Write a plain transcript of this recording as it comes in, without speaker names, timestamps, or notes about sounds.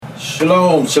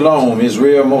Shalom, shalom,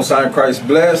 Israel, Most High in Christ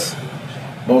bless.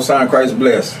 Most High in Christ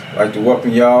bless. I'd like to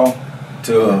welcome y'all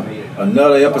to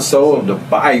another episode of the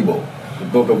Bible, the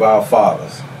book of our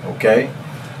fathers. Okay?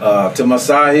 To my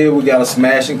side here, we got a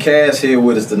smashing cast here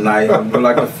with us tonight. We're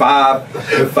like the five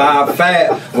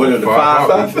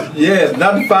yeah,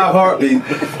 not the five heartbeat,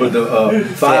 but the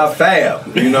five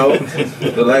fab, you know.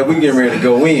 So like we getting ready to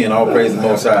go in, all praise the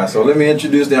Most High. So let me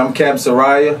introduce them. I'm Captain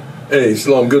Sariah. Hey,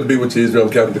 Shalom, good to be with you, Israel.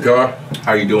 I'm Captain Dakar.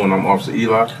 How you doing? I'm Officer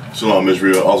Eli. Shalom,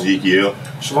 Israel. Also, Yikiel.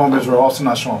 Shalom, Israel. Also,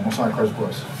 not Shalom. Most High in Christ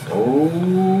bless.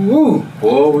 Oh,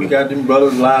 boy, we got them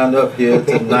brothers lined up here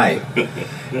tonight.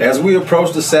 As we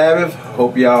approach the Sabbath,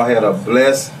 hope y'all had a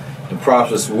blessed and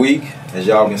prosperous week. As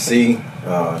y'all can see,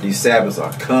 these Sabbaths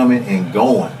are coming and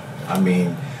going. I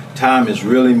mean, time is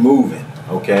really moving,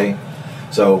 okay?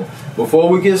 So, before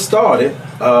we get started,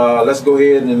 let's go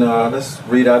ahead and let's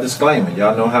read our disclaimer.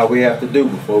 Y'all know how we have to do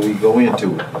before we go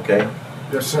into it, okay?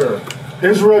 Yes, sir.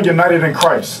 Israel united in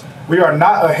Christ. We are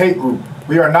not a hate group.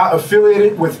 We are not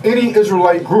affiliated with any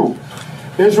Israelite group.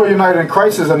 Israel United in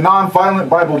Christ is a non-violent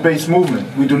Bible-based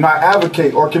movement. We do not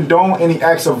advocate or condone any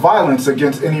acts of violence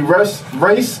against any race,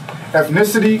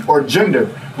 ethnicity, or gender.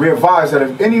 We advise that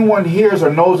if anyone hears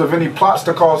or knows of any plots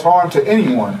to cause harm to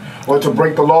anyone or to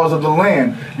break the laws of the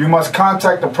land, you must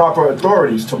contact the proper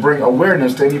authorities to bring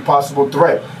awareness to any possible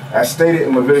threat, as stated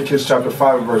in Leviticus chapter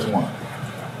 5 and verse 1.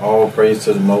 All praise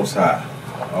to the Most High.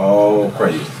 All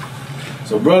praise.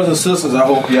 So brothers and sisters, I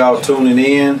hope y'all tuning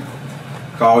in.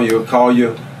 Call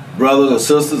your brothers or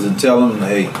sisters and tell them,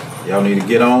 hey, y'all need to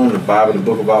get on. The Bible, the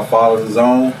book of our fathers is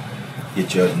on.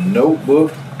 Get your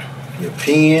notebook, your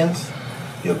pens,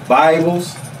 your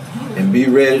Bibles, and be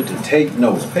ready to take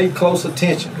notes. Pay close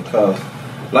attention because,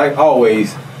 like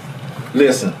always,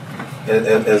 listen,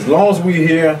 as long as we're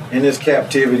here in this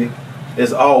captivity,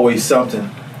 there's always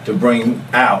something to bring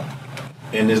out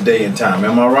in this day and time.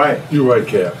 Am I right? You're right,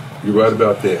 Cap. You're right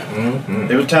about that.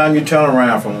 Mm-hmm. Every time you turn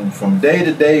around from day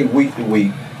to day, week to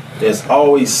week, there's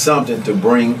always something to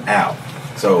bring out.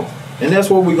 So, and that's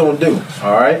what we're going to do,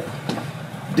 all right?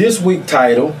 This week's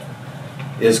title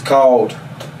is called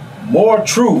More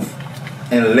Truth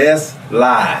and Less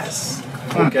Lies,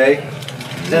 okay?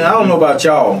 And I don't know about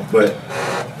y'all, but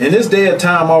in this day of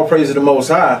time, all praise to the Most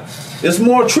High, there's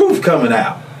more truth coming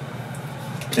out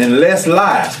and less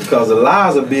lies because the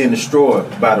lies are being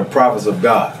destroyed by the prophets of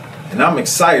God. And I'm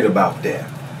excited about that,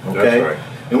 okay? That's right.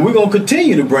 And we're going to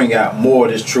continue to bring out more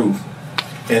of this truth.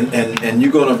 And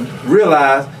you're going to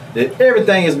realize that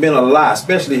everything has been a lie,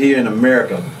 especially here in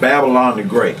America, Babylon the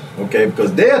Great, okay?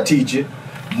 Because they're teaching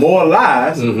more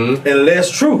lies and less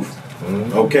truth,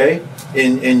 okay?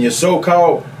 In your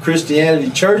so-called Christianity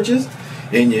churches,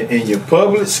 in your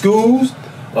public schools,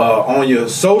 on your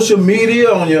social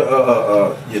media, on your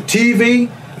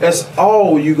TV, that's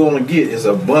all you're going to get is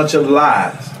a bunch of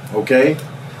lies. Okay,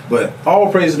 but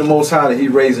all praise to the Most High that He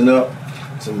raising up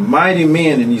some mighty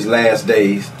men in these last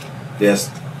days that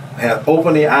have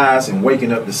opened their eyes and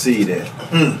waking up to see that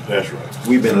That's right.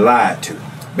 We've been lied to,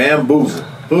 bamboozled,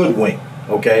 hoodwinked.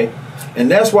 Okay, and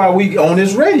that's why we on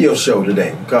this radio show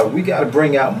today, because we got to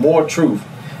bring out more truth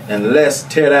and less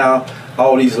tear down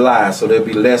all these lies, so there'll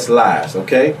be less lies.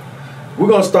 Okay, we're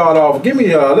gonna start off.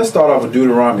 Let's start off with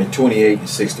Deuteronomy 28 and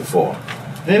 64,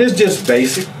 and it's just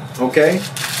basic. Okay,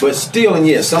 but still, and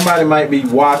yes, somebody might be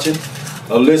watching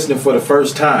or listening for the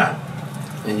first time,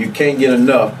 and you can't get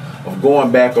enough of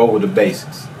going back over the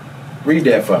basics. Read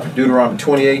that for me. Deuteronomy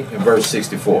 28 and verse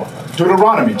 64.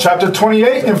 Deuteronomy chapter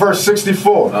 28 and verse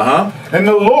 64. And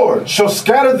the Lord shall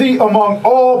scatter thee among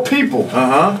all people,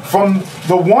 from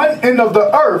the one end of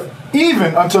the earth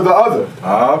even unto the other.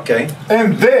 Okay.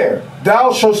 And there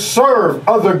thou shalt serve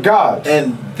other gods.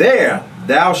 And there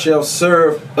thou shalt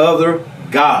serve other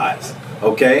gods.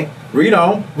 Okay, read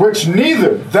on. Which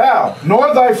neither thou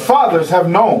nor thy fathers have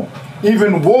known,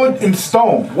 even wood and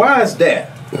stone. Why is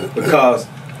that? Because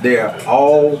they're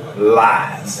all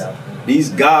lies. These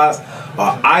gods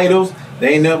are idols.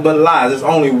 They ain't nothing but lies. There's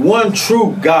only one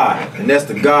true God, and that's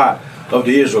the God of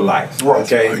the Israelites. Right.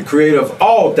 Okay, the creator of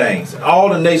all things, all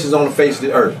the nations on the face of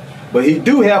the earth. But He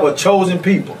do have a chosen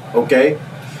people. Okay,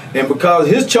 and because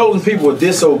His chosen people were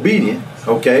disobedient,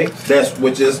 okay,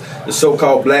 which is the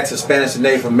so-called blacks, Hispanics, and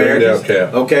Native Americans.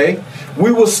 Okay,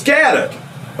 we were scattered,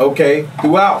 okay,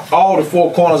 throughout all the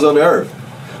four corners of the earth.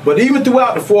 But even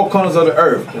throughout the four corners of the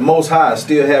earth, the Most High is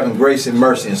still having grace and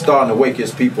mercy and starting to wake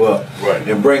His people up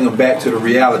and bring them back to the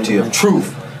reality of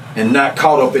truth and not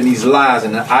caught up in these lies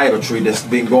and the idolatry that's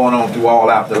been going on through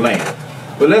all out the land.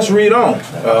 But let's read on.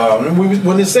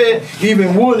 When it said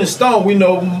even wood and stone, we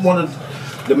know one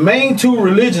of the main two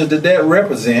religions that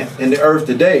represent in the earth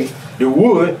today, the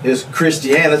wood is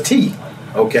Christianity,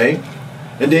 okay?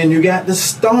 And then you got the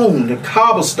stone, the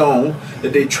cobblestone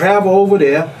that they travel over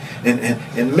there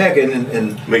and Mecca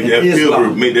and make that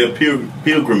Islam.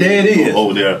 pilgrimage There it is.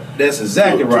 over there. That's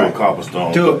exactly right. To a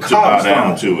cobblestone. To a To bow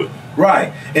down cobblestone. to it.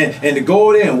 Right, and to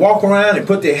go there and walk around and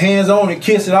put their hands on and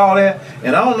kiss it, all that.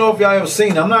 And I don't know if y'all ever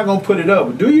seen it. I'm not gonna put it up,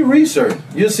 but do your research.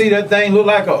 You'll see that thing look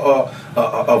like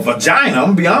a vagina. I'm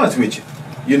gonna be honest with you.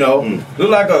 You know, look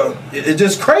like it's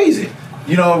just crazy.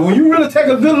 You know, when you really take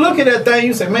a good look at that thing,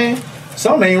 you say, man,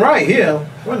 something ain't right here.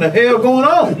 What in the hell going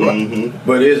on? Mm-hmm.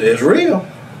 But it's real.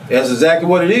 That's exactly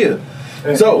what it is.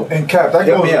 And Cap,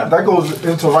 that goes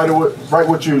into right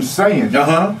what you're saying.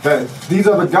 That these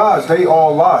other gods, they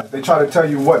all lie. They try to tell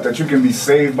you that you can be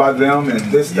saved by them and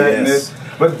this, that, and this.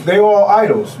 But they all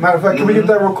idols. Matter of fact, can we get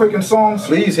that real quick in Psalms?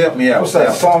 Please help me out. What's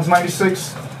that? Psalms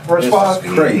 96, verse 5?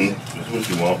 Crazy. That's what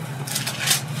you want.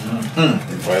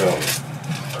 Right on.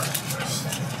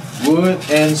 Wood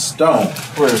and stone.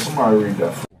 Wait, somebody read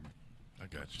that for me. I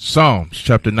got you. Psalms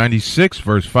chapter 96,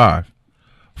 verse 5.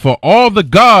 For all the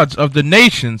gods of the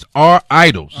nations are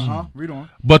idols. Read on.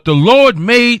 But the Lord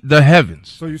made the heavens.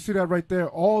 So you see that right there.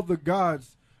 All the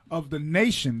gods of the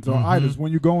nations are idols.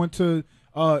 When you go into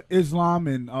Islam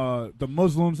and the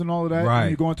Muslims and all of that, when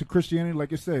you go into Christianity,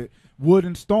 like I said, wood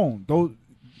and stone, those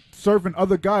serving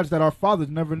other gods that our fathers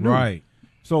never knew. Right.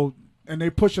 So, and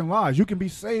they pushing lies. You can be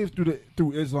saved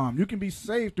through Islam. You can be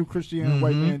saved through Christianity,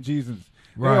 white man Jesus.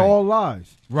 Right. They're all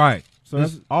lies. Right. So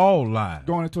It's that's all lies.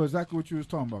 going into exactly what you was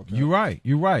talking about. Kat. You're right.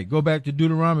 You're right. Go back to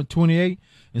Deuteronomy 28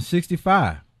 and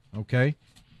 65. Okay.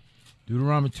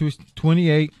 Deuteronomy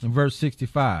 28 and verse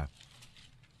 65.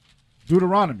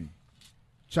 Deuteronomy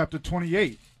chapter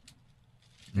 28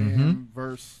 and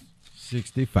verse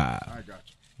 65. I got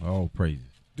you. All praises.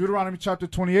 Deuteronomy chapter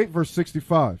 28, verse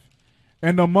 65.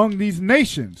 And among these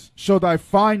nations shall thy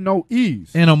find no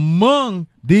ease. And among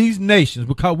these nations,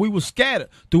 because we were scattered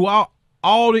throughout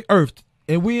all the earth,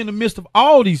 and we in the midst of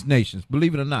all these nations,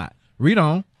 believe it or not. Read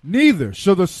on. Neither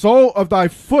shall the sole of thy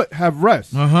foot have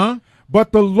rest.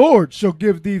 But the Lord shall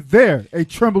give thee there a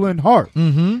trembling heart,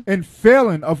 and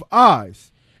failing of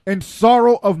eyes, and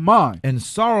sorrow of mind. And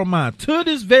sorrow of mind. To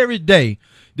this very day,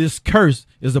 this curse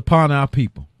is upon our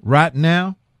people. Right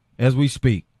now, as we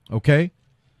speak. Okay?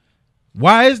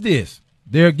 Why is this?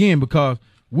 There again, because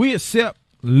we accept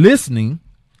listening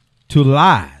to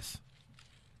lies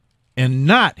and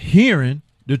not hearing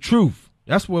the truth.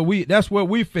 That's where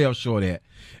we fell short at.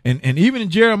 And even in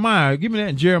Jeremiah, give me that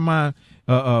in Jeremiah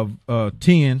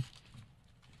 10,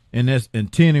 and that's in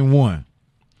 10 and 1.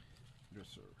 Yes,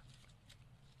 sir.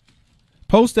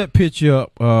 Post that picture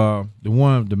up, the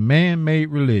one of the man-made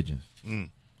religions.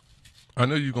 I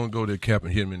know you're going to go there, Cap,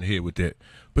 and hit him in the head with that.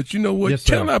 But you know what? Yes,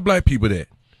 sir. Tell our black people that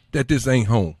this ain't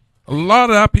home. A lot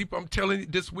of our people, I'm telling you,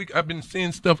 this week I've been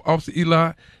seeing stuff, Officer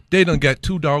Eli, they done got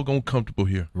too doggone comfortable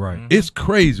here. Right. It's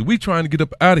crazy. We trying to get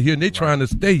up out of here, and they trying to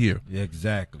stay here.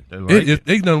 Exactly.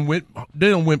 They done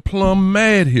went plumb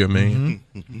mad here, man.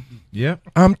 Yeah.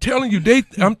 I'm telling you, they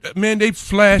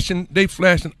flashing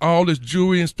all this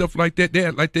jewelry and stuff like that. They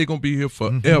act like they're gonna be here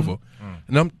forever.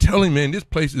 And I'm telling you, man, this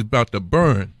place is about to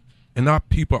burn, and our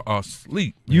people are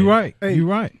asleep. You're right. Hey, You're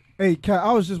right. Hey, Kat,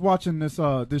 I was just watching this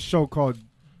show called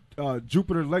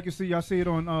Jupiter Legacy. Y'all see it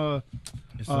on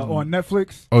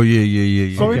Netflix? Oh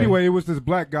yeah. So Okay. anyway, it was this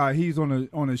black guy. He's on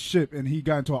a ship, and he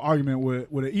got into an argument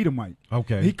with an Edomite.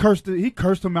 Okay. He cursed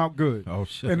him out good. Oh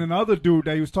shit. And another dude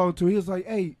that he was talking to, he was like,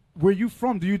 "Hey, where you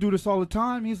from? Do you do this all the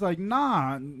time?" He's like,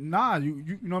 Nah.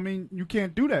 You know what I mean? You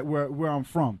can't do that where I'm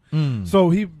from. So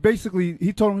he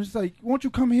told him, he's like, "Won't you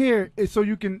come here so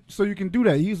you can do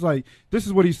that?" He's like, this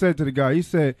is what he said to the guy. He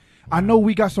said, "I know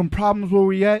we got some problems where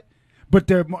we at, but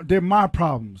they're my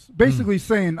problems." Basically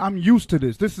saying, I'm used to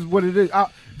this. This is what it is.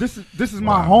 This is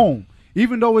my home.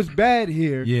 Even though it's bad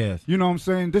here, Yes. you know what I'm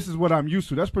saying? This is what I'm used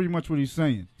to. That's pretty much what he's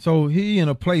saying. So he in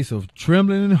a place of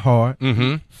trembling in heart,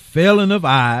 failing of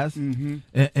eyes,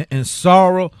 and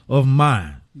sorrow of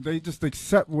mind. They just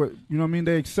accept what, you know what I mean?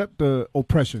 They accept the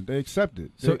oppression. They accept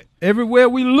it. So everywhere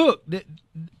we look,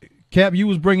 Cap, you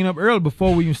was bringing up earlier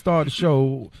before we even started the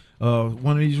show,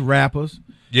 one of these rappers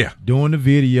doing the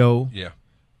video,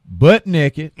 butt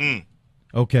naked.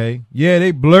 Okay. Yeah,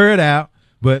 they blur it out,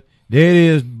 but there it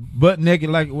is, butt naked,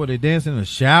 like what, they dancing in a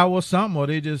shower or something, or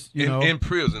they just, you know. In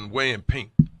prison wearing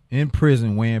pink. In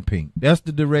prison wearing pink. That's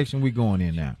the direction we're going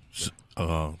in now.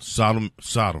 Sodom.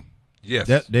 Yes.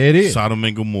 There it is. Sodom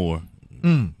and Gomorrah.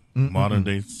 Modern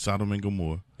day Sodom and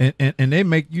Gomorrah. And they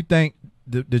make you think,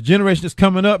 the generation that's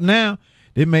coming up now,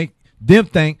 they make them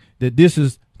think that this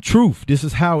is truth. This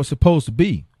is how it's supposed to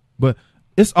be. But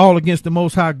it's all against the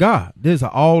Most High God. These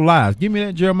are all lies. Give me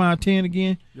that Jeremiah 10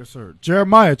 again. Yes, sir.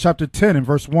 Jeremiah chapter 10 and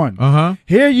verse 1. Uh-huh.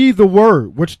 Hear ye the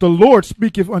word which the Lord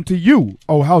speaketh unto you,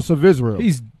 O house of Israel.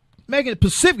 He's making it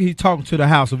specific. He's talking to the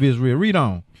house of Israel. Read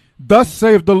on. Thus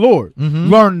saith the Lord,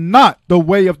 learn not the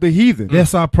way of the heathen.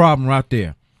 That's our problem right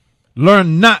there.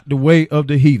 Learn not the way of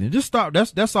the heathen. Just stop.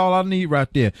 That's all I need right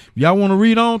there. If y'all want to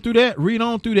read on through that, read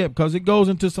on through that, because it goes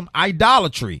into some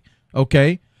idolatry.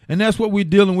 Okay? And that's what we're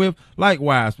dealing with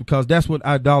likewise, because that's what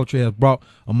idolatry has brought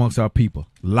amongst our people.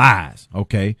 Lies.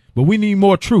 Okay? But we need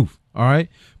more truth. All right?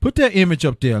 Put that image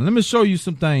up there. Let me show you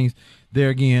some things there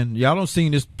again. Y'all don't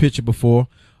seen this picture before.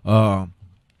 One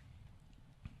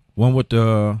with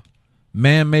the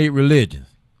man-made religions.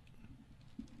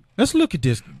 Let's look at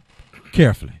this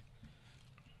carefully.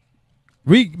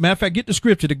 Matter of fact, get the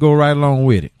scripture to go right along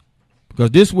with it,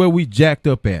 because this is where we jacked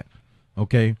up at.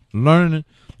 Okay, learn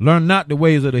not the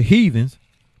ways of the heathens,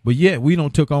 but yet we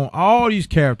don't took on all these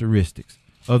characteristics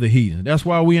of the heathen. That's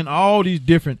why we in all these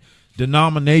different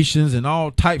denominations and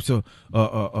all types of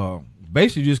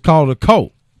basically just call it a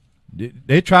cult.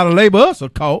 They try to label us a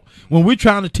cult when we're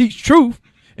trying to teach truth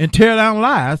and tear down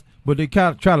lies, but they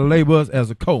kind of try to label us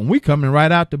as a cult. And we coming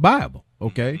right out the Bible,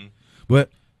 okay? But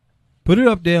put it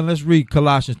up there and let's read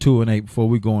Colossians 2 and 8 before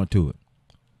we go into it.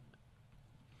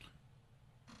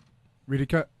 Read it,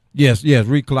 Cat. Yes,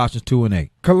 read Colossians 2 and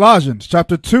 8. Colossians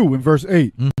chapter 2 and verse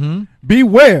 8.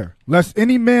 Beware lest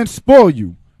any man spoil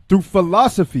you through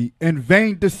philosophy and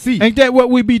vain deceit. Ain't that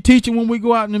what we be teaching when we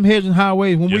go out in them hedges and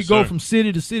highways, when we go sir. from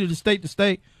city to city to state to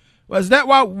state? Well, is that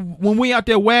why when we out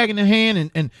there wagging the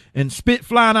hand and spit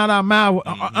flying out our mouth,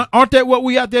 aren't that what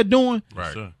we out there doing?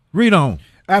 Right. Sir. Read on.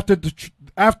 After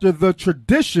the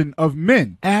tradition of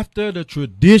men. After the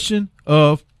tradition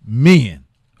of men.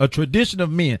 A tradition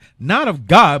of men. Not of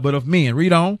God, but of men.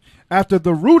 Read on. After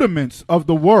the rudiments of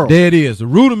the world. There it is. The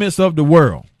rudiments of the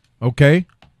world. Okay.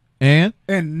 And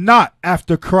not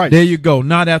after Christ. There you go.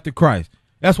 Not after Christ.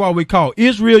 That's why we call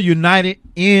Israel united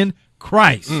in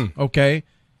Christ. Okay.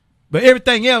 But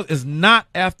everything else is not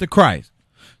after Christ.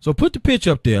 So put the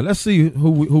picture up there. Let's see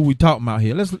who we talking about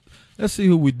here. Let's see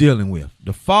who we're dealing with.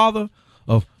 The father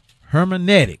of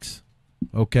hermeneutics.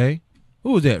 Okay.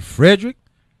 Who is that? Frederick?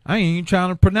 I ain't even trying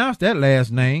to pronounce that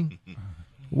last name.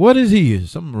 What is he?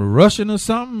 Some Russian or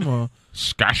something? Or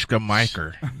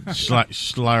Skashka-Miker.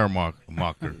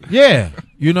 Schleiermacher. yeah,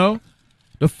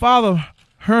 the father of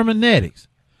hermeneutics.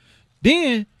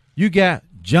 Then you got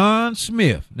John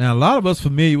Smith. Now, a lot of us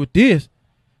familiar with this,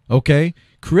 okay,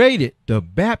 created the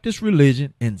Baptist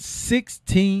religion in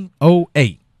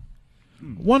 1608.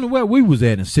 Wonder where we was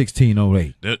at in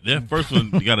 1608. That first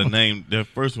one got a name. That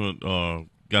first one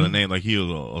got a name like he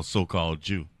was a so-called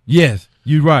Jew. Yes,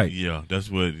 you're right. Yeah, that's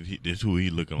who he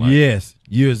looking like. Yes,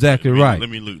 you're exactly right. Let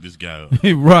me look this guy up.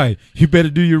 Right. You better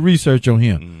do your research on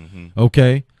him.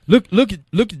 Okay. Look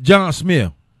at John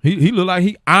Smith. He look like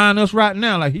he eyeing us right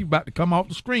now, like he about to come off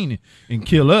the screen and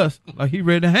kill us, like he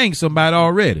ready to hang somebody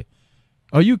already.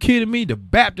 Are you kidding me? The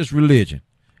Baptist religion.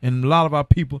 And a lot of our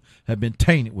people have been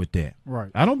tainted with that.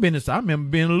 Right. I remember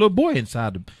being a little boy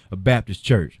inside a Baptist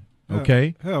church.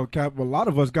 Okay. Hell, Cap, a lot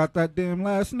of us got that damn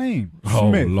last name. Oh,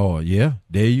 Smith. Lord. Yeah.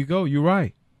 There you go. You're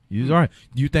right. You're right.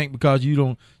 You think because you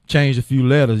don't change a few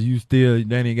letters,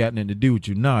 that ain't got nothing to do with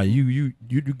you. Nah, you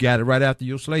got it right after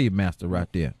your slave master right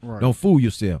there. Right. Don't fool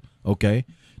yourself. Okay.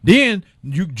 Then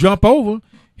you jump over.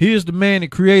 Here's the man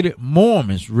that created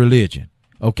Mormon's religion.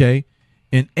 Okay.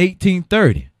 In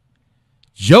 1830.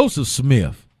 Joseph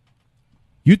Smith.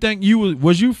 You think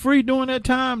was you free during that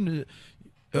time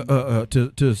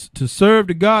to serve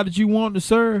the God that you wanted to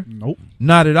serve? Nope.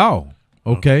 Not at all.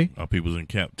 Okay. Our people's in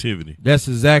captivity. That's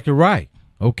exactly right.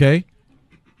 Okay.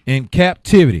 In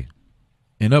captivity.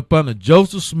 And up under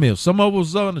Joseph Smith. Some of us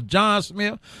was under John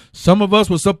Smith. Some of us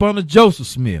was up under Joseph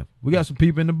Smith. We got some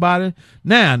people in the body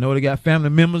now. I know they got family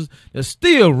members that's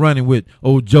still running with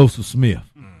old Joseph Smith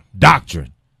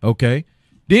doctrine. Okay.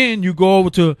 Then you go over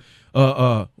to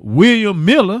William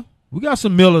Miller. We got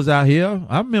some Millers out here.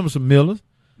 I remember some Millers.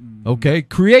 Okay.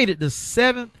 Created the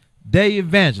Seventh-day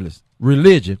Evangelist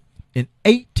religion in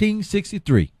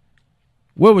 1863.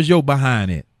 Where was your behind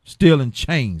at? Still in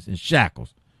chains and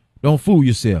shackles. Don't fool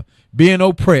yourself. Being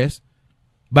oppressed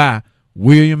by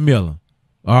William Miller.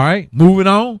 All right. Moving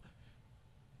on.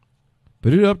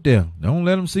 Put it up there. Don't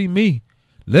let them see me.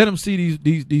 Let them see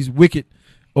these wicked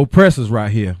oppressors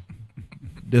right here.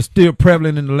 They're still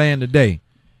prevalent in the land today.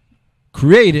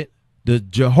 Created the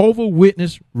Jehovah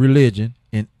Witness religion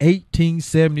in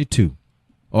 1872.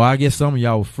 Oh, I guess some of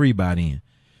y'all were free by then.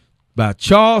 By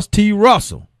Charles T.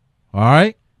 Russell. All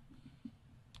right.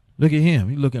 Look at him.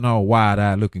 He looking all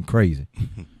wide-eyed, looking crazy.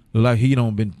 Look like he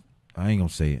don't been, I ain't going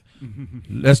to say it.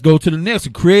 Let's go to the next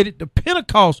one. Created the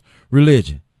Pentecost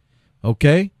religion.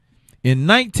 Okay? In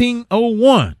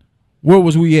 1901, where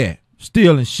was we at?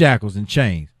 Still in shackles and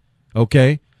chains.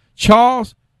 Okay?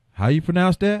 Charles, how you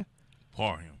pronounce that?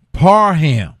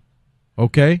 Parham.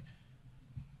 Okay?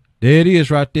 There it is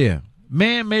right there.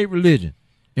 Man-made religion.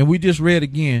 And we just read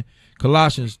again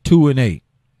Colossians 2:8.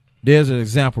 There's an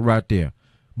example right there.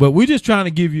 But we're just trying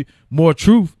to give you more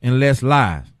truth and less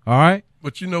lies. All right?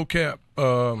 But you know, Cap,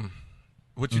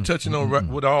 what you're touching on right,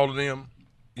 with all of them,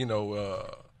 you know,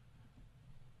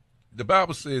 the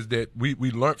Bible says that we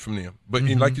learned from them. But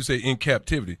like you say, in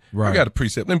captivity. Right. I got a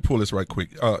precept. Let me pull this right quick.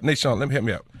 Nation, let me help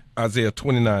me out. Isaiah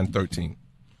 29:13.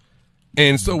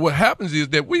 And so what happens is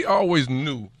that we always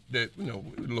knew that, you know,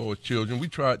 Lord's children, we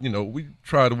tried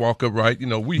to walk upright. You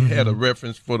know, we had a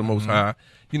reference for the Most High.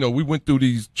 You know, we went through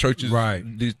these churches, right?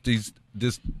 This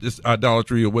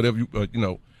idolatry or whatever, you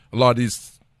know, a lot of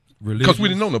these, because we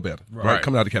didn't know no better, right?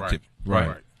 Coming out of captivity,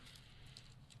 right?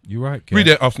 You're right. Cap. Read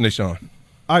that off, Nation.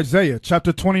 Isaiah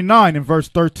chapter 29 and verse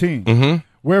 13.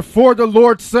 Wherefore the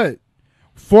Lord said,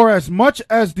 for as much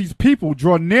as these people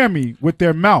draw near me with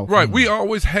their mouth. Right. We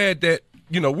always had that,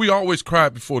 you know, we always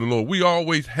cried before the Lord. We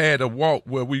always had a walk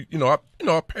where we,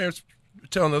 our parents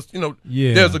telling us,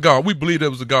 there's a God. We believe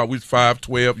there was a God. We was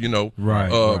 5'12", you know.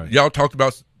 Right. Y'all talked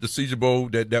about the Seizure Bowl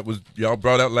that was, y'all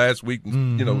brought out last week.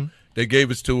 And, you know, they gave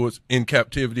it to us in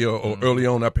captivity or early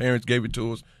on. Our parents gave it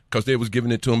to us because they was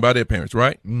giving it to them by their parents,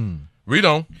 right? Read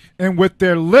on. And with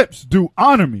their lips do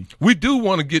honor me. We do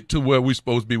want to get to where we're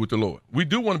supposed to be with the Lord. We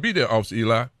do want to be there, Officer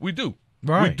Eli. We do.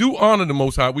 Right. We do honor the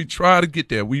Most High. We try to get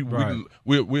there.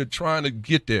 We're trying to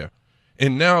get there.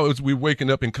 And now as we're waking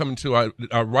up and coming to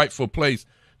our rightful place,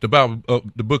 the Bible,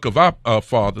 the book of our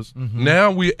fathers,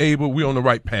 now we're on the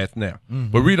right path now.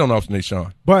 But read on, Officer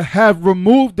Nation. But have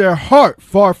removed their heart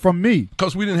far from me.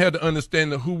 Because we didn't have the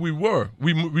understanding of who we were.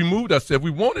 We removed ourselves. We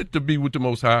wanted to be with the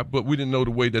Most High, but we didn't know the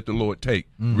way that the Lord take.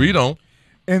 Read on.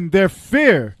 And their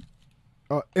fear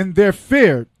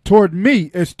toward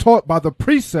me is taught by the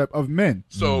precept of men.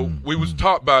 So we was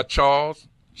taught by Charles,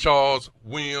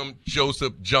 William,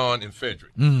 Joseph, John, and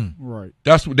Frederick. Right.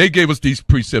 That's what they gave us, these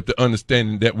precepts, the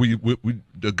understanding that we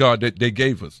the God that they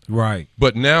gave us. Right.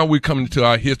 But now we're coming to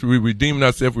our history. We're redeeming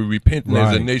ourselves. We're repenting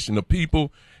as a nation of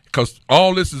people, because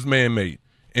all this is man-made,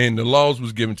 and the laws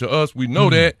was given to us. We know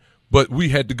that, but we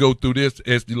had to go through this,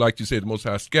 as like you said, the Most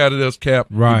High scattered us, Cap.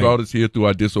 Right. He brought us here through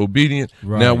our disobedience.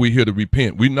 Right. Now we're here to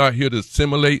repent. We're not here to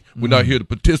assimilate. We're not here to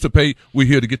participate. We're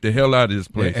here to get the hell out of this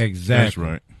place. Yeah, exactly. That's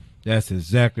right. That's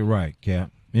exactly right,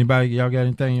 Cap. Anybody, y'all got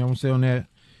anything you want to say on that?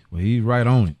 Well, he's right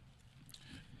on it.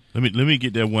 Let me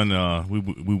get that one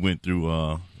we went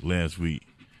through last week.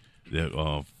 That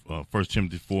 1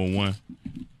 Timothy 4:1.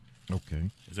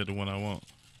 Okay. Is that the one I want?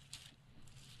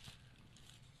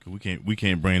 'Cause we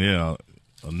can't bring that out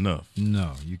enough.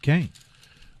 No, you can't.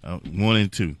 1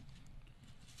 and 2.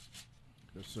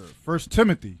 Yes, sir. 1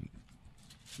 Timothy.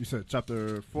 You said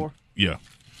chapter 4? Yeah.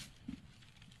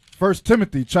 1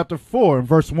 Timothy chapter 4 and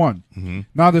verse 1.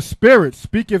 Now the Spirit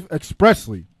speaketh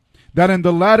expressly that in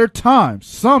the latter times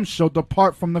some shall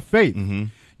depart from the faith,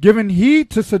 giving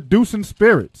heed to seducing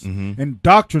spirits and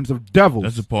doctrines of devils.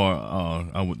 That's the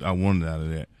part I wanted out of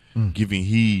that. Giving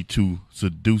heed to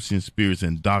seducing spirits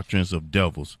and doctrines of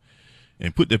devils.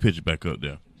 And put that picture back up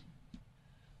there.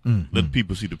 Let the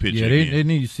people see the picture. Yeah, again. they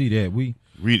need to see that. We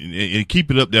read and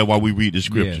keep it up there while we read the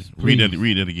scriptures. Yes,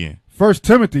 read that again. 1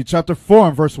 Timothy chapter 4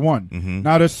 and verse 1.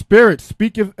 Now the Spirit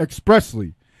speaketh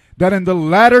expressly that in the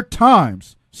latter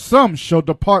times some shall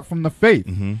depart from the faith,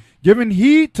 giving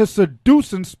heed to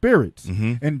seducing spirits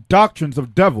and doctrines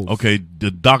of devils. Okay, the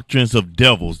doctrines of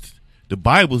devils. The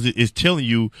Bible is telling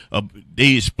you,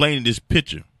 they explaining this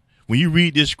picture. When you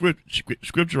read this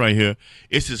scripture right here,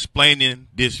 it's explaining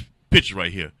this picture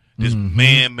right here. This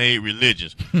man-made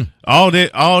religions. All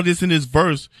this in this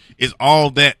verse is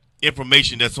all that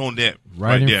information that's on that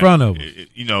right in there. front of us.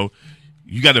 You know,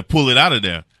 you got to pull it out of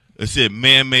there. It said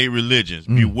man-made religions.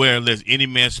 Beware lest any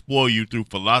man spoil you through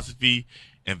philosophy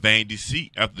and vain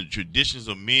deceit, after the traditions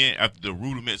of men, after the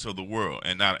rudiments of the world,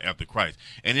 and not after Christ.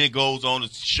 And then it goes on to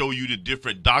show you the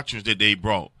different doctrines that they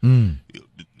brought, and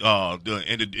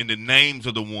the names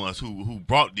of the ones who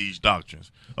brought these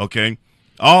doctrines. Okay,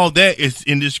 all that is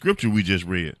in this scripture we just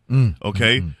read.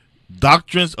 Okay,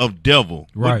 doctrines of devil.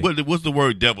 Right. What's the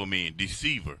word devil mean?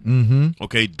 Deceiver.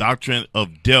 Okay, doctrine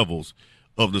of devils,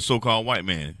 of the so-called white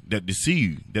man that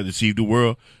deceived the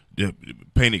world. That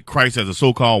painted Christ as a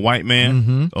so-called white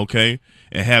man, okay,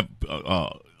 and have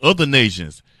other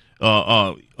nations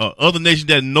other nations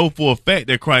that know for a fact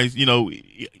that Christ,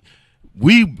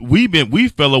 we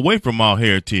fell away from our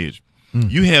heritage.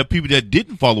 You have people that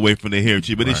didn't fall away from their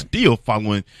heritage, but they're still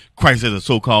following Christ as a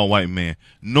so-called white man,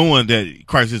 knowing that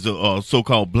Christ is a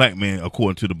so-called black man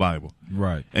according to the Bible.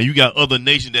 Right. And you got other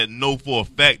nations that know for a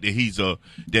fact that he's that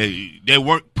they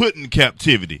weren't put in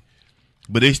captivity,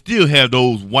 but they still have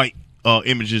those white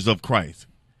images of Christ.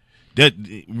 That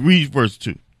read verse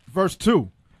 2. Verse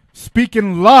 2.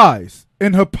 Speaking lies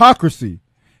and hypocrisy,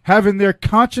 having their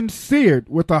conscience seared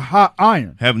with a hot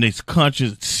iron. Having their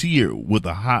conscience seared with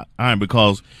a hot iron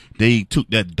because they took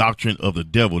that doctrine of the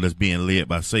devil that's being led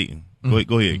by Satan. Go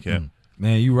ahead, Cap.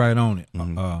 Man, you right on it.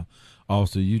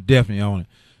 Also, you definitely on it.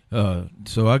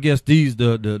 So I guess these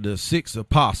the 6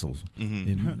 apostles.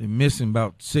 They're missing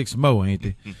about 6 more, ain't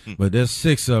they? But there's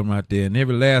 6 of them right there, and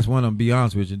every last one of them, be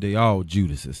honest with you, they all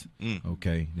Judases.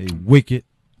 Okay, they wicked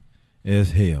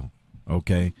as hell.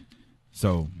 Okay,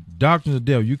 so doctrine of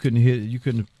the devil, you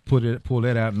couldn't pull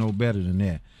that out no better than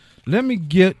that. Let me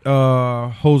get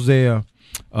Hosea.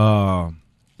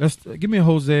 Give me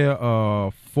Hosea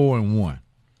 4:1.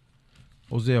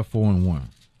 Hosea 4:1.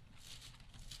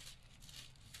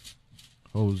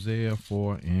 Hosea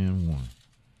 4:1.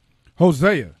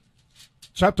 Hosea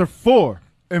chapter 4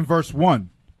 and verse 1.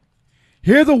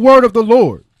 Hear the word of the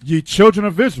Lord, ye children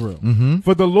of Israel.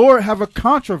 For the Lord have a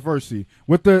controversy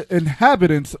with the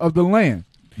inhabitants of the land,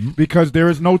 because there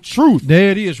is no truth.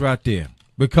 There it is right there.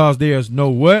 Because there is no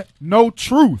what? No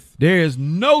truth. There is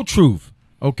no truth.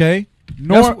 Okay?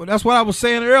 Nor, that's what I was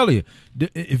saying earlier.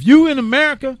 If you in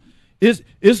America,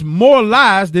 it's more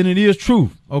lies than it is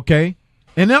truth. Okay?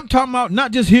 And I'm talking about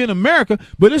not just here in America,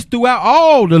 but it's throughout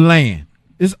all the land.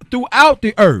 It's throughout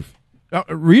the earth.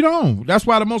 Read on. That's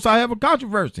why the Most High have a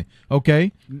controversy.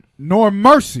 Okay? Nor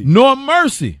mercy. Nor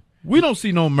mercy. We don't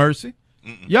see no mercy.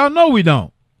 Y'all know we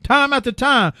don't. Time after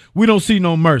time, we don't see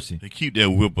no mercy. They keep that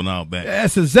whip on our back.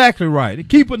 That's exactly right. They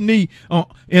keep a knee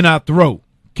in our throat.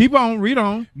 Keep on, read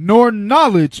on. Nor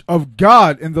knowledge of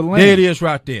God in the land. There it is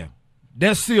right there.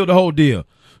 That sealed the whole deal.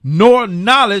 Nor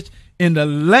knowledge in the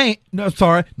land. No,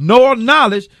 sorry. Nor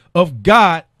knowledge of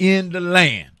God in the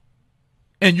land.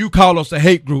 And you call us a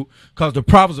hate group because the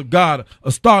prophets of God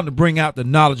are starting to bring out the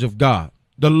knowledge of God.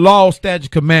 The law, statutes,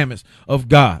 commandments of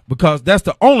God. Because that's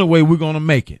the only way we're going to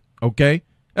make it. Okay?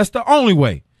 That's the only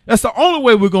way. That's the only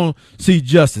way we're going to see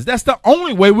justice. That's the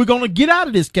only way we're going to get out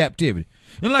of this captivity.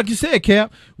 And like you said,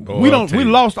 Cap, we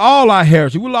lost all our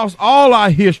heritage. We lost all our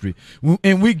history.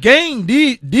 And we gained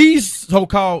these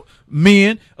so-called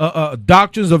men,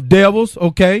 doctrines of devils,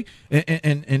 okay?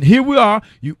 And here we are,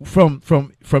 from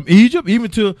Egypt,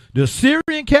 even to the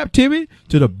Syrian captivity,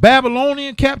 to the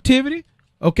Babylonian captivity,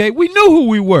 okay? We knew who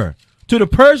we were. To the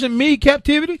Persian Mede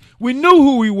captivity, we knew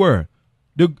who we were.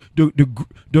 The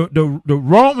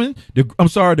Roman,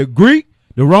 the Greek,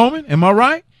 the Roman, am I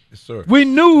right? Yes, sir. We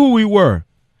knew who we were.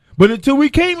 But until we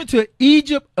came into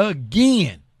Egypt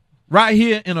again, right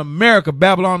here in America,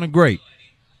 Babylon the Great,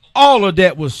 all of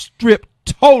that was stripped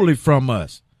totally from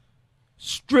us.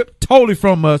 Stripped totally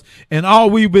from us. And all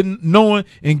we've been knowing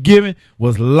and giving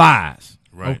was lies.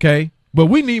 Right. Okay? But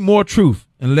we need more truth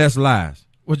and less lies.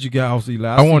 What you got, I'll see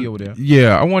lies. I see over there.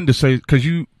 Yeah, I wanted to say, could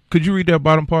you read that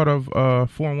bottom part of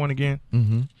 4:1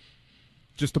 again?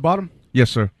 Just the bottom?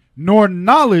 Yes, sir. Nor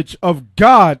knowledge of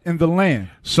God in the land.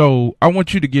 So I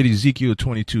want you to get Ezekiel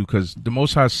 22 because the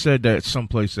Most High said that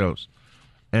someplace else.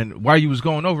 And while you was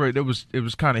going over it, it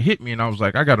was kind of hit me, and I was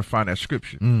like, I got to find that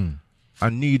scripture. I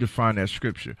need to find that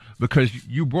scripture because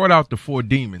you brought out the 4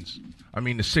 demons. I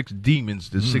mean, the 6 demons,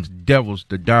 the 6 devils,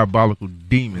 the diabolical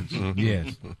demons.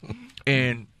 Yes.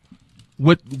 And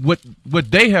what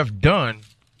they have done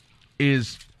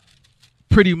is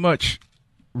pretty much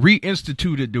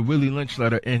reinstituted the Willie Lynch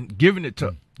letter and giving it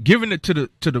to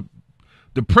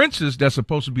the princes that's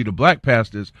supposed to be the black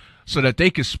pastors so that they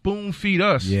can spoon feed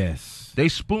us. Yes. They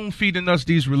spoon feeding us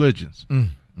these religions.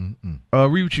 Read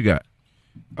what you got.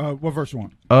 What verse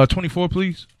 1? 24,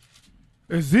 please.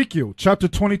 Ezekiel chapter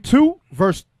 22,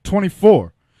 verse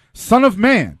 24. Son of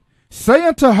man, say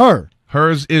unto her. Her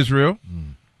is Israel.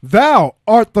 Thou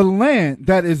art the land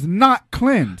that is not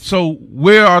cleansed. So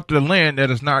where art the land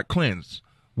that is not cleansed?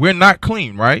 We're not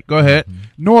clean, right? Go ahead.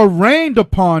 Nor rained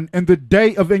upon in the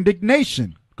day of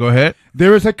indignation. Go ahead.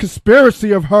 There is a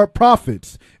conspiracy of her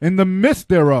prophets in the midst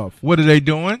thereof. What are they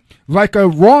doing? Like a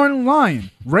roaring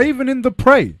lion, ravening the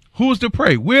prey. Who's the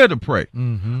prey? We're the prey.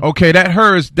 Okay, that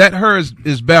her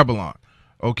is Babylon.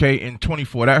 Okay, in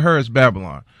 24, that her is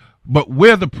Babylon. But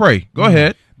we're the prey. Go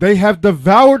ahead. They have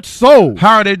devoured souls.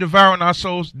 How are they devouring our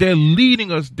souls? They're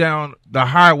leading us down the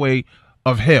highway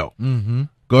of hell.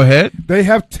 Go ahead. They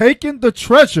have taken the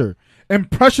treasure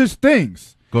and precious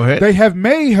things. Go ahead. They have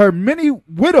made her many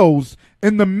widows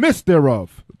in the midst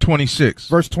thereof. 26.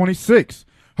 Verse 26.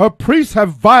 Her priests have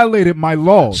violated my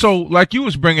laws. So, like you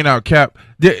was bringing out, Cap,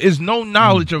 there is no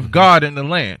knowledge of God in the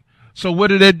land. So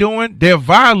what are they doing? They're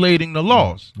violating the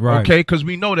laws. Right. Okay, because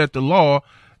we know that the law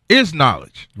is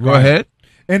knowledge. Go Right. ahead.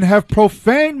 And have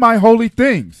profaned my holy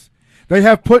things. They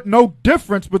have put no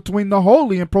difference between the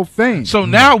holy and profane. So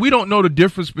now we don't know the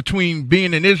difference between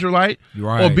being an Israelite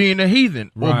Right. or being a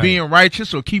heathen or Right. being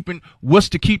righteous or keeping what's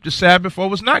to keep the Sabbath or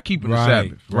what's not keeping the Right.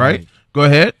 Sabbath. Right? Right. Go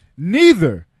ahead.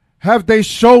 Neither have they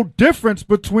showed difference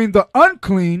between the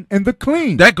unclean and the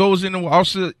clean. That goes into what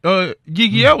also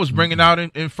Gigiel was bringing out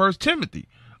in 1 Timothy.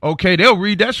 Okay, they'll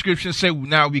read that scripture and say, well,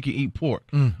 now we can eat pork.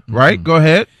 Right? Go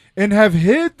ahead. And have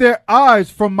hid their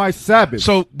eyes from my Sabbath.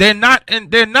 So they're not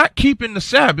keeping the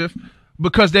Sabbath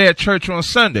because they're at church on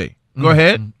Sunday. Go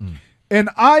ahead. And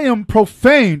I am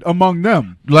profaned among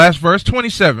them. Last verse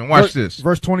 27. Watch this.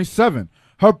 Verse 27.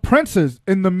 Her princes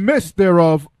in the midst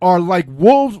thereof are like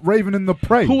wolves raving in the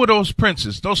prey. Who are those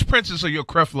princes? Those princes are your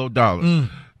Creflo Dollars.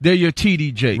 They're your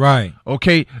TD Jakes. Right.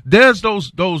 Okay. There's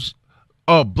those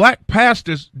black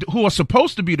pastors who are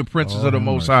supposed to be the princes of the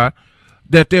Most High,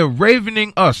 that they're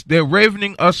ravening us. They're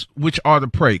ravening us, which are the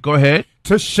prey. Go ahead.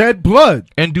 To shed blood.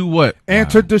 And do what? And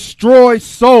to destroy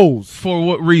souls. For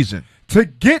what reason? To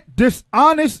get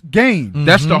dishonest gain.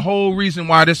 That's the whole reason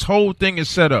why this whole thing is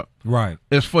set up. Right.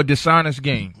 It's for dishonest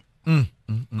gain. Go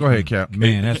ahead, Cap.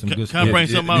 Man, that's some good stuff. Can I bring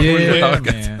something out real Yeah,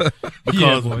 quick? man. Because-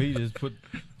 yeah, boy, he just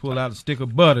pull out a stick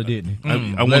of butter, didn't he?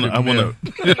 I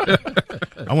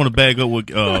want to bag up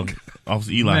what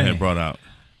Officer Eli Man. had brought out.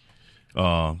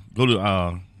 Go to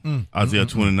Isaiah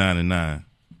 29:9.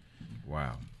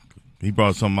 Wow. He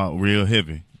brought something out real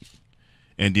heavy,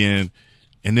 and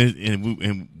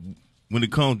when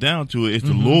it comes down to it, it's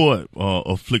the Lord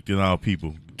afflicting our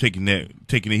people, taking it.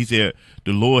 He said,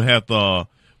 "The Lord hath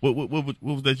what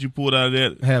was that you pulled out of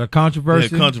that? Had a controversy.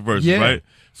 Had controversy, Yeah. right?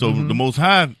 So the Most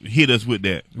High hit us with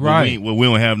that, Right. We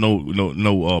don't have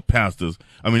no pastors.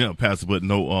 I mean, not pastors, but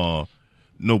no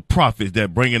prophets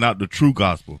that bringing out the true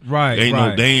gospel. Right,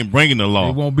 They ain't bringing the law.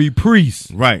 It won't be priests.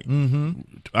 Right.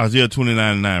 Isaiah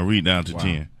 29:9. Read down to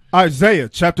 10. Isaiah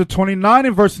chapter 29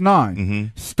 and verse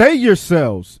 9. Stay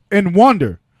yourselves and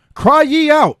wonder. Cry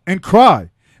ye out and cry.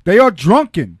 They are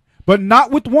drunken, but not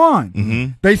with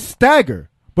wine. They stagger,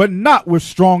 but not with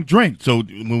strong drink. So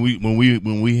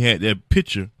when we had that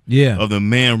picture of the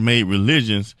man-made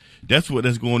religions, that's what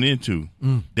that's going into.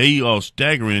 They are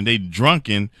staggering, they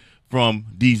drunken from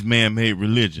these man-made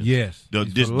religions. Yes.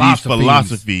 These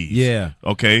philosophies. Yeah.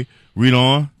 Okay. Read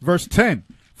on. Verse 10.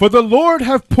 For the Lord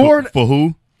have poured For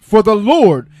who? For the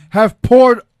Lord have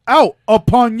poured out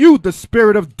upon you the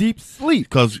spirit of deep sleep.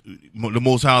 Because the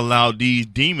Most High allowed these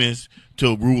demons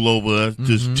to rule over us,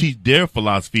 to teach their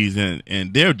philosophies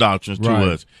and their doctrines to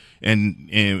us. And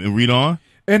read on.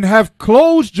 And have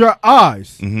closed your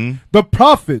eyes, the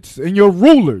prophets and your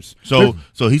rulers. So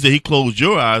he said he closed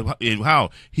your eyes. And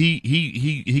how?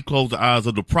 He closed the eyes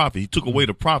of the prophet. He took away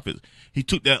the prophets. He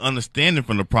took that understanding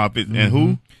from the prophets. And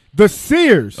who? The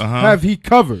seers have he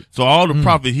covered. So all the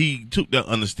prophets, he took that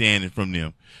understanding from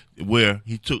them, where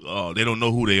he took. They don't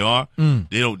know who they are.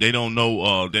 They don't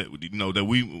know that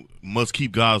we must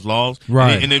keep God's laws.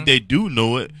 Right. And if they do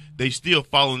know it, they still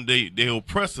following their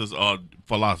oppressors'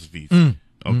 philosophies.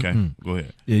 Okay, go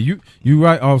ahead. Yeah, you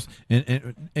right.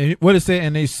 And what it say?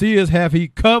 And they seers have he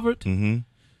covered.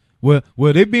 Well,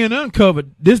 they being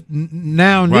uncovered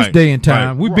now in this day and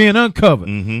time. We being uncovered,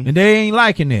 and they ain't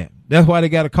liking that. That's why they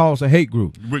got to call us a hate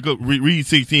group. Read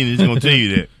 16. It's going to tell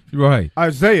you that. Right.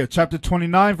 Isaiah chapter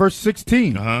 29 verse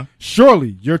 16.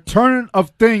 Surely your turning of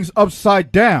things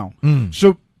upside down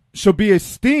shall be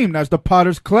esteemed as the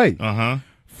potter's clay.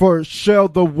 For shall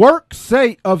the work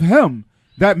say of him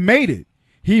that made it,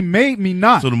 he made me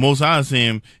not. So the Most High is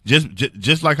saying,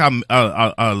 just like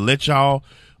I let y'all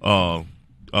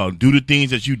do the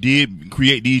things that you did,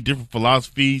 create these different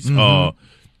philosophies,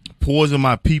 poison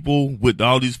my people with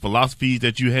all these philosophies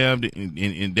that you have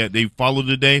and that they follow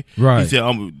today. Right. He said,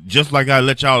 just like I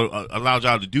allowed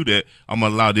y'all to do that, I'm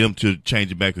gonna allow them to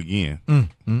change it back again,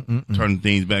 turning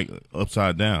things back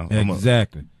upside down.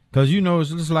 Exactly. Because it's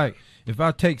just like if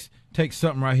I take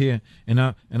something right here and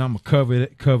I'm gonna cover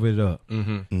it up.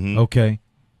 Okay,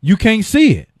 you can't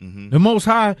see it. The Most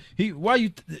High, he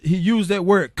used that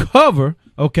word cover.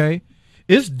 Okay,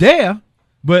 it's there,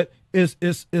 but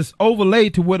it's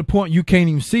overlaid to where the point you can't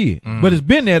even see it. But it's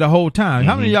been there the whole time.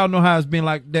 How many of y'all know how it's been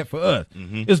like that for us?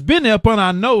 It's been there upon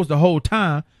our nose the whole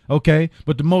time. Okay,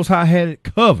 but the Most High had it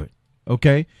covered.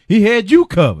 Okay, he had you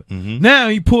covered. Mhm. Now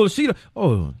he pulled a sheet up.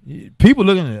 Oh, people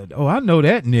looking at. Oh, I know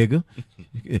that nigga.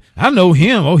 I know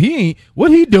him. Oh, he ain't.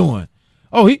 What he doing?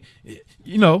 Oh, he.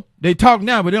 You know, they talk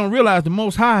now, but they don't realize the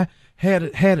Most High had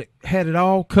it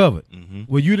all covered. Mhm.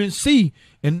 Well, you didn't see,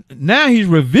 and now he's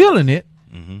revealing it.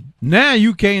 Mhm. Now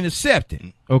you can't accept it,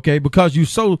 okay? Because you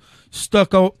so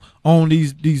stuck on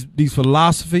these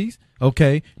philosophies,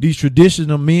 okay? These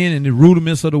traditional men and the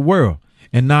rudiments of the world,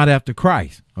 and not after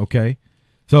Christ, okay?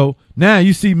 So now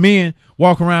you see men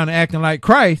walking around and acting like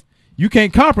Christ. You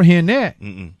can't comprehend that.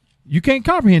 Mm-mm. You can't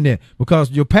comprehend that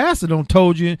because your pastor don't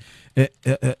told you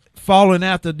following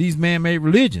after these man-made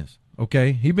religions,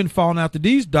 okay? He been following after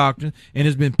these doctrines, and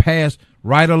it's been passed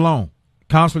right along.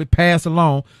 Constantly passed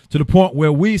along to the point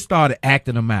where we started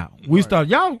acting them out. We started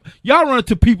y'all run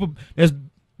into people that's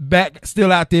back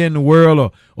still out there in the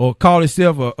world or call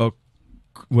themselves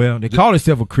they call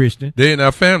themselves a Christian. They're in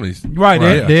our families. Right.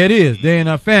 There it is. They're in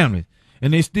our families.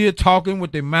 And they still talking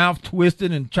with their mouth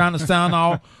twisted and trying to sound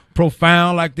all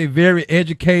profound like they're very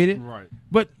educated. Right.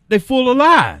 But they full of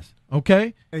lies.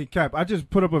 Okay. Hey, Cap, I just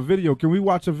put up a video. Can we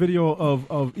watch a video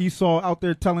of Esau out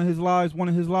there telling his lies, one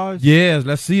of his lies? Yes,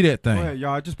 let's see that thing. Go ahead,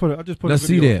 y'all. I just put Let's a video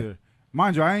see up that. there.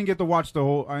 Mind you, I ain't get to watch the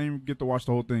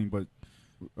whole thing, but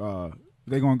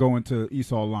they're gonna go into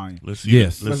Esau lying. Let's see.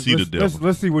 Yes. Let's see the devil.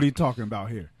 Let's see what he's talking about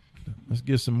here. Let's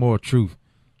get some more truth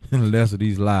and less of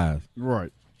these lies.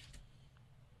 Right.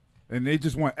 And they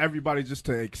just want everybody just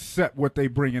to accept what they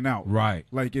bringing out. Right.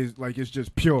 Like it's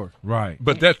just pure. Right.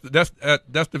 But that's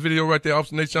the video right there,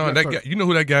 Officer Nation. Yes, That sir. guy, you know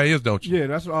who that guy is, don't you? Yeah,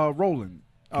 that's Roland.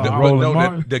 Roland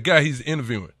Martin? The guy he's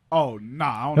interviewing. Oh, nah,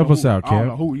 I don't Help know us who, out, I don't Kev.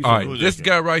 know who he's All right, Who's this that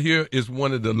guy right here is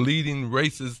one of the leading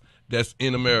races that's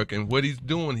in America, and what he's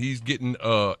doing, he's getting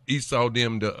Esau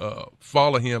them to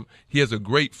follow him. He has a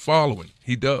great following.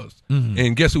 He does. Mm-hmm.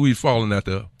 And guess who he's following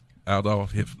after?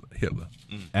 Adolf Hitler.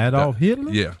 Adolf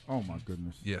Hitler? Yeah. Oh my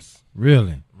goodness. Yes.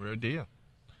 Really? Real deal.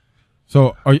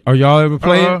 So are y'all ever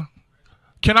playing?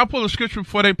 Can I pull a scripture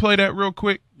before they play that real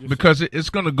quick? Because it's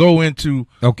going to go into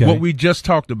Okay. what we just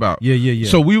talked about. Yeah.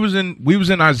 So we was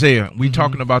in Isaiah. We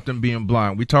talking about them being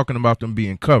blind. We talking about them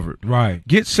being covered. Right.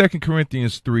 Get 2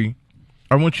 Corinthians 3.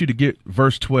 I want you to get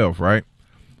verse 12, right?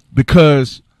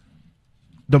 Because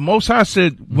the Most High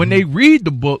said when they read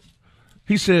the book,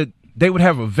 he said they would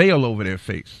have a veil over their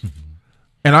face.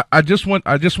 And I just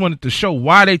wanted to show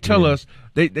why they tell us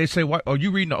they say, "Why are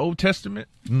you reading the Old Testament?"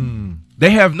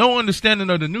 They have no understanding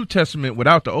of the New Testament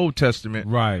without the Old Testament.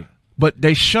 Right. But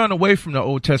they shun away from the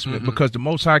Old Testament because the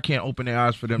Most High can't open their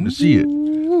eyes for them to see it.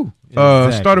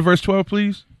 Exactly. Start at verse 12,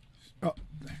 please. I'm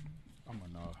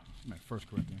in 1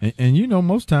 Corinthians. And you know,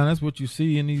 most times that's what you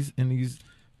see in these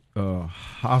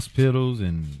hospitals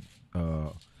and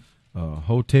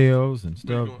hotels and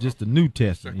stuff. Just the New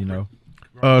Testament, you know.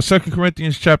 2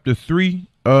 Corinthians chapter 3,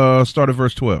 start at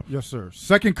verse 12. Yes, sir.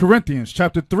 2 Corinthians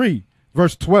chapter 3,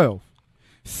 verse 12.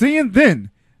 Seeing then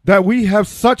that we have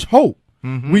such hope,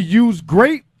 we use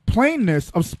great plainness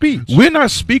of speech. We're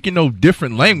not speaking no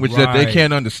different language that they Right.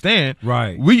 can't understand.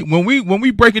 Right. When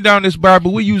we breaking down this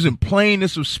Bible, we're using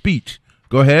plainness of speech.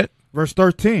 Go ahead. Verse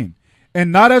 13.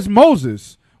 And not as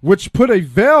Moses, which put a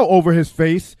veil over his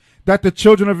face, that the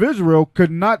children of Israel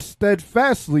could not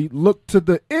steadfastly look to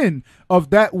the end of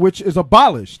that which is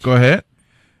abolished. Go ahead.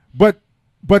 But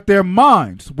their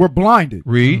minds were blinded.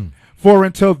 Read. For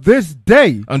until this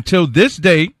day Until this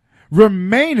day,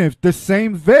 remaineth the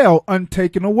same veil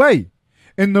untaken away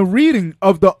in the reading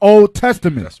of the Old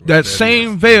Testament. that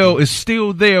same veil is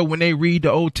still there when they read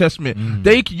the Old Testament.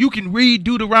 You can read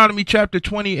Deuteronomy chapter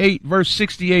 28, verse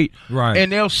 68, Right.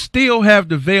 and they'll still have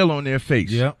the veil on their face.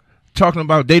 Yep. Talking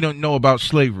about they don't know about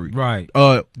slavery. Right.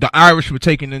 The Irish were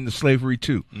taken into slavery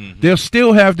too. They'll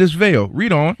still have this veil.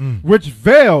 Read on. Which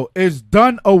veil is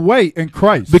done away in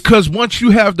Christ. Because once you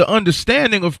have the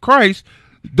understanding of Christ,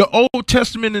 the Old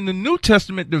Testament and the New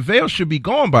Testament, the veil should be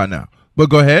gone by now. But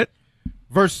go ahead.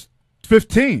 Verse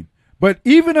 15. But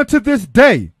even unto this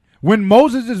day, when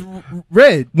Moses is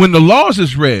read, When the laws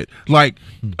is read, like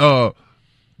thou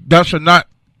shalt not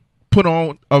put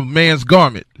on a man's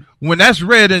garment. When that's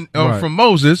read from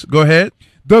Moses, go ahead.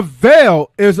 the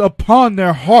veil is upon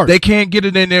their heart. They can't get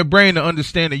it in their brain to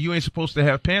understand that you ain't supposed to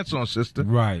have pants on, sister.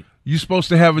 Right. You supposed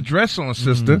to have a dress on,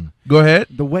 sister. Go ahead.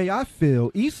 the way I feel,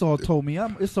 Esau told me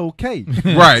it's okay.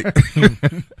 Right.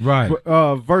 Right.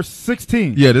 Verse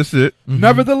 16. Yeah, that's it.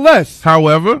 Nevertheless,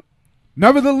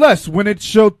 when it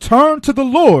shall turn to the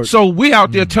Lord, So we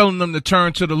out there telling them to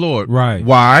turn to the Lord. Right.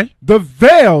 Why? the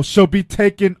veil shall be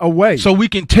taken away. So we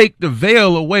can take the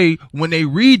veil away when they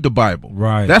read the Bible.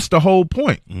 Right. That's the whole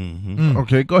point.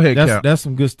 Okay, go ahead, Cap. That's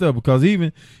some good stuff because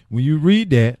even when you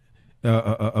read that,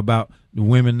 about the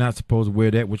women not supposed to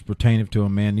wear that which pertaineth to a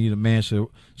man, neither man shall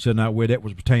not wear that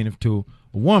which pertaineth to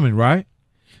a woman, right?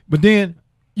 But then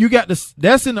you got this.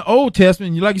 That's in the Old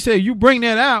Testament. Like you said, you bring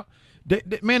that out, they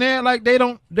act like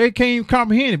they can't even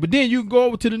comprehend it. But then you go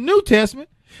over to the New Testament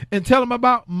and tell them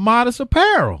about modest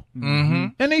apparel,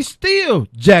 and they still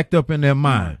jacked up in their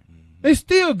mind. They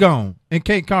still gone and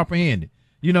can't comprehend it.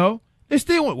 You know, they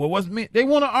still want what's meant. They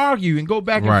want to argue and go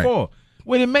back and forth.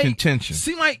 When it makes contention,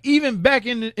 seem like even back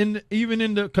in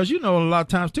the because you know a lot of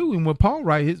times too, when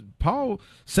Paul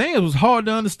saying it was hard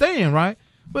to understand, right?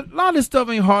 But a lot of this stuff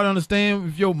ain't hard to understand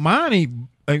if your mind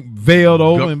ain't veiled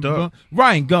over and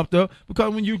gumped up.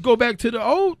 Because when you go back to the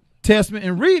Old Testament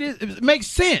and read it, it makes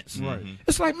sense. Right.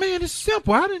 It's like, man, it's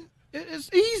simple. It's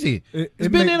easy. It's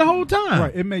been there the whole time.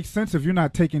 Right. It makes sense if you're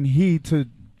not taking heed to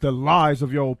the lies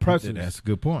of your oppressors. That's a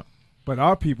good point. But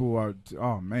our people are,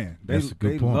 oh man, they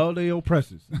love their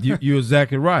oppressors. You're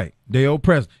exactly right. They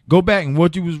oppress. Go back and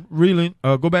what you was reading.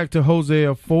 Go back to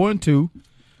Hosea 4:2,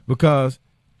 because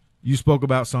you spoke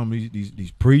about some of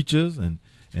these preachers and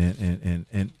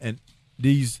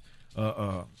these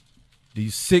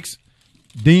 6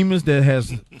 demons that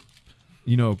has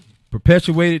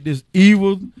perpetuated this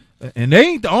evil, and they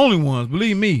ain't the only ones.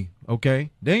 Believe me, okay,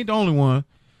 they ain't the only one.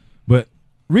 But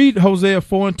read Hosea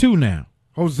 4:2 now.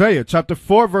 Hosea chapter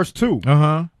 4 verse 2.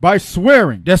 By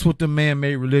swearing. That's what the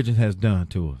man-made religion has done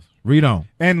to us. Read on.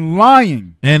 And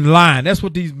lying. That's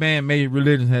what these man-made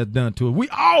religions has done to us. We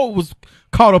all was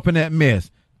caught up in that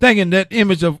mess, thinking that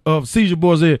image of Caesar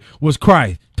Borgia was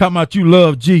Christ. Talking about you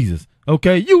love Jesus.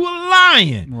 Okay, you were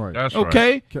lying. Right. That's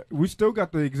okay. Right. We still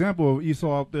got the example of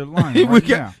Esau out there lying right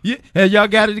now. Have y'all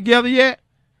got it together yet?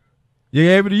 You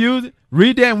able to use it?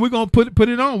 Read that, and we're gonna put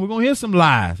it on. We're gonna hear some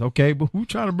lies, okay? But we're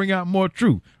trying to bring out more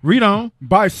truth. Read on.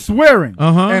 By swearing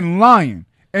and lying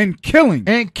and killing,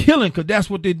 because that's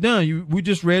what they done. We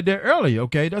just read that earlier,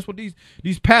 okay? That's what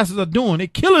these pastors are doing. They're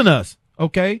killing us,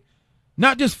 okay?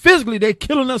 Not just physically, they're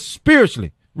killing us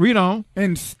spiritually. Read on.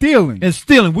 And stealing.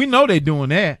 We know they're doing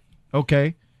that,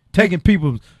 okay? Taking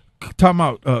people, talking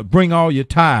about bring all your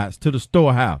tithes to the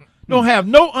storehouse. Don't have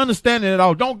no understanding at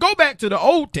all. Don't go back to the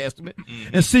Old Testament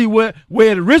and see where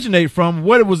it originated from,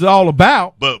 what it was all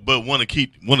about. But want to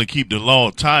keep the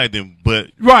law tied them,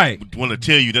 but want to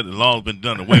tell you that the law's been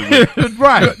done away with.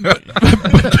 Right.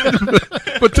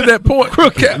 But to that point,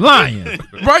 crooked, lying.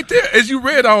 Right there, as you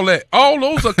read all that, all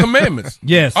those are commandments.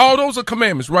 Yes. All those are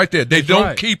commandments right there. They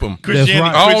don't keep them.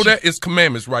 Christianity, all that is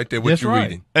commandments right there, what you're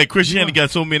reading. Hey, Christianity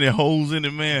got so many holes in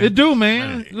it, man. It do,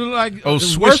 man. Like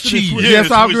Swiss cheese. Yes,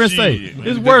 I was going to say.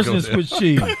 It's worse than Swiss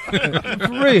cheese. For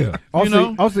real.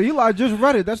 Also, Eli just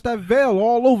read it. That's that veil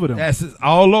all over them. That's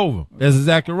all over. That's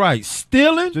exactly right.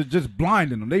 Stealing. Just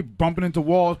blinding them. They bumping into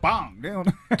walls. Bang.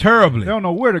 Terribly. They don't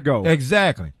know where to go.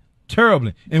 Exactly.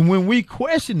 Terribly. And when we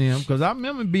question them, because I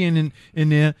remember being in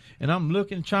there and I'm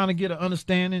looking, trying to get an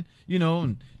understanding,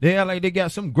 and they act like they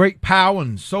got some great power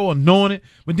and so anointed.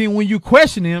 But then when you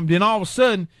question them, then all of a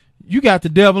sudden you got the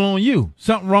devil on you.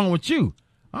 Something wrong with you.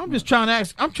 I'm just trying to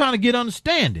ask. I'm trying to get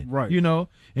understanding, right? And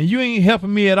you ain't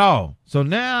helping me at all. So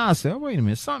now I say, wait a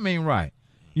minute, something ain't right.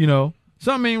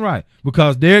 Something ain't right,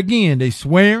 because there again, they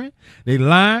swearing, they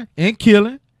lying and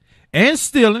killing and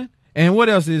stealing, and what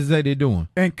else is that they doing?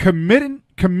 And committing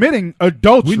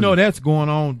adultery. We know that's going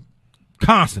on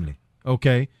constantly.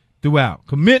 Okay, throughout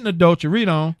committing adultery. Read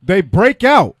on. They break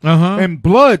out, and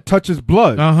blood touches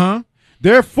blood.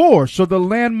 Therefore shall the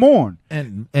land mourn.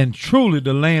 And truly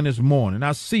the land is mourning.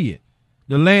 I see it.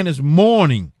 The land is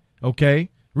mourning. Okay?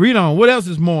 Read on. What else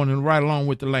is mourning right along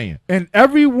with the land? And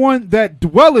everyone that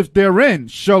dwelleth therein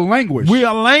shall languish. We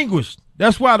are languished.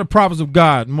 That's why the prophets of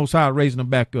God, Most High, raising them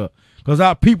back up. Because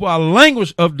our people are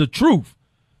languished of the truth.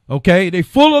 Okay? They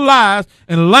full of lies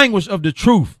and languish of the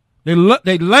truth. They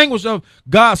languish of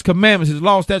God's commandments, his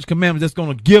law, statutes, commandments that's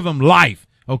going to give them life.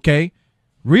 Okay?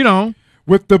 Read on.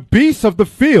 With the beasts of the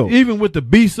field. Even with the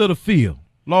beasts of the field.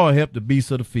 Lord help the beasts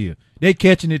of the field. They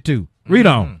catching it too. Read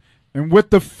on. And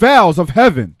with the fowls of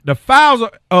heaven. The fowls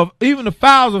even the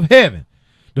fowls of heaven.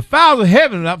 The fowls of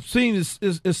heaven I've seen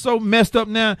is so messed up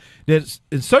now that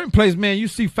in certain places, man, you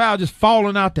see fowls just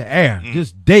falling out the air,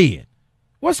 just dead.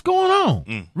 What's going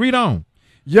on? Read on.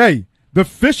 Yea, the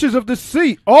fishes of the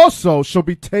sea also shall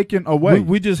be taken away.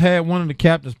 We just had one of the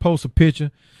captains post a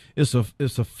picture. It's a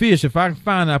fish. If I can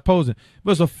find it, I post it.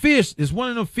 But it's a fish. It's one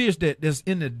of them fish that's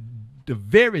in the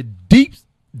very deep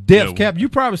depths. Cap, you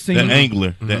probably seen the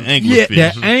angler. The angler fish.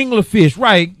 That angler fish.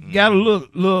 Right. Got a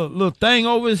little thing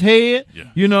over his head.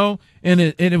 Yeah. And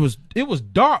it was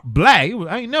dark black.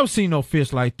 I ain't never seen no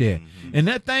fish like that. And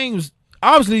that thing was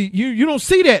obviously you don't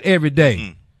see that every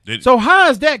day. So how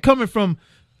is that coming from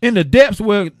in the depths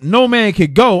where no man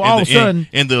could go? All of a sudden,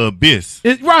 in the abyss.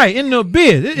 It's right in the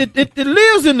abyss. It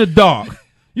lives in the dark.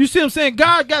 You see what I'm saying?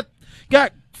 God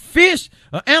got fish,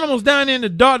 animals down there in the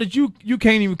dark that you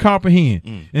can't even comprehend.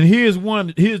 And here's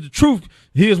the truth.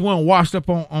 Here's one washed up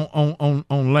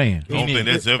on land. I don't think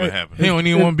that's ever happened. He don't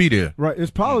even want to be there. Right. It's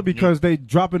probably because they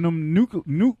dropping them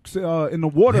nukes in the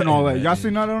water and all that. Y'all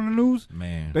seen that on the news?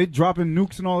 Man. They dropping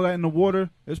nukes and all that in the water.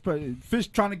 It's probably fish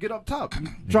trying to get up top.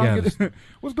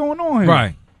 What's going on here?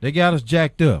 Right. They got us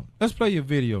jacked up. Let's play your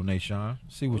video, Nashawn.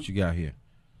 See what you got here.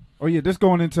 Oh, yeah. This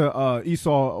going into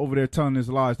Esau over there telling his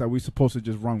lies that we supposed to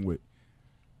just run with.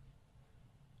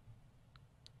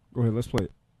 Go ahead. Let's play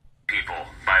it. People,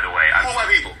 by the way. Who are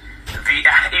people?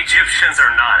 The Egyptians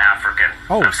are not African.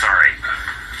 Oh. I'm sorry.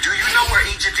 Do you know where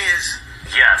Egypt is?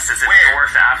 Yes, it's in Where?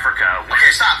 North Africa.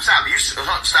 Okay, stop. Stop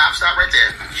right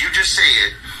there. You just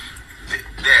said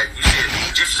that you said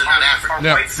the Egyptians are not African.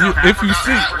 Now, White South if you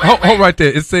Africa- see, hold right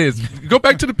there. It says, go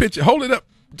back to the picture. Hold it up.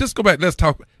 Just go back. Let's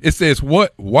talk. It says,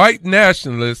 what white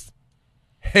nationalist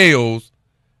hails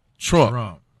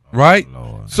Trump. Right?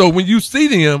 Lord. So when you see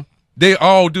them, they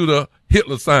all do the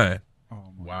Hitler sign.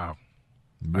 Wow.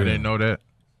 I didn't know that.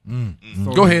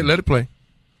 Go ahead, let it play.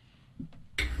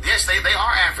 Yes, they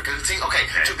are African. See, okay,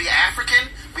 to be African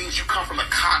means you come from the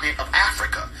continent of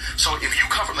Africa. So if you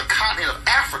come from the continent of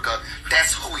Africa,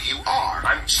 that's who you are.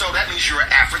 So that means you're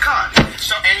an African.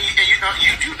 So you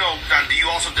know, do you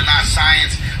also deny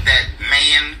science that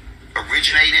man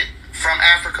originated from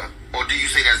Africa, or do you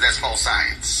say that's false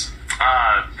science?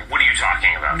 What are you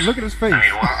talking about? Look at his face. I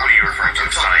mean, what are you referring to? I'm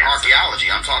talking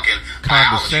archaeology. I'm talking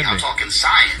biology. I'm talking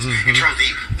science. In terms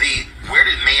of the where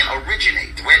did man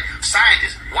originate? Where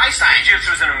scientists, white scientists. Egypt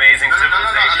was an amazing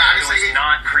civilization. It was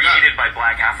not created by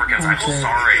black Africans. I'm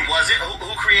sorry. It wasn't.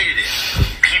 Who created it?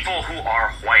 People who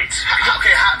are white.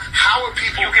 How are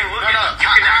people? You can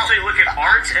actually look at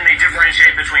art and they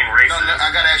differentiate between races. No,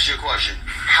 I gotta ask you a question.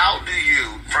 How do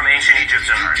you From ancient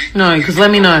Egyptian art. No, because let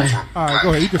me know. All right, go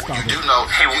ahead. You can stop You it. do know.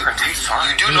 Hey, we're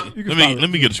sorry. You do know. You can stop Let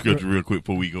me get the scripture real quick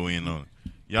before we go in on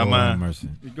it. Y'all Lord have mind? mercy.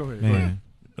 Go ahead. Man.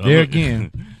 There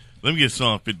again. Let me get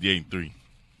Psalm 58:3.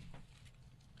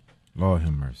 Lord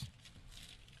have mercy.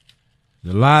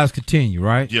 The lies continue,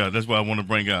 right? Yeah, that's what I want to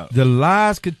bring out. The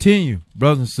lies continue,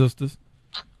 brothers and sisters.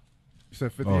 You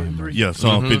said 58:3. Yeah,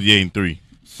 Psalm 58:3.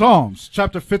 Psalms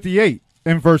chapter 58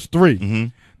 and verse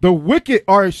 3. The wicked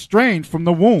are estranged from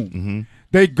the womb.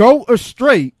 They go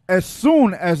astray as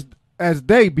soon as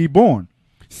they be born,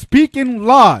 speaking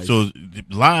lies. So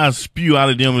lies spew out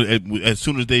of them as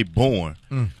soon as they born.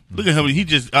 Look at him. He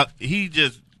just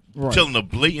Right. telling a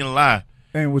blatant lie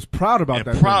And was proud about and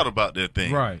that. proud thing. about that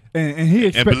thing. Right. And he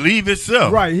And believe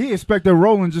itself. Right. He expected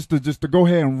Roland just to go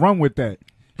ahead and run with that.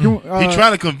 He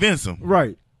trying to convince him.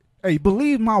 Right. Hey,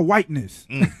 believe my whiteness.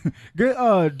 Get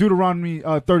Deuteronomy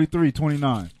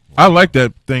 33:29. I like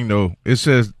that thing though. It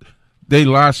says they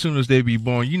lie as soon as they be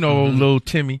born. You know, little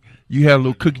Timmy, you had a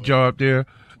little cookie jar up there,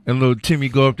 and little Timmy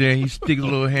go up there and he stick his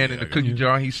little hand in the cookie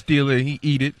jar, and he steal it, and he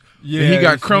eat it. Yeah, and he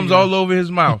got crumbs all over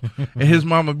his mouth. And his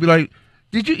mama be like,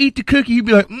 "Did you eat the cookie?" He'd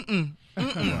be like, "Mm-mm."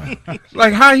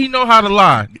 Like, how he know how to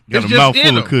lie? Got It's a just mouth in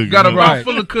full of him. cookie. Got a Right. mouth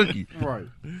full of cookie. Right.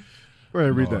 Go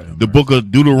ahead, read that. The book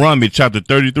of Deuteronomy, chapter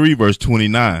 33, verse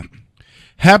 29.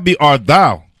 Happy art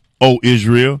thou, O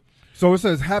Israel. So it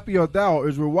says, happy art thou,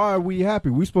 Israel. Why are we happy?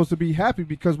 We're supposed to be happy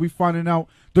because we're finding out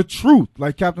the truth,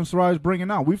 like Captain Sarai is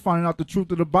bringing out. We're finding out the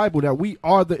truth of the Bible, that we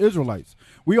are the Israelites.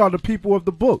 We are the people of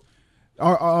the book.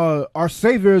 Our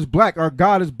Savior is black. Our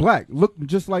God is black. Look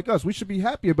just like us. We should be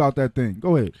happy about that thing.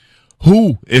 Go ahead.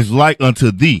 Who is like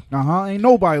unto thee, Ain't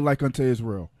nobody like unto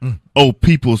Israel. O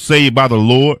people saved by the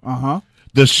Lord,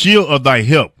 the shield of thy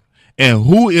help, and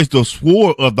who is the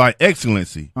sword of thy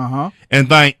excellency? And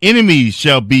thine enemies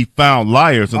shall be found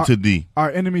liars unto thee.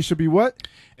 Our enemies should be what?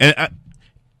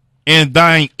 And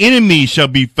thine enemies shall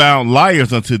be found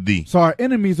liars unto thee. So our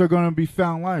enemies are going to be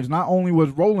found liars. Not only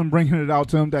was Roland bringing it out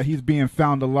to him that he's being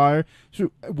found a liar,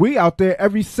 we out there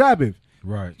every Sabbath,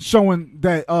 right, showing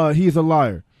that he's a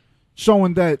liar,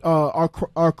 showing that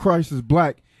our Christ is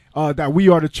black, that we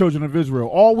are the children of Israel,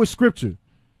 all with scripture.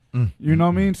 You know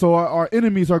what I mean? So our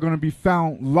enemies are going to be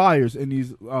found liars in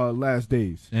these last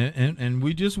days. And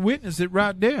we just witnessed it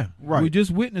right there. Right. We just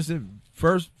witnessed it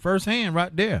firsthand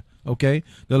right there. Okay.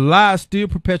 The lies still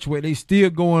perpetuate. They still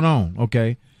going on.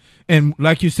 Okay. And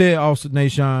like you said, also,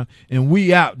 Nashawn, and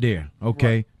we out there.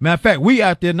 Okay. Right. Matter of fact, we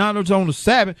out there not just on the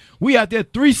Sabbath. We out there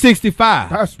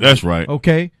 365. That's right.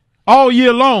 Okay. All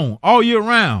year long, all year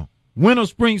round. Winter,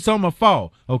 spring, summer,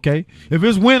 fall. Okay. If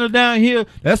it's winter down here,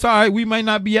 that's all right. We may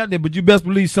not be out there, but you best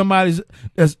believe somebody's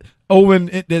that's over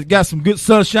that got some good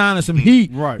sunshine and some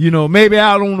heat. Right. You know, maybe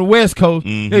out on the West Coast,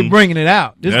 they bringing it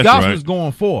out. This That's gospel right. is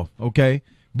going forth, okay?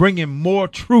 Bringing more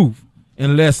truth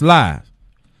and less lies.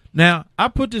 Now, I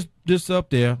put this up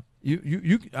there.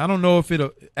 You I don't know if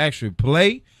it'll actually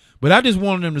play, but I just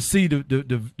wanted them to see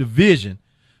the vision.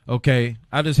 Okay,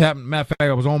 I just happened. Matter of fact,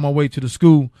 I was on my way to the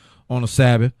school on a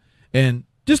Sabbath, and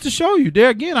just to show you, there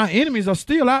again, our enemies are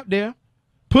still out there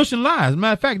pushing lies.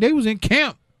 Matter of fact, they was in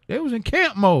camp. They was in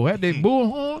camp mode. Had their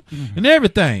bullhorn and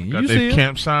everything. Got you their see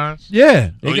camp signs?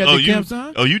 Yeah, they got their camp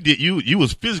signs. Oh, you did. You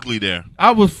was physically there.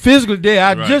 I was physically there.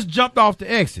 I Right. just jumped off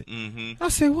the exit. Mm-hmm. I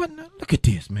said, "What? Look at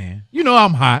this, man. You know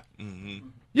I'm hot."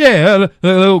 Yeah,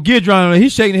 little Gidron,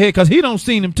 he's shaking his head because he don't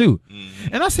seen him too.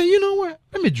 And I said, you know what?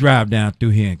 Let me drive down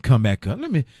through here and come back up.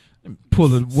 Let me pull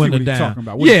the window what he down. talking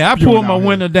about. What Yeah, I he spewing pulled my out here.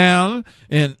 window down,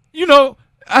 and you know,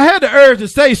 I had the urge to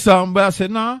say something, but I said,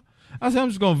 nah. I said, I'm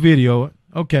just gonna video it,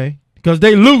 okay? Because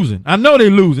they losing. I know they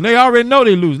losing. They already know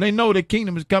they losing. They know the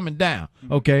kingdom is coming down,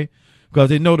 okay? Because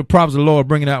they know the prophets of the Lord are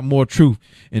bringing out more truth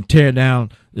and tear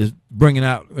down is bringing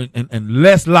out and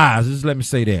less lies. Just let me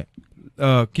say that.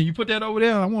 Can you put that over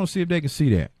there? I want to see if they can see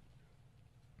that.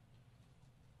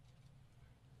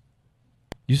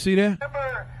 You see that?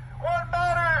 Remember, what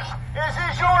matters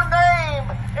is your name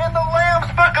in the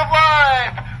Lamb's Book of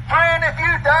Life. Friend, if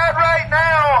you died right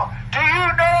now, do you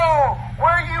know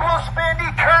where you will spend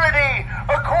eternity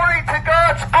according to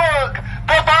God's book,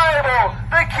 the Bible,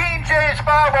 the King James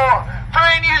Bible?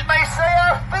 Friend, you may say,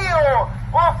 I feel.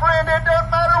 Well, friend, it doesn't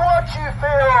matter what you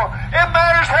feel. It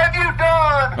matters have you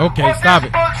done. Okay, what stop this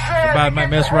it. book said Somebody to might get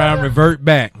mess to around, heaven. revert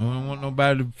back. I don't want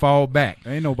nobody to fall back.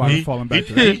 Ain't nobody falling back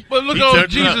to that. But look He on turned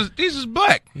Jesus. Jesus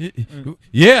black.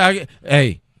 Yeah,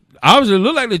 hey, obviously it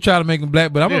look like they try to make him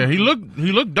black, but Yeah, he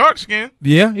looked dark skinned.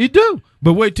 Yeah, he do.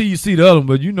 But wait till you see the other one.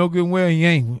 But you know good and well he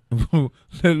ain't.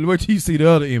 Wait till you see the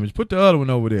other image. Put the other one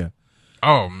over there.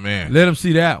 Oh man. Let him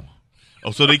see that one. Oh,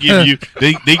 so they give you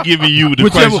they giving you the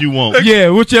Christ you want. Yeah,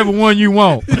 whichever one you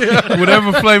want.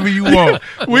 Whatever flavor you want.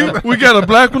 We got a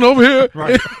black one over here.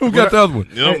 We got the other one.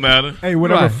 It don't matter. Hey,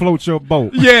 whatever Right. floats your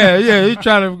boat. Yeah, he's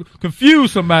trying to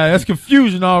confuse somebody. That's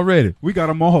confusion already. We got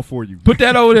them all for you. Put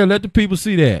that over there. Let the people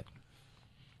see that.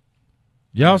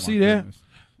 Y'all see that?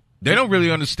 They don't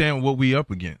really understand what we up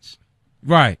against.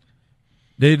 Right.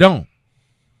 They don't.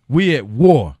 We at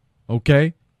war,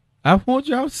 okay? I want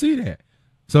y'all to see that.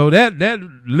 So that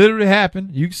literally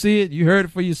happened. You can see it. You heard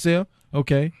it for yourself,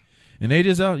 okay? And they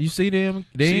just you see them.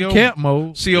 They in camp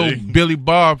mode. See old Billy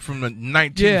Bob from the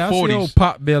 1940s. Yeah, I see old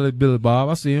Pop Belly Billy Bob.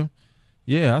 I see him.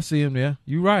 Yeah, I see him there.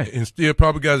 You right. And still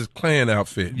probably got his clan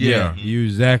outfit. Yeah, you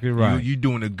exactly right. You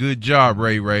doing a good job,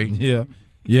 Ray. Yeah.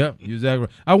 Yep, you exactly right.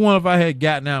 I wonder if I had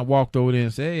gotten out and walked over there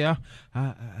and said, hey,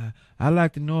 I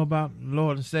like to know about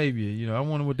Lord and Savior. You know, I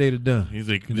wonder what they'd have done. He's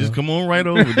like, just come on right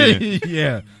over there.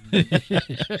 Yeah.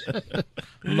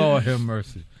 Lord have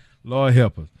mercy. Lord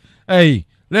help us. Hey,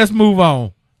 let's move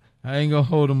on. I ain't going to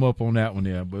hold him up on that one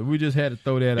there, but we just had to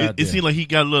throw that out there. It seemed like he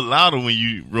got a little louder when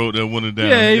you wrote that one down.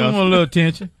 Yeah, he want a little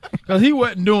attention. Because he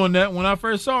wasn't doing that. When I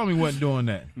first saw him, he wasn't doing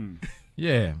that.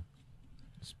 Yeah.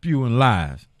 Spewing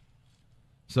lies.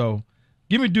 So,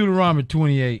 give me Deuteronomy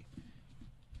 28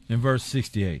 and verse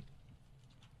 68.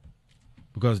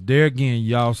 Because there again,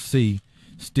 y'all see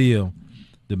still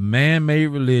the man-made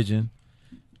religion,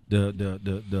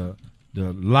 the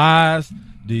lies,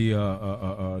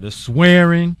 the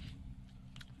swearing,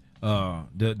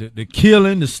 the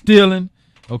killing, the stealing,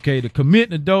 okay, the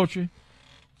committing adultery.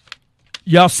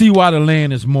 Y'all see why the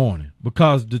land is mourning.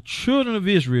 Because the children of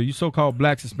Israel, you so-called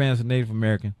blacks, Hispanics, and Native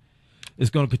Americans, it's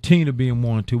going to continue to be in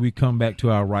mourning until we come back to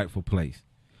our rightful place.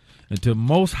 Until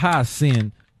Most High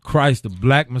send Christ, the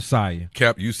black Messiah.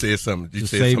 Cap, you said something. You to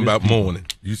said save something his about people. mourning.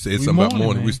 You said We something about mourning,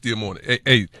 mourning. man. We still mourning.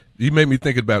 Hey, you made me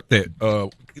think about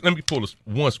that. Let me pull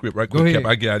one script right Go quick, ahead.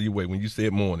 Cap. I get out of your way when you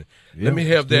said mourning. Yeah, Let me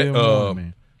have that. still mourning,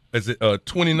 man. Is it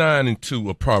 29:2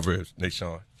 of Proverbs,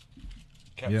 Nashawn?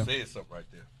 Cap Yeah. said something right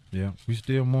there. Yeah, we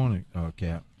still mourning,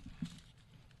 Cap.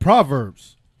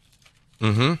 Proverbs,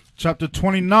 chapter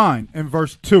 29 and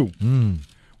verse 2.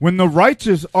 When the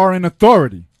righteous are in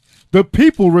authority, the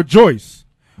people rejoice.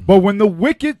 But when the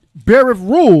wicked beareth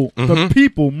rule, the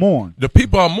people mourn. The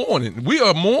people are mourning. We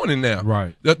are mourning now.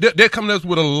 Right. They're coming at us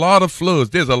with a lot of floods.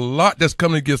 There's a lot that's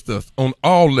coming against us on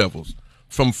all levels,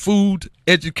 from food,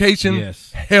 education,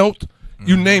 Yes. health,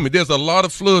 you name it. There's a lot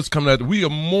of floods coming at us. We are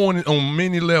mourning on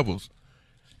many levels.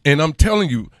 And I'm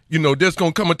telling you, there's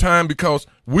going to come a time because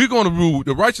we're going to rule.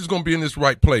 The righteous is going to be in this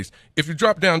right place. If you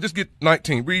drop down, just get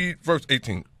 19. Read verse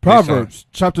 18. Proverbs,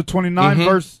 chapter 29,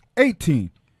 verse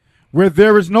 18. Where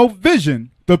there is no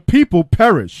vision, the people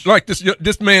perish. Like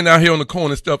this man out here on the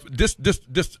corner and stuff. This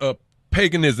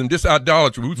paganism, this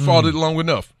idolatry. We fought it long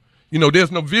enough. You know,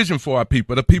 there's no vision for our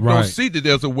people. The people don't see that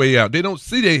there's a way out. They don't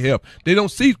see their help. They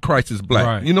don't see Christ is black.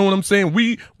 Right. You know what I'm saying?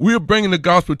 We're bringing the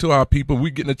gospel to our people. We're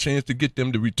getting a chance to get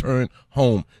them to return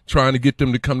home, trying to get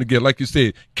them to come together. Like you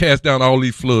said, cast down all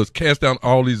these floods, cast down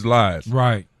all these lies.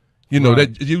 Right. You know,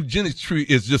 that eugenics tree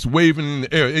is just waving in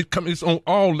the air. It's on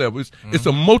all levels. It's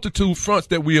a multitude fronts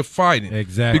that we are fighting.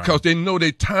 Exactly. Because they know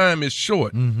their time is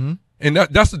short. And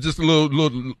that's just a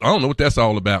little, I don't know what that's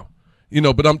all about. You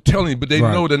know, but I'm telling you, but they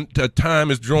know that the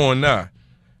time is drawing nigh.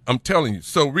 I'm telling you.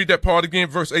 So read that part again,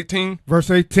 verse 18. Verse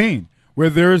 18, where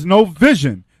there is no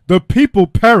vision, the people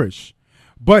perish.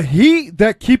 But he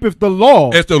that keepeth the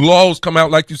law. As the laws come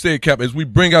out, like you said, Cap, as we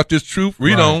bring out this truth,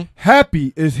 read on.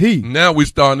 Happy is he. Now we're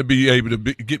starting to be able to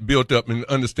get built up and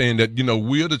understand that, you know,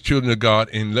 we are the children of God,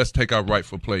 and let's take our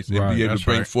rightful place and be able to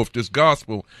bring forth this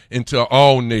gospel into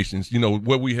all nations, you know,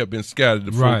 where we have been scattered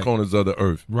the four corners of the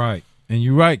earth. Right. And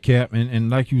you're right, Cap, and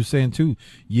like you were saying too,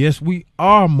 yes, we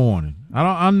are mourning.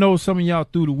 I know some of y'all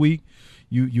through the week,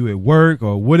 you at work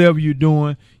or whatever you're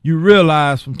doing, you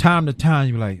realize from time to time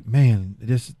you're like, man,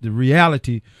 this the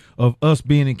reality of us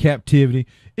being in captivity.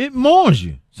 It mourns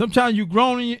you. Sometimes you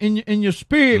groan in your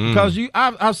spirit because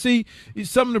I see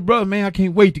some of the brothers, man, I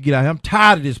can't wait to get out here. I'm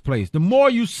tired of this place. The more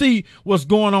you see what's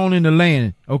going on in the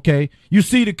land, okay, you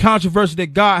see the controversy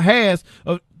that God has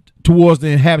towards the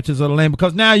inhabitants of the land,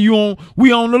 because now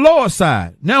we on the Lord's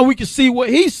side. Now we can see what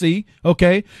he see,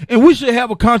 okay? And we should have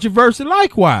a controversy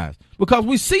likewise, because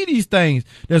we see these things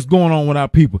that's going on with our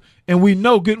people. And we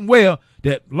know good and well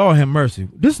that, Lord have mercy,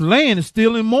 this land is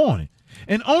still in mourning.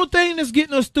 And the only thing that's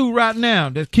getting us through right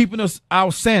now, that's keeping us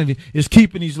our sanity, is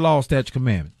keeping these laws, statutes,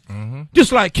 commandments.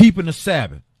 Just like keeping the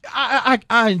Sabbath.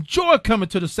 I enjoy coming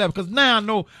to the Sabbath because now I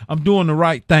know I'm doing the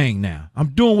right thing now. I'm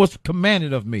doing what's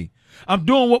commanded of me. I'm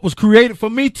doing what was created for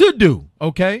me to do,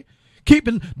 okay?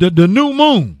 Keeping the new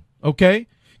moon, okay?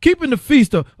 Keeping the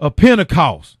feast of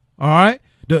Pentecost, all right?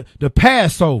 The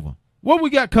Passover. What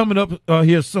we got coming up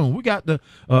here soon? We got the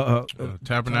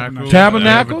Tabernacles.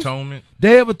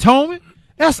 Day of Atonement.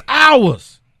 That's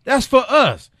ours. That's for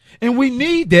us. And we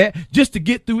need that just to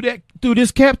get through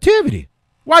this captivity.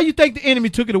 Why you think the enemy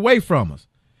took it away from us?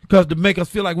 Because to make us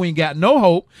feel like we ain't got no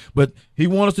hope, but he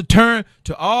wants us to turn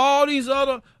to all these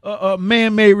other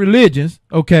man-made religions,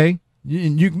 okay?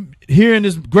 You here in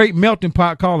this great melting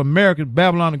pot called America,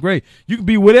 Babylon the Great, you can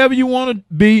be whatever you want to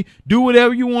be, do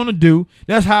whatever you want to do.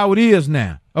 That's how it is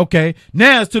now, okay?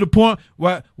 Now it's to the point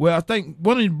where I think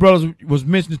one of the brothers was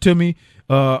mentioning to me,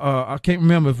 I can't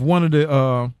remember if one of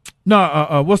the,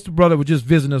 what's the brother who was just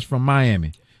visiting us from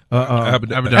Miami?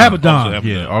 Abaddon.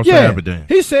 Yeah, also Abaddon.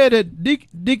 He said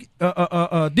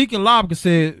that Deacon Lobker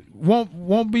said,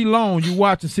 won't be long. You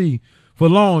watch and see. For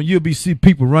long, you'll see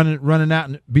people running out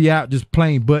and be out just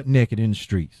plain butt naked in the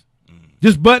streets.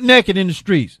 Just butt naked in the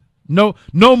streets. No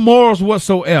morals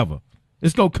whatsoever.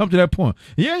 It's gonna come to that point.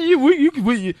 Yeah,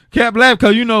 you Cap laugh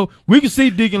because we can see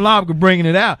Deacon Lobker bringing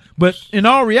it out, but in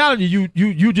all reality,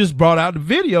 you just brought out the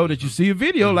video that you see a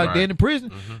video like they're in the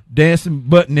prison dancing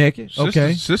butt naked.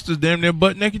 Okay, sisters damn near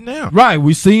butt naked now. Right,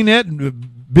 we seen that.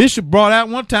 Bishop brought out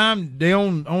one time they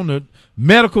on the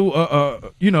medical.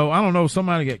 I don't know,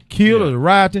 somebody got killed or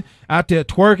rioting out there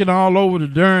twerking all over the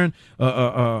darn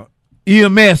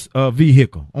EMS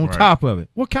vehicle on top of it.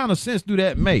 What kind of sense do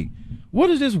that make? What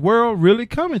is this world really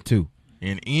coming to?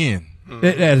 An end.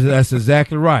 That's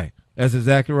exactly right. That's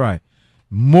exactly right.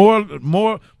 More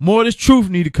of this truth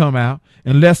need to come out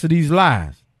and less of these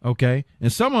lies. Okay,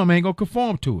 and some of them ain't gonna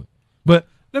conform to it. But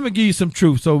let me give you some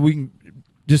truth so we can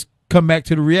just come back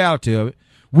to the reality of it.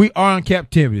 We are in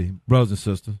captivity, brothers and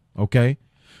sisters. Okay,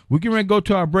 we're getting ready to go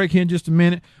to our break here in just a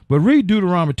minute. But read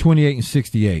Deuteronomy 28 and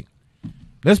 68.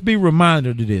 Let's be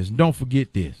reminded of this. And don't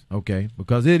forget this. Okay,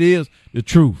 because it is the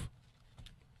truth.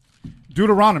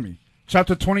 Deuteronomy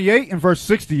chapter 28 and verse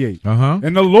 68.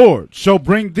 And the Lord shall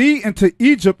bring thee into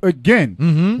Egypt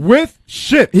again with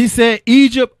ships. He said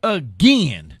Egypt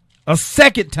again, a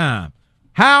second time.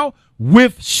 How?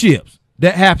 With ships.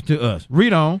 That happened to us.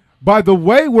 Read on. By the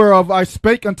way whereof I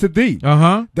spake unto thee,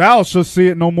 thou shalt see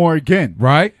it no more again.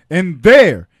 Right. And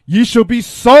there ye shall be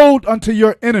sold unto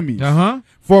your enemies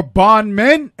for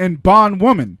bondmen and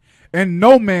bondwomen, and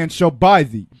no man shall buy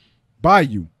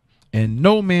you. And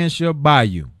no man shall buy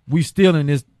you. We still in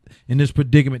this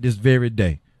predicament this very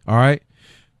day. All right,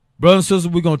 brothers and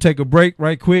sisters, we're gonna take a break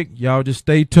right quick. Y'all just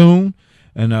stay tuned,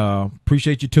 and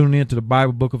appreciate you tuning in to the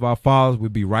Bible Book of Our Fathers. We'll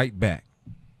be right back.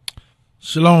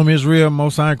 Shalom, Israel.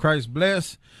 Most High in Christ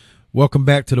bless. Welcome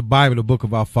back to the Bible, the book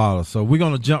of our fathers. So we're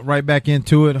going to jump right back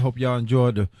into it. I hope y'all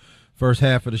enjoyed the first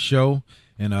half of the show.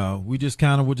 And we just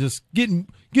kind of were just getting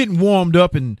warmed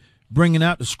up and bringing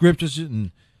out the scriptures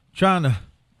and trying to,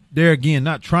 there again,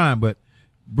 not trying, but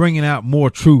bringing out more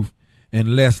truth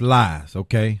and less lies,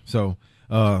 okay? So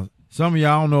some of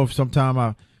y'all, I don't know if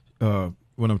sometime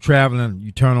when I'm traveling,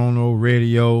 you turn on the old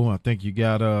radio. I think you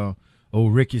got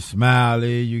old Ricky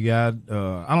Smiley. You got,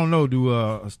 I don't know,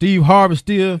 do Steve Harvey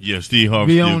still Steve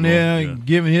Harvey be on there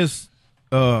giving his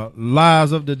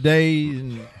lies of the day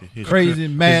and crazy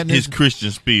madness. His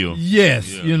Christian spiel. Yes,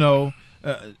 you know,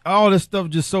 all this stuff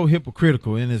just so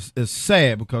hypocritical, and it's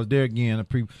sad because there again,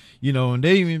 you know, and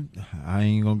they even, I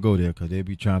ain't gonna go there because they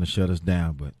be trying to shut us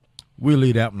down, but we'll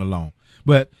leave that one alone.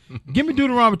 But give me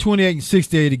Deuteronomy 28 and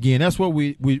 68 again. That's what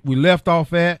we left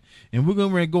off at, and we're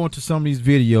going to go into some of these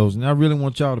videos, and I really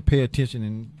want y'all to pay attention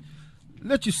and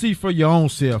let you see for your own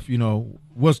self, you know,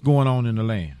 what's going on in the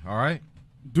land. All right?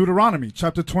 Deuteronomy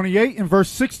chapter 28 and verse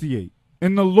 68.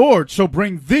 And the Lord shall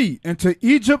bring thee into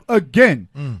Egypt again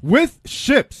with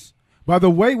ships, by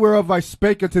the way whereof I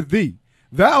spake unto thee.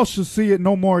 Thou shalt see it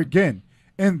no more again.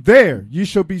 And there ye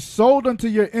shall be sold unto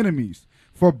your enemies,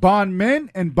 for bondmen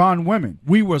and bondwomen.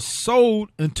 We were sold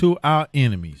unto our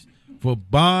enemies for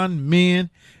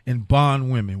bondmen and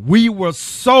bondwomen. We were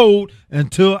sold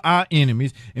unto our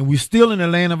enemies, and we're still in the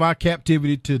land of our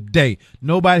captivity today.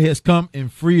 Nobody has come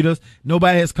and freed us.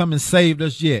 Nobody has come and saved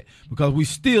us yet, because we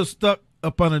still stuck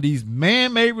up under these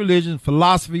man-made religions,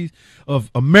 philosophies of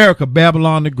America,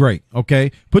 Babylon the Great.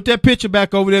 Okay, put that picture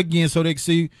back over there again so they can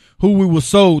see who we were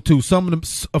sold to.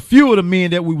 A few of the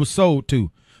men that we were sold to.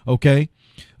 Okay.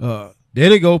 There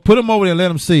they go. Put them over there. Let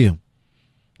them see them.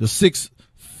 The 6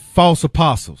 false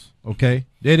apostles. Okay.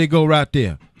 There they go right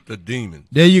there. The demons.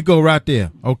 There you go right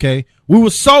there. Okay. We were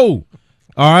sold.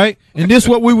 All right. And this is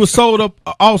what we were sold up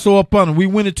also up under. We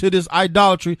went into this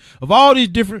idolatry of all these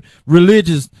different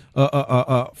religious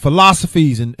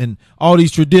philosophies and all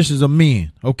these traditions of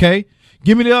men. Okay.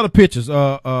 Give me the other pictures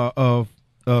of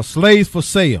slaves for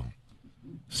sale.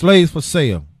 Slaves for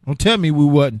sale. Don't tell me we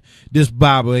wasn't. This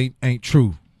Bible ain't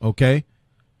true. Okay.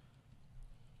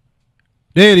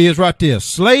 There it is right there.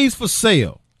 Slaves for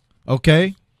sale.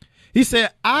 Okay. He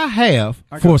said, I have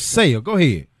for sale. Go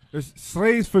ahead. It's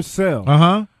slaves for sale.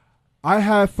 Uh-huh. I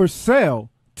have for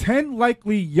sale 10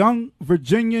 likely young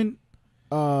Virginia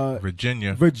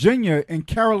and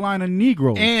Carolina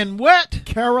Negroes. And what?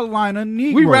 Carolina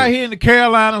Negroes. We right here in the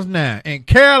Carolinas now. And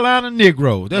Carolina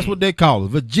Negroes. That's what they call it.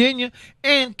 Virginia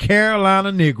and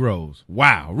Carolina Negroes.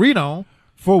 Wow. Read on.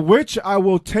 For which I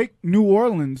will take New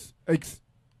Orleans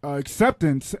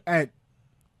acceptance at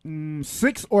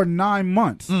 6 or 9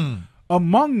 months.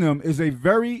 Among them is a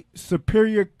very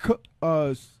superior cook.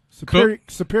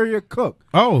 Superior cook.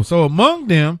 Oh, so among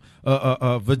them,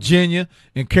 Virginia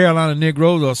and Carolina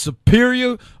Negroes are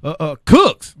superior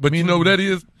cooks. But you know what that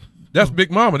is? That's Big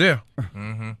Mama there.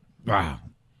 Wow.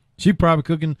 She probably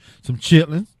cooking some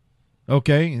chitlins,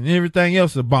 okay, and everything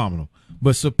else is abominable.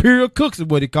 But superior cooks is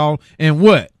what they call them. And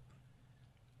what?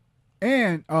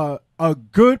 And a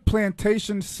good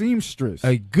plantation seamstress.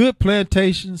 A good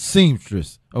plantation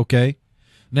seamstress, okay.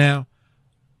 Now,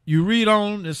 you read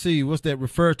on, let's see, what's that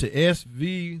referred to?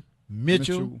 S.V.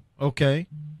 Mitchell. Okay.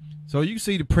 So you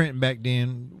see the printing back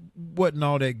then wasn't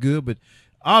all that good, but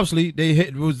obviously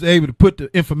they was able to put the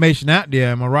information out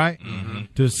there, am I right?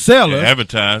 To sell it.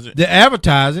 Advertise it. To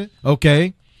advertise it,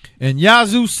 okay. And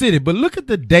Yazoo City. But look at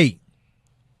the date.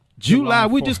 July.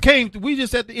 We just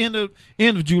at the end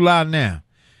of July now.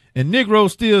 And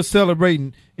Negroes still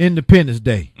celebrating Independence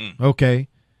Day. Okay.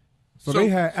 So they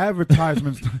had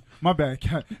advertisements. My bad.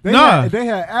 They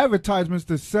had advertisements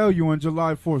to sell you on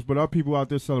July 4th, but our people out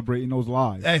there celebrating those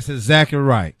lies. That's exactly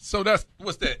right. So that's,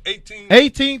 what's that,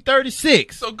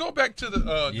 1836. So go back to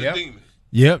the demons.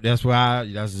 Yep, that's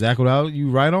exactly what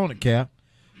you right on it, Cap.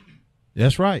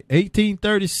 That's right,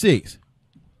 1836.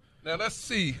 Now let's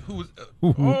see who's.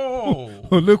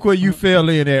 Look where you fell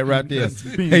in at right there.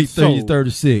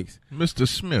 1836. Mr.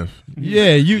 Smith.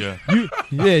 Yeah, you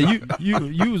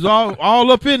was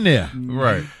all up in there.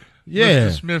 Right. Yeah.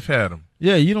 Mr. Smith had him.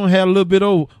 Yeah, you don't have a little bit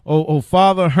of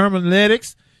father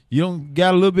hermeneutics. You don't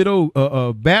got a little bit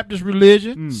of Baptist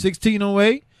religion,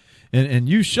 1608. And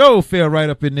you sure fell right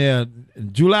up in there.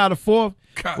 July the 4th,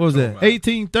 what was that?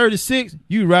 1836.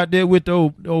 You right there with the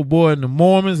old boy and the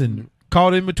Mormons and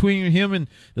caught in between him and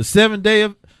the Seventh-day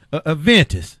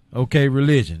Adventist, okay,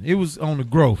 religion. It was on the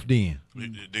growth then.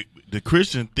 The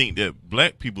Christians think that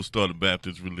black people started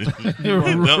Baptist religion.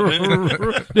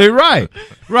 They're right.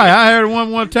 I heard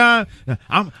one time.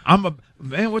 I'm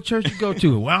Man, what church you go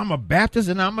to? Well, I'm a Baptist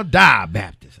and I'm a die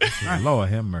Baptist. I said, Lord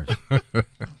have mercy.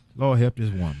 Lord help this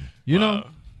woman. You know,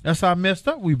 that's how messed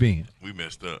up we been. We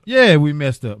messed up. Yeah, we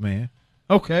messed up, man.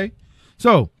 Okay.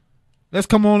 So let's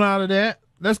come on out of that.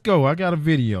 Let's go. I got a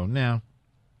video. Now,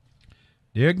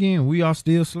 there again, we are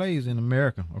still slaves in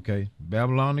America. Okay.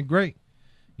 Babylon the Great.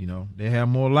 You know, they have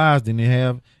more lies than they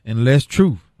have and less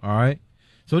truth. All right.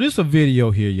 So this is a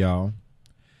video here, y'all.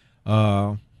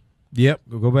 Yep,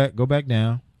 go back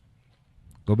down.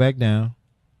 Go back down.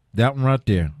 That one right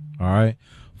there. All right.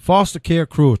 Foster care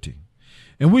cruelty.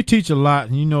 And we teach a lot,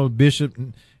 and you know, Bishop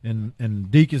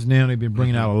and deacons now, they've been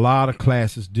bringing out a lot of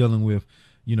classes dealing with,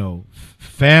 you know,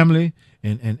 family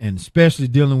and especially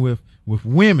dealing with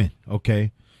women,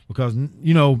 okay? Because,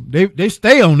 you know, they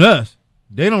stay on us.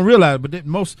 They don't realize, but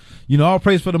most, you know, all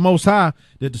praise for the Most High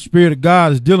that the Spirit of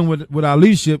God is dealing with our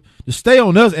leadership to stay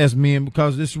on us as men,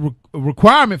 because it's a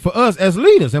requirement for us as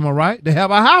leaders. Am I right? To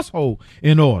have our household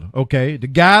in order, okay? To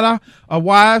guide our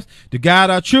wives, to guide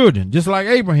our children, just like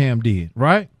Abraham did,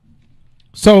 right?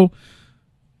 So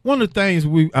one of the things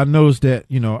I noticed that,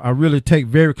 you know, I really take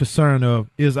very concern of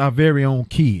is our very own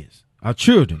kids, our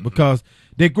children, because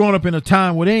they're growing up in a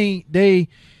time where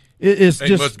it's Ain't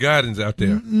just much guidance out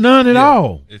there. None at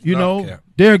all. It's You not know, kept.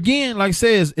 there again, like I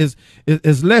said,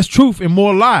 is less truth and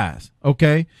more lies.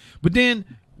 Okay. But then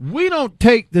we don't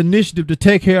take the initiative to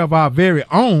take care of our very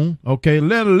own. Okay.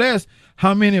 Let alone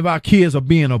how many of our kids are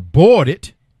being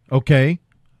aborted. Okay.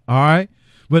 All right.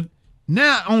 But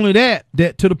not only that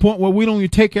to the point where we don't even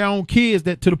take care of our own kids,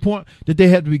 that to the point that they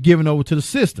have to be given over to the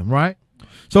system. Right.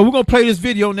 So we're going to play this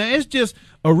video now. It's just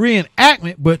a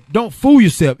reenactment, but don't fool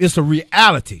yourself. It's a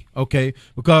reality, okay?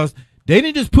 Because they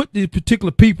didn't just put these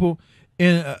particular people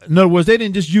in other words, they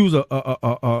didn't just use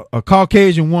a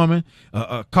Caucasian woman,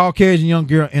 a Caucasian young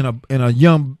girl, and a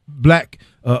young black,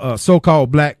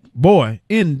 so-called black boy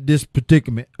in this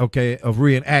predicament, okay, of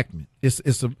reenactment.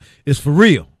 It's for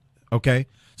real, okay?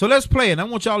 So let's play it. I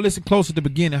want y'all to listen close at the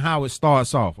beginning how it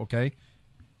starts off, okay?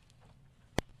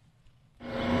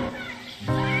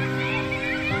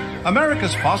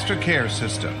 America's foster care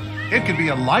system. It could be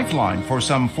a lifeline for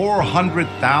some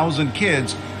 400,000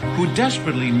 kids who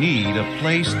desperately need a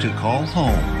place to call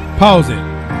home. Pause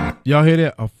it. Y'all hear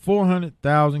that?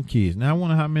 400,000 kids. Now, I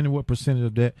wonder what percentage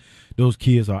of those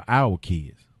kids are our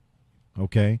kids.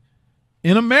 Okay?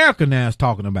 In America now it's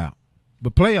talking about.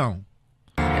 But play on.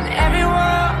 And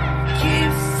everyone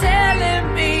keeps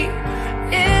telling me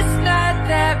it's not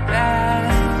that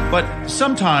bad. But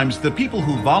sometimes the people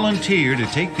who volunteer to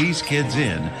take these kids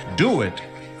in do it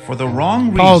for the wrong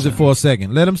reason. Pause it for a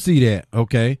second. Let them see that,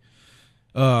 okay?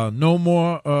 No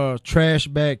more trash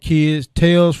bag kids.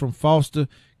 Tales from foster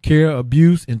care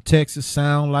abuse in Texas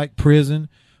sound like prison.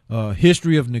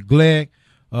 History of neglect.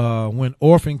 When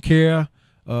orphan care,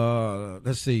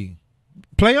 let's see.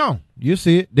 Play on. You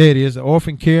see it. There it is.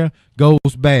 Orphan care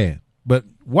goes bad. But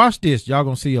watch this. Y'all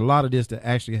going to see a lot of this that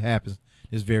actually happens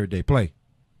this very day. Play.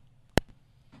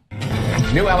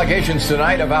 New allegations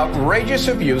tonight of outrageous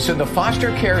abuse in the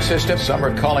foster care system. Some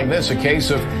are calling this a case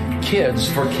of kids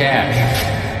for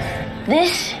cash.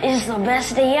 This is the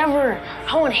best day ever.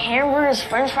 I want hamburgers,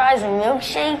 french fries, and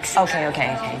milkshakes.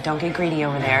 Okay. Don't get greedy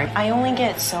over there. I only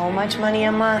get so much money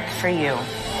a month for you.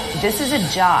 This is a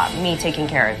job, me taking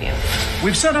care of you.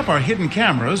 We've set up our hidden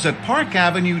cameras at Park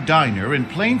Avenue Diner in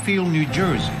Plainfield, New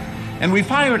Jersey. And we've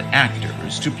hired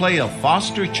actors to play a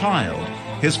foster child,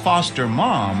 his foster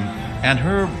mom, and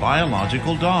her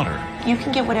biological daughter. You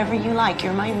can get whatever you like.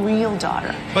 You're my real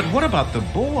daughter. But what about the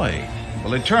boy?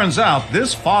 Well, it turns out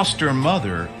this foster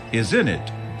mother is in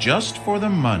it just for the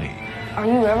money. Are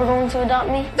you ever going to adopt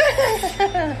me?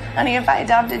 Honey, if I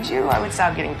adopted you, I would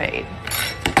stop getting paid.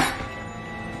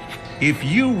 If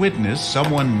you witness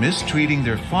someone mistreating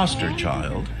their foster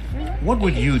child, what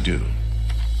would you do?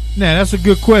 Now, that's a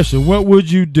good question. What would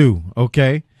you do?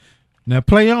 Okay. Now,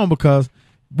 play on, because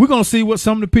we're going to see what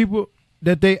some of the people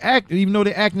that they act, even though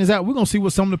they're acting this out, we're going to see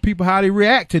what some of the people, how they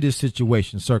react to this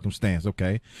situation, circumstance,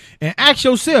 okay? And ask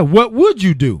yourself, what would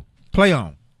you do? Play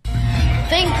on.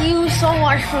 Thank you so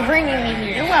much for bringing me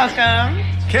here. You're welcome.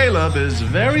 Caleb is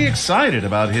very excited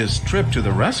about his trip to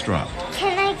the restaurant.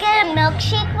 Can I get a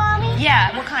milkshake, Mommy?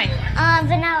 Yeah, what kind?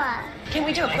 Vanilla. Can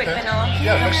we do a quick vanilla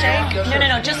milkshake?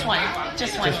 No, just one.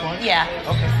 Just one. Yeah.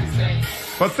 Okay.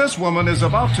 But this woman is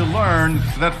about to learn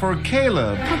that for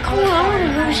Caleb, Come on, I want a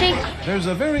milkshake. there's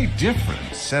a very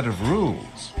different set of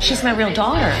rules. She's my real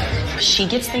daughter. She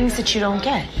gets things that you don't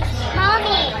get.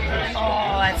 Mommy.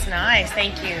 Oh, that's nice.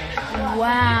 Thank you.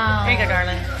 Wow. Here you go,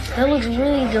 darling. That looks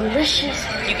really delicious.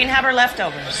 You can have her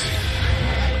leftovers.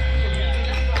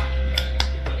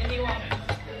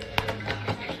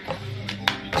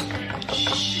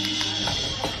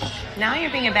 Now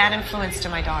you're being a bad influence to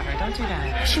my daughter. Don't do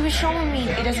that. She was showing me.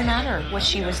 It doesn't matter what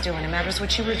she was doing. It matters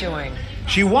what you were doing.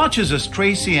 She watches as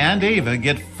Tracy and Ava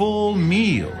get full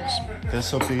meals.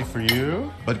 This'll be for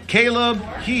you. But Caleb,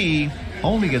 he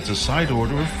only gets a side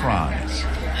order of fries.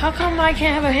 How come I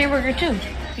can't have a hamburger too?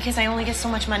 Because I only get so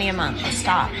much money a month.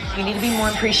 Stop. You need to be more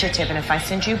appreciative, and if I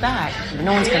send you back,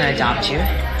 no one's going to adopt you.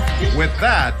 With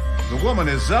that, the woman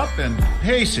is up and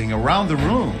pacing around the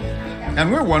room. And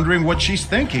we're wondering what she's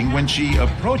thinking when she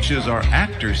approaches our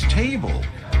actor's table.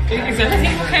 Is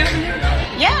everything okay with you?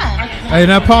 Yeah. Hey,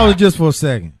 now pause just for a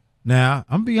second. Now,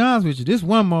 I'm gonna be honest with you. This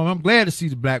one moment, I'm glad to see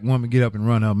the black woman get up and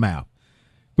run her mouth.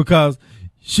 Because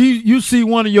you see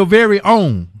one of your very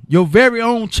own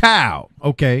child,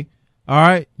 okay? All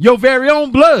right? Your very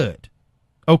own blood.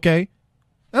 Okay?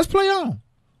 Let's play on.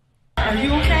 Are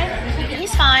you okay?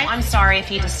 He's fine. I'm sorry if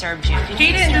he disturbed you.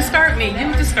 He didn't disturb me.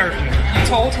 You disturbed me. You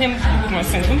told him you were going to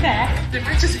send him back.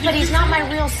 But he's not my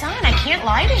real son. I can't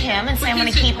lie to him and say I'm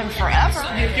going to keep him forever.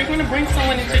 If you're going to bring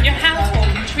someone into your household,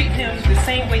 you treat him the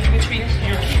same way you would treat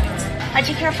your kids. I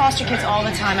take care of foster kids all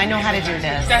the time. I know how to do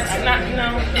this. That's not,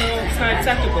 no, it's not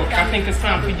acceptable. I think it's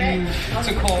time for you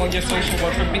to call your social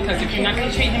worker, because if you're not going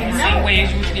to treat him the same way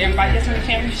as you treat everybody else in the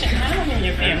family, you shouldn't have him in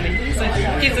your family.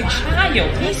 He's a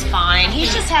child. He's fine.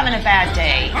 He's just having a bad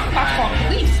day. I'm about to call the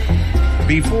police.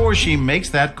 Before she makes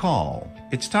that call,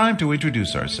 it's time to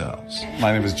introduce ourselves.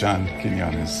 My name is John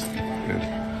Quinones.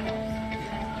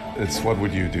 It's what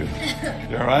would you do?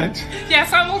 You all right?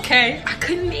 Yes, I'm okay. I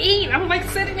couldn't eat. I'm like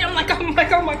sitting there. I'm like,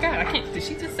 oh my God. I can't. Did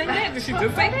she just say that? Did she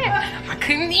just say that? I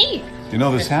couldn't eat. You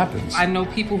know this happens. I know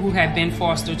people who have been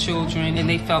foster children, and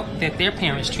they felt that their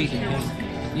parents treated them,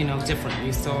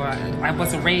 differently. So I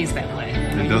wasn't raised that way.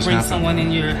 You bring happen. someone in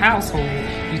your household,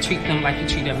 you treat them like you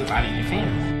treat everybody in your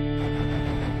family.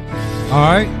 All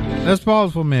right, let's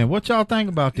pause for a minute. What y'all think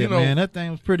about that, man? That thing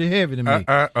was pretty heavy to me.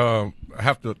 I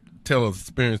have to tell an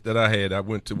experience that I had. I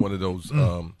went to one of those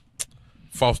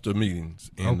foster meetings,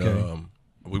 and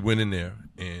we went in there,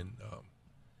 and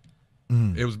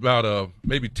it was about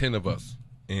maybe 10 of us,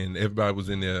 and everybody was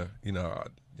in there.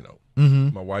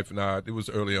 My wife and I. It was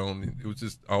early on. It was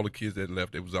just all the kids that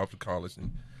left. It was off to college,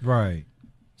 and right.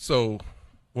 So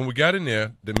when we got in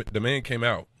there, the man came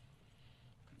out.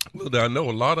 Little did I know,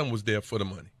 a lot of them was there for the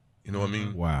money. You know what I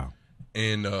mean? Wow.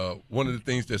 And one of the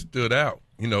things that stood out,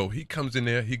 he comes in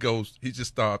there, he just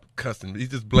started cussing. He's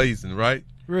just blazing, right?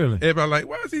 Really? Everybody like,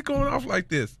 why is he going off like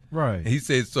this? Right. And he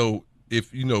said, so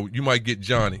if, you might get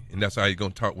Johnny, and that's how you're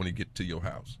going to talk when he get to your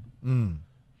house.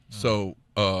 So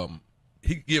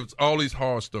he gives all these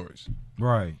horror stories.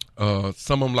 Right.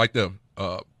 Some of them like to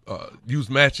use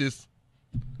matches.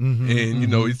 And,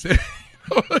 he said...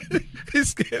 he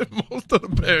scared most of the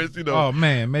parents, Oh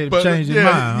man, made him change his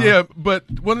mind. Yeah, but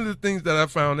one of the things that I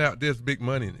found out, there's big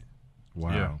money in it.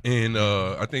 Wow. And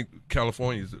I think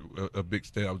California is a big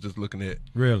state. I was just looking at.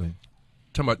 Really?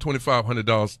 Talking about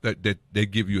 $2,500 that they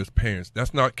give you as parents.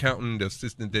 That's not counting the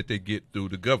assistance that they get through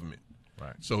the government.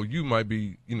 Right. So you might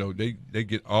be, they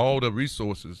get all the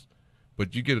resources,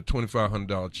 but you get a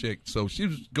 $2,500 check. So she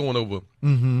was going over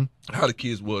how the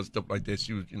kids was, stuff like that.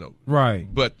 She was, Right.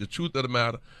 But the truth of the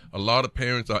matter, a lot of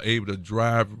parents are able to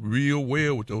drive real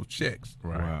well with those checks.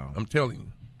 Right. Wow. I'm telling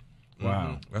you.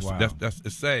 Wow. That's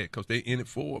it's sad because they in it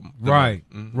for them. Right.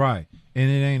 Right.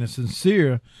 And it ain't a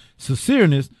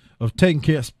sincereness of taking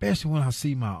care, especially when I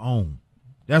see my own.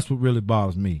 That's what really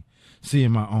bothers me,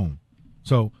 seeing my own.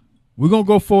 So we're gonna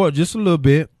go forward just a little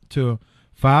bit to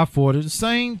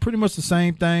 540, pretty much the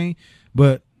same thing,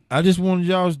 but I just wanted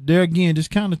y'all there again, just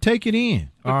kind of take it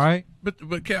in. All right.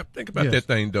 But Cap, think about that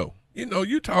thing though.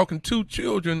 You talking 2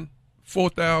 children,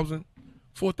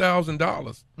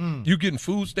 $4,000. You getting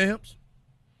food stamps.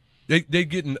 They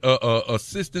getting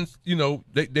assistance.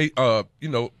 They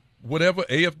whatever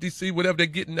AFDC, whatever they're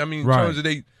getting. I mean, in terms of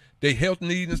they health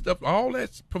needs and stuff. All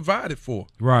that's provided for.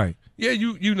 Right. Yeah,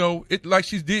 you know it. Like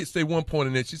she did say one point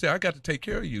in there. She said, "I got to take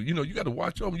care of you. You got to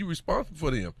watch them. You're responsible for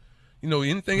them.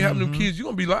 Anything happen to them kids, you're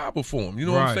gonna be liable for them. You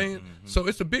know what I'm saying? So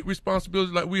it's a big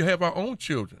responsibility. Like we have our own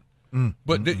children,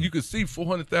 but you can see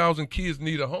 400,000 kids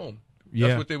need a home.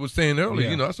 That's what they were saying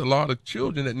earlier. That's a lot of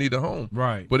children that need a home.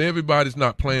 Right. But everybody's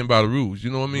not playing by the rules.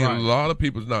 You know what I mean? Right. A lot of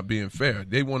people's not being fair.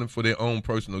 They want it for their own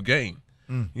personal gain.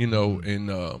 And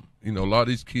a lot of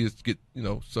these kids get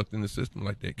sucked in the system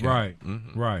like that. Right.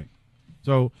 Right.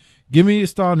 So give me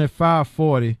starting at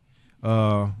 540.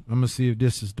 I'm gonna see if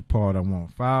this is the part I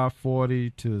want. 540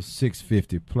 to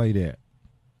 650. Play that.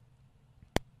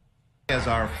 As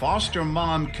our foster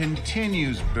mom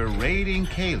continues berating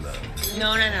Caleb,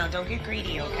 No, don't get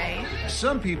greedy, okay?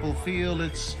 some people feel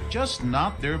it's just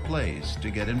not their place to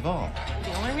get involved.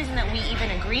 The only reason that we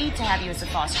even agreed to have you as a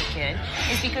foster kid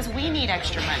is because we need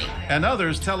extra money. And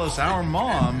others tell us our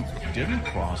mom didn't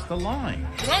cross the line.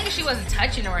 As long as she wasn't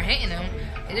touching them or hitting them,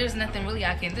 there's nothing really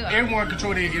I can do. Everyone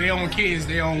control their own kids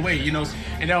their own way, you know,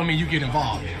 and that don't mean you get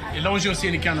involved. As long as you don't see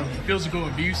any kind of physical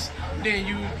abuse, then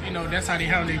you know, that's how they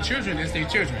handle their children. That's their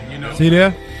children, you know. See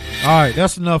there? All right,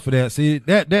 that's enough of that. See,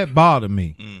 that bothered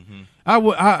me.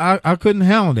 I couldn't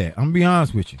handle that. I'm gonna be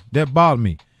honest with you. That bothered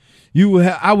me.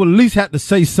 I would at least have to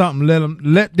say something.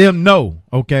 Let them know,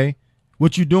 okay,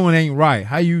 what you doing ain't right.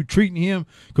 How you treating him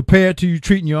compared to you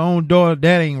treating your own daughter,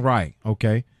 that ain't right.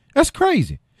 Okay, that's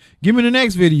crazy. Give me the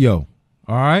next video.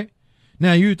 All right.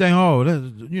 Now you think, oh,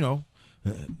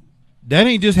 that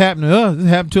ain't just happened to us. It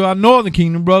happened to our Northern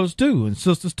Kingdom brothers too and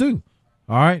sisters too.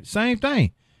 All right, same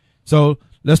thing. So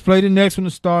let's play the next one,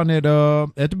 starting at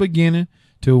the beginning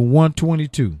to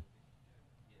 122.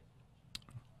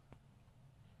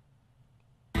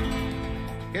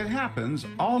 It happens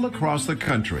all across the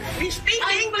country. We speak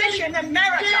English in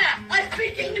America. Yeah, I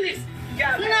speak English.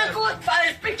 Yeah, not good, but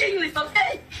I speak English,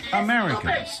 okay?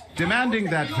 Americans demanding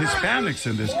that Hispanics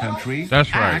in this country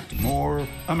That's right. act more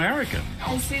American.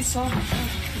 I see so much.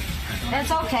 That's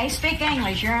okay. Speak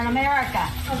English. You're in America.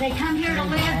 So they come here to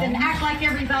live and act like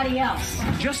everybody else.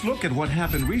 Just look at what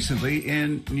happened recently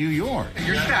in New York.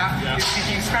 Your staff is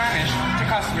speaking Spanish to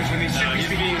customers when they should be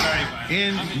speaking English.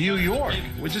 In New York,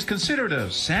 which is considered a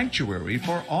sanctuary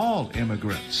for all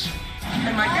immigrants.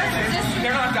 And my guess is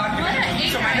they're not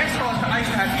documented. So my next call is to ICE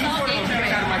to have people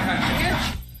get out of my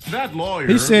country. That lawyer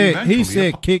He said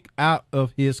eventually kick out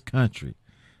of his country.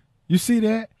 You see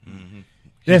that?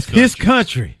 That's his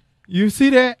country. You see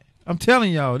that? I'm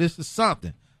telling y'all, this is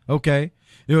something. Okay.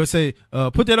 It would say,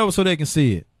 put that over so they can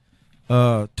see it.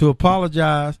 To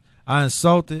apologize, I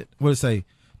insulted, what did it say?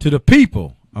 To the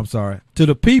people, I'm sorry. To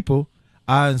the people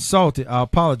I insulted, I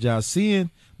apologize. Seeing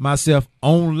myself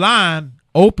online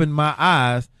opened my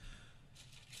eyes.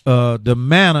 The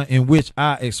manner in which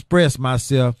I express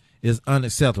myself is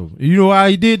unacceptable. You know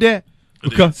why he did that?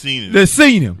 Because they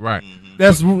seen him. Right.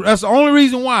 That's the only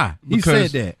reason why he said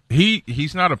that.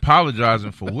 He's not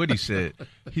apologizing for what he said.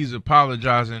 He's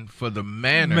apologizing for the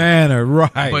manner. Manner,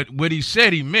 right. But what he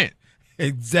said, he meant.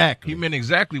 Exactly. He meant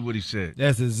exactly what he said.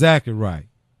 That's exactly right.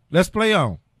 Let's play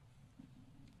on.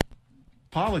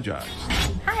 apologize.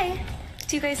 Hi.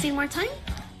 Do you guys need more time?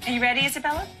 Are you ready,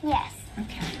 Isabella? Yes.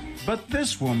 Okay. But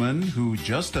this woman, who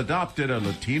just adopted a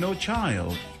Latino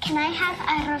child, Can I have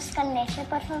arroz con leche,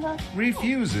 por favor?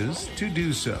 refuses to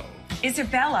do so.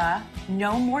 Isabella,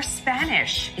 no more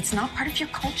Spanish. It's not part of your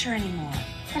culture anymore.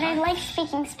 But I like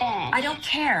speaking Spanish. I don't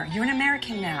care. You're an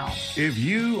American now. If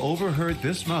you overheard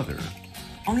this mother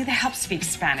Only the help speak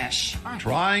Spanish.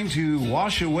 trying to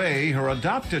wash away her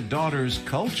adopted daughter's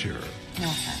culture, No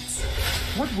offense.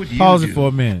 what would you Pause do? it for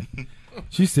a minute.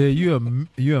 She said,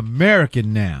 "You're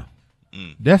American now."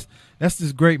 That's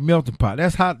this great melting pot.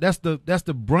 That's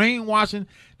the brainwashing.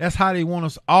 That's how they want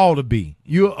us all to be.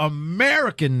 You're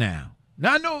American now.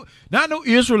 Not no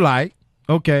Israelite.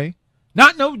 Okay.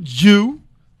 Not no Jew.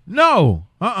 No.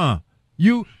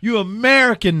 You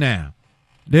American now.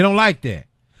 They don't like that.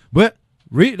 But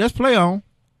let's play on.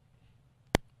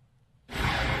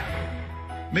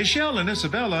 Michelle and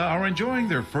Isabella are enjoying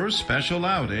their first special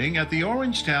outing at the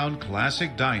Orangetown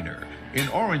Classic Diner in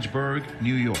Orangeburg,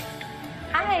 New York.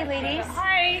 Hi, ladies.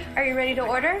 Hi. Are you ready to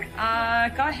order?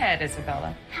 Go ahead,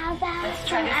 Isabella. How about Let's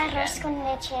try some this arroz con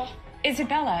leche?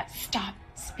 Isabella, stop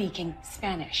speaking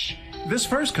Spanish. This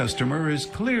first customer is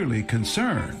clearly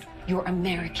concerned, You're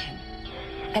American.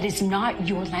 That is not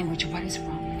your language. What is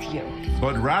wrong with you?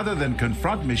 but rather than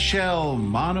confront Michelle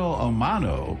mano a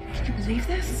mano, Can you believe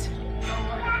this?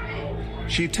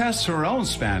 she tests her own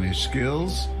Spanish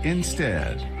skills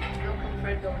instead.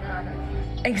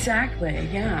 Exactly,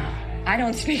 yeah. I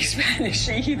don't speak Spanish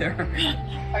either.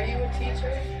 Are you a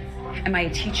teacher? Am I a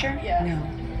teacher? Yeah.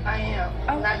 No. I am.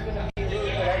 I'm not going to be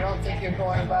rude, but I don't think you're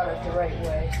going about it the right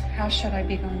way. How should I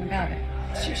be going about it?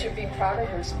 She should be proud of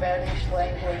her Spanish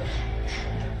language,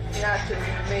 not to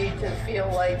be made to feel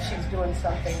like she's doing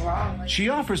something wrong. She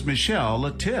offers Michelle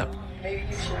a tip. Maybe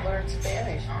you should learn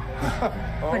Spanish. But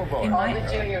in All my-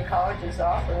 the junior colleges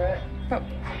offer it. But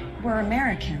we're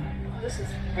American. This is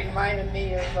reminding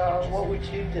me of what would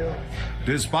you do?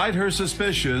 Despite her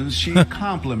suspicions, she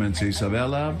compliments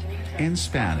Isabella in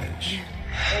Spanish.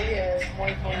 Ella es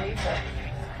muy bonita.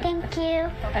 Thank you.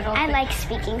 I like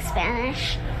speaking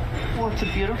Spanish. Well, it's a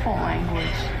beautiful language.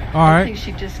 All I right. think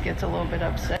she just gets a little bit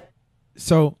upset.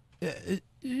 So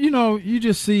you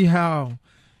just see how,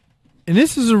 and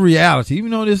this is a reality,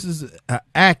 even though this is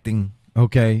acting,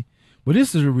 okay, but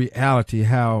this is a reality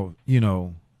how,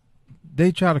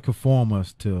 they try to conform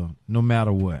us to no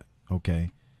matter what,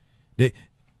 okay.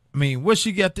 What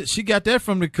she got that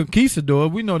from the conquistador.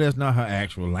 We know that's not her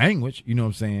actual language, you know what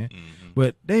I'm saying? Mm-hmm.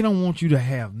 But they don't want you to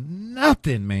have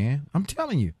nothing, man. I'm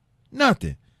telling you,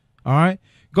 nothing. All right?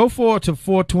 Go forward to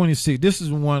 426. This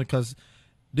is one because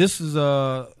this is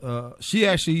she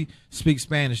actually speaks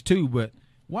Spanish too, but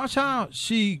watch how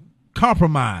she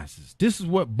compromises. This is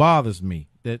what bothers me,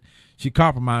 that she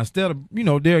compromised instead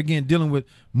of, there again dealing with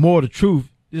more of the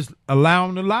truth, just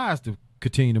allowing the lies to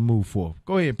continue to move forward.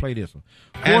 Go ahead and play this one.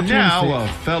 And now a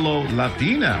fellow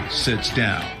Latina sits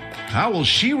down. How will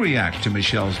she react to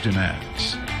Michelle's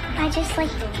demands? I just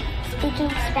like speaking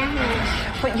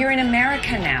Spanish. But you're in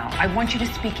America now. I want you to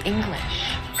speak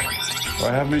English.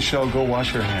 Well, have Michelle go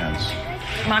wash her hands.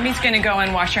 Mommy's going to go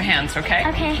and wash her hands, okay?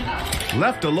 Okay.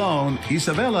 Left alone,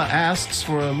 Isabella asks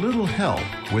for a little help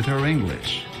with her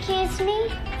English. Excuse me?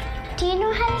 Do you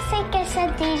know how to say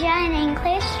quesadilla in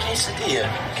English? Quesadilla.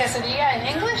 Quesadilla in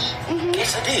English? Mm-hmm.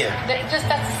 Quesadilla. That's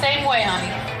the same way, honey.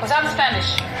 Pues I'm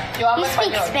Spanish. Yo hablo You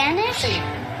speak español. Spanish? Sí.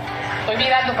 Estoy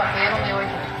mirando para que ella no me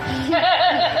oiga.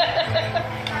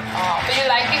 Oh, do you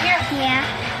like it here? Yeah.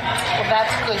 Well,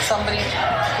 that's good. Somebody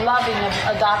loving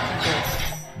adopted you.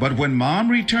 But when Mom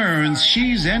returns,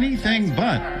 she's anything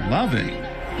but loving.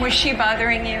 Was she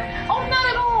bothering you? Oh, not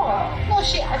at all. No,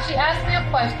 she asked me a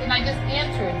question. I just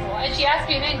answered. And she asked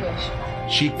me in English.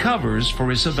 She covers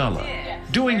for Isabella,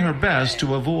 doing her best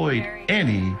to avoid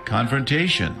any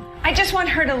confrontation. I just want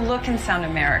her to look and sound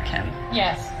American.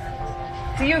 Yes.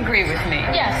 Do you agree with me?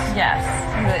 Yes. Yes.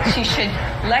 That she should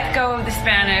let go of the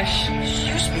Spanish.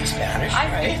 You speak Spanish, I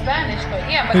right? speak Spanish,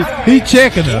 but yeah, but I don't He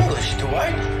checking her. English, do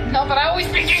I? No, but I always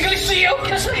speak English to you.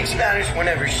 Can speak Spanish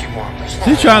whenever she wants.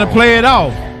 She's trying to play it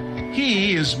off.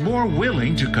 He is more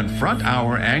willing to confront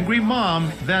our angry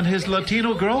mom than his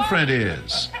Latino girlfriend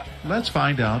is. Let's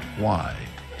find out why.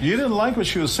 You didn't like what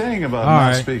she was saying about All not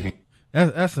right. speaking.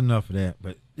 That's enough of that.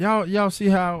 But y'all see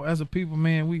how, as a people,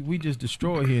 man, we just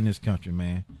destroy here in this country,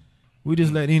 man. We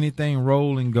just let anything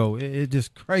roll and go. It's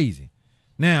just crazy.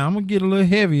 Now I'm gonna get a little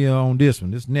heavier on this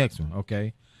one. This next one,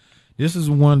 okay? This is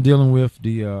one dealing with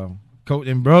the coach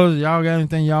and brothers. Y'all got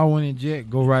anything y'all want to inject?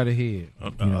 Go right ahead.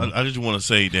 I just want to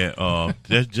say that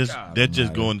that's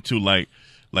just going to like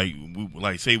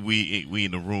say we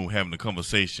in the room having a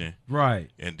conversation, right?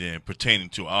 And then pertaining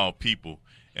to all people,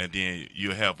 and then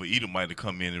you have an Edomite to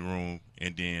come in the room,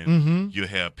 and then you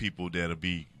have people that'll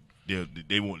be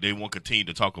they won't continue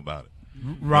to talk about it,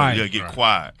 right? They'll get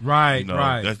quiet, right?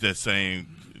 Right. That's that same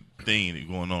thing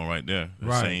going on right there,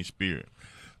 the same spirit.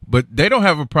 But they don't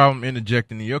have a problem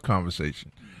interjecting in your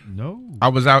conversation. No. I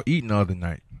was out eating the other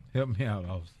night. Help me out,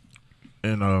 Austin.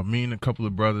 And me and a couple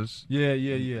of brothers. Yeah.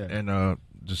 And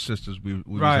the sisters, we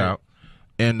was out.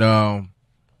 And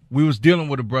we was dealing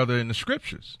with a brother in the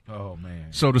scriptures. Oh, man.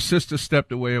 So the sister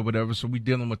stepped away or whatever, so we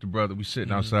dealing with the brother. We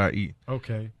sitting outside eating.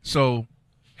 Okay. So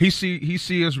he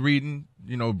see us reading,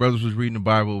 brothers was reading the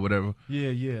Bible or whatever.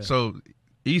 Yeah. So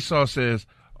Esau says,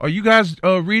 "Are you guys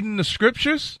reading the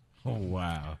scriptures?" Oh,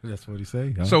 wow. That's what he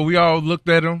say. Huh? So we all looked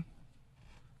at him.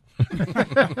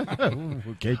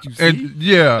 Can't you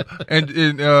see?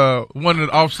 And one of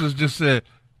the officers just said,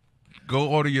 "Go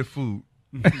order your food."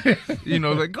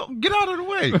 Like, go get out of the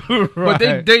way. Right.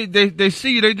 But they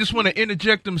see you, they just want to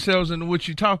interject themselves into what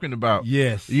you're talking about.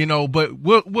 Yes. But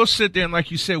we'll sit there and, like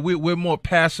you said, we're more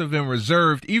passive and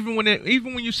reserved, even when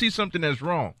you see something that's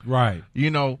wrong. Right.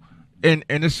 And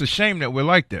it's a shame that we're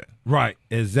like that. Right.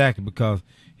 Exactly. Because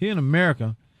here in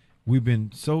America, we've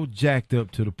been so jacked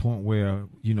up to the point where,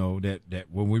 that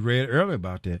when we read earlier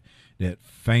about that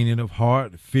fainting of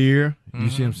heart, fear,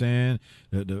 you see what I'm saying?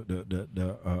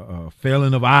 The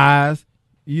failing of eyes,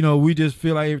 we just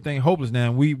feel like everything hopeless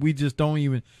now. We just don't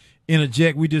even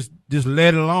interject. We just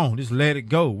let it alone. Just let it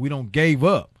go. We don't give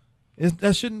up.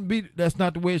 That's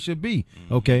not the way it should be.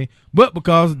 Okay. But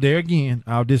because there again,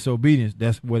 our disobedience,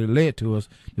 that's what it led to us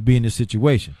to be in this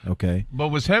situation. Okay. But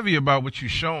what's heavy about what you're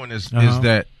showing is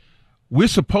that we're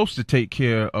supposed to take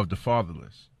care of the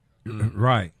fatherless.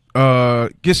 Right.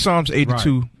 Get Psalms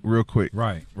 82 real quick.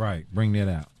 Right. Bring that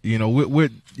out.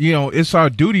 It's our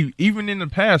duty. Even in the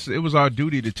past, it was our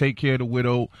duty to take care of the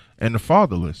widow and the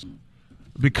fatherless.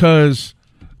 Because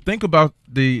think about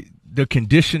the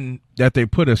condition that they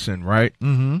put us in, right?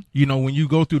 Mm-hmm. When you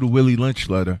go through the Willie Lynch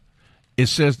letter, it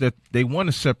says that they want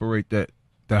to separate the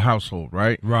household,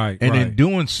 right? Right. And in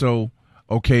doing so,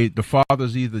 okay, the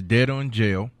father's either dead or in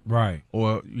jail. Right.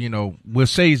 Or, we'll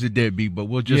say he's a deadbeat, but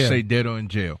we'll just say dead or in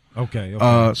jail.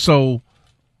 Okay. So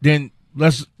then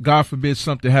God forbid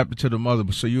something happened to the mother,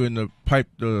 so you're in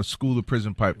the school or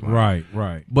prison pipeline.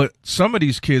 Right. But some of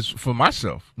these kids, for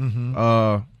myself,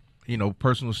 Mm-hmm.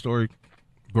 Personal story,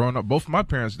 growing up, both of my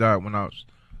parents died when I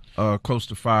was close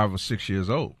to 5 or 6 years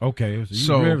old. Okay,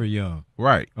 so you're very young.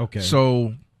 Right. Okay.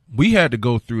 So we had to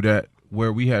go through that,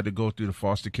 where we had to go through the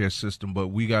foster care system, but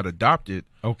we got adopted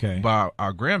by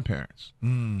our grandparents.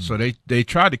 So they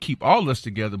tried to keep all of us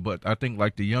together, but I think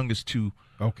like the youngest two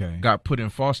got put in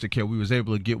foster care. We was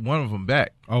able to get one of them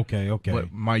back. Okay.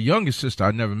 But my youngest sister,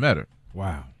 I never met her.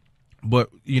 Wow. But,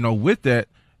 with that,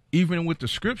 even with the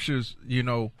scriptures,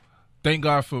 thank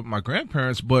God for my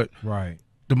grandparents, but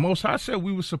the Most High said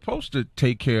we were supposed to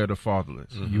take care of the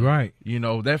fatherless. You're right.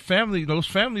 Those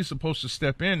families supposed to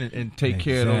step in and take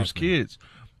care of those kids.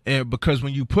 And because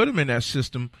when you put them in that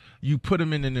system, you put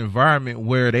them in an environment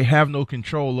where they have no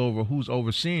control over who's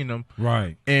overseeing them.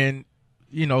 Right. And,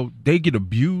 they get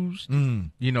abused.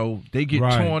 They get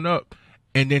torn up.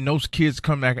 And then those kids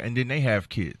come back and then they have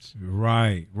kids.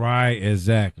 Right.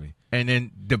 Exactly. And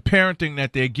then the parenting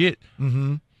that they get,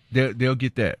 they'll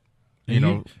get that. You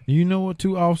know what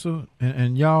too also,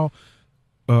 and y'all,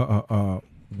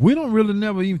 we don't really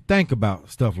never even think about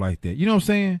stuff like that. You know what I'm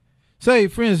saying? Say,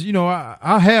 friends,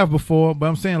 I have before, but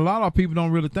I'm saying a lot of people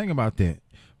don't really think about that.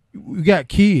 We got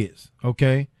kids,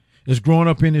 okay, that's growing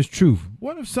up in this truth.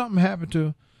 What if something happened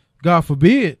to, God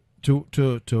forbid, to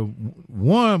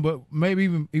one, but maybe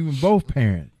even both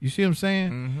parents? You see what I'm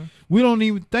saying? We don't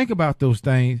even think about those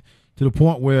things to the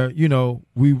point where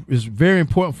it's very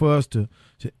important for us to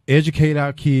educate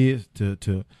our kids,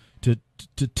 to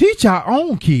teach our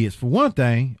own kids, for one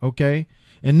thing, okay,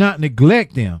 and not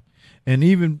neglect them, and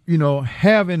even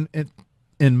having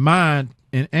in mind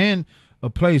and a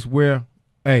place where,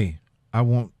 hey, I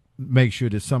want make sure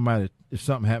that if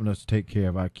something happened to us, to take care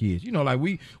of our kids. Like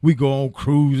we go on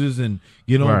cruises and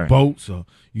get on boats, or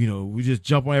we just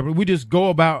jump on everything. We just go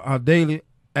about our daily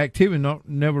activity,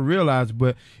 never realize it.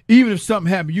 But even if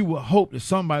something happened, you would hope that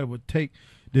somebody would take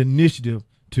the initiative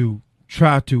to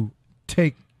try to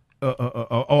take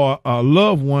a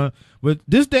loved one. But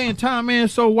this day and time, man,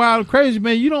 is so wild and crazy,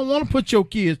 man. You don't want to put your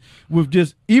kids with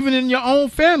just even in your own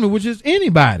family, which is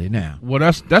anybody now. Well,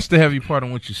 that's the heavy part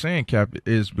on what you're saying, Cap,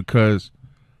 is because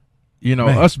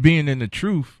us being in the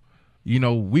truth,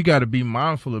 we got to be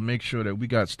mindful and make sure that we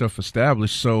got stuff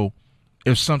established. So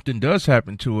if something does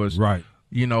happen to us,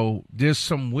 there's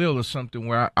some will or something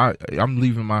where I'm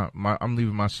leaving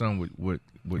my son with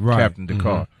Captain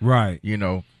Dakar,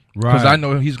 because I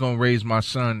know he's gonna raise my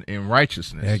son in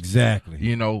righteousness.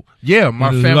 Exactly.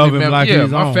 My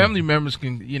family members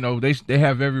can, they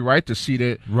have every right to see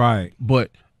that. Right.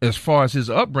 But as far as his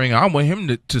upbringing, I want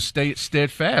him to stay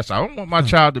steadfast. I don't want my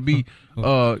child to be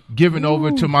given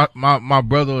over to my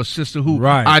brother or sister who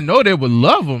I know they would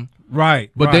love him.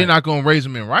 Right. But they're not going to raise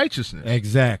them in righteousness.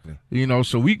 Exactly.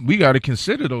 So we got to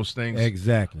consider those things.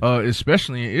 Exactly.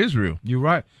 Especially in Israel. You're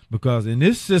right. Because in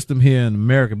this system here in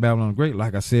America, Babylon the Great,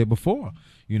 like I said before,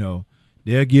 they'll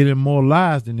get in more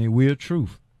lies than they will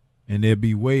truth. And they'll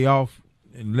be way off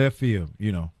in left field,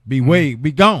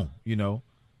 be gone,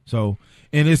 So,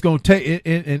 and it's going to take,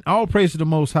 and all praise to the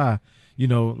Most High.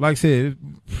 Like I said,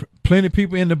 plenty of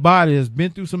people in the body has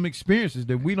been through some experiences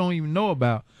that we don't even know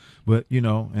about. But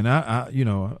and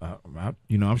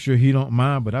I'm sure he don't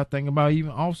mind. But I think about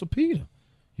even Officer Peter,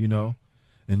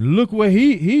 and look where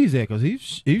he's at, because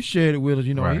he shared it with us.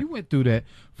 He went through that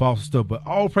false stuff. But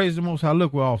all praise the Most High.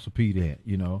 Look where Officer Peter at.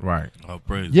 Right. All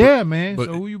praise. Yeah, man. But,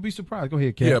 so you'd be surprised. Go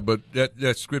ahead, Kat. Yeah, but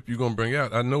that script you're gonna bring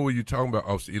out, I know what you're talking about,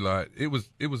 Officer Eli. It was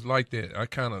like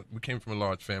that. We came from a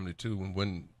large family too, and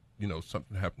when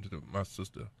something happened to my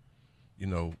sister,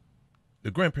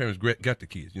 the grandparents got the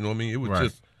kids. You know what I mean? It was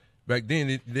just. Back then,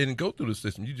 they didn't go through the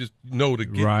system. You just know to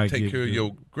take care of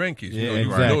your grandkids. Yeah, you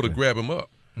know to grab them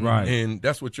up. Right. And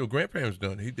that's what your grandparents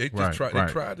done. They just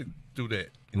tried to do that.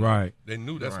 Right. They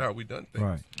knew that's how we done things.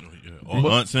 Right.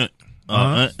 Or aunts and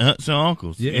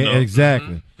uncles. Yeah,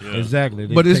 exactly. Yeah. Exactly.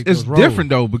 But it's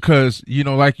different though, because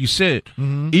like you said,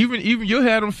 even you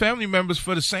had them family members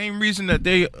for the same reason that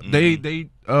they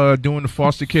doing the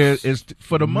foster care is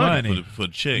for the money. For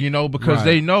the check. Because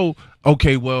they know,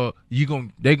 okay, well,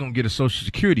 they're gonna get a Social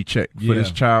Security check for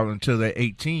this child until they're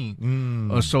 18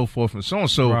 or so forth and so on.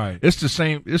 So it's the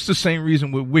same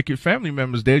reason with wicked family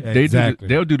members. They'll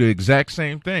do the exact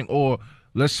same thing. Or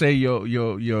let's say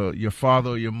your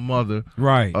father or your mother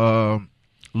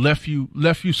left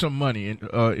you some money in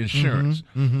insurance.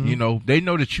 You know, they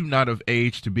know that you're not of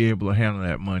age to be able to handle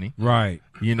that money. Right.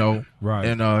 You know. Right.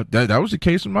 And that was the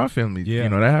case in my family. Yeah. You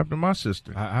know, that happened to my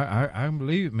sister. I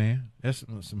believe it, man. That's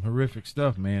some horrific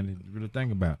stuff, man, to really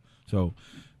think about. So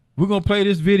we're gonna play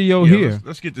this video here.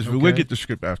 Let's get this. Okay. We'll get the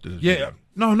script after this. Yeah.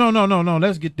 No.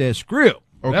 Let's get that script.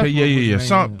 Okay. Yeah.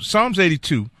 Psalms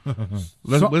 82.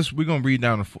 We're gonna read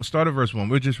down to start at verse 1.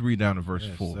 We'll just read down to verse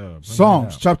 4.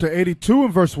 Psalms chapter 82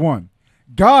 and verse 1.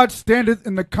 God standeth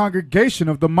in the congregation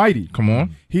of the mighty. Come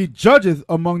on. He judgeth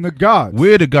among the gods.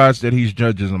 We're the gods that he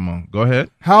judges among. Go ahead.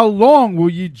 How long will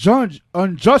ye judge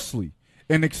unjustly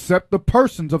and accept the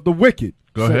persons of the wicked?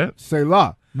 Go ahead.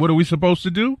 Selah. What are we supposed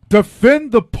to do?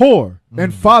 Defend the poor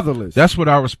and fatherless. That's what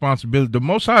our responsibility. The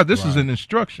Most High, this is an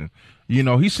instruction. You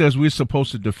know, he says we're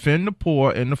supposed to defend the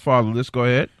poor and the fatherless. Go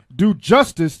ahead. Do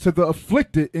justice to the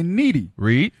afflicted and needy.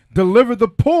 Read. Deliver the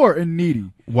poor and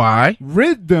needy. Why?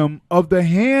 Rid them of the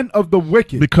hand of the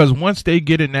wicked. Because once they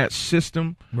get in that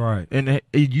system, right, and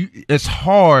it's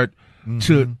hard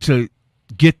to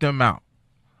get them out.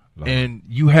 And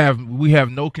we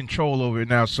have no control over it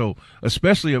now. So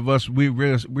especially of us,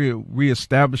 we're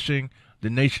reestablishing the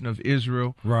nation of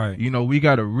Israel. Right. You know, we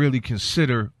got to really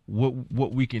consider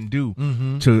what we can do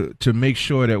to make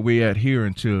sure that we're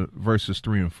adhering to verses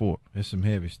 3 and 4. It's some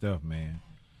heavy stuff, man.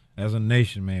 As a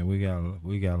nation, man, we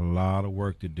got a lot of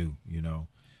work to do, you know,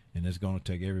 and it's going to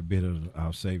take every bit of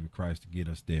our Savior Christ to get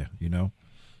us there, you know.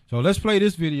 So let's play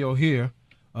this video here.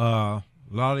 A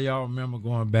lot of y'all remember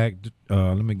going back.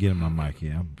 Let me get in my mic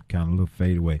here. I'm kind of a little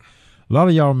fade away. A lot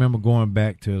of y'all remember going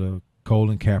back to the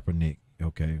Colin Kaepernick.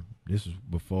 Okay, this is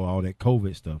before all that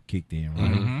COVID stuff kicked in,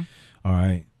 right? All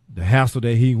right, the hassle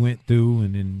that he went through,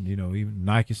 and then even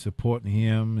Nike supporting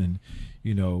him, and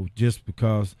just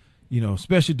because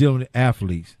especially dealing with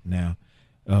athletes now.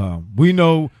 We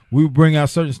know we bring out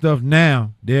certain stuff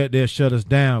now, they'll shut us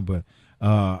down, but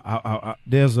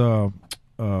there's a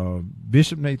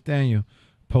Bishop Nathaniel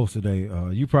posted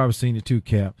you probably seen it too,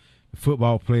 Cap, the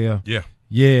football player.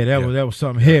 That was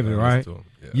something heavy, right?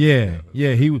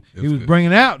 He was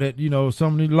bringing out that a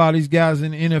lot of these guys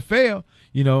in the NFL,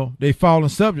 they falling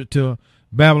subject to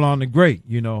Babylon the Great,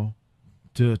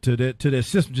 to that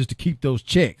system just to keep those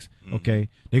checks. Okay,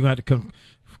 they're gonna have to come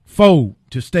fold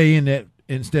to stay in that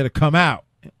instead of come out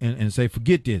and say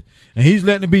forget this. And he's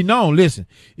letting it be known. Listen,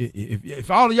 if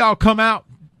all of y'all come out,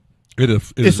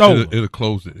 it's over. It'll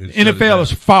close it. NFL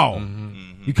is fall.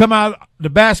 You come out the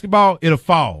basketball, it'll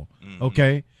fall.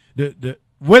 Okay, the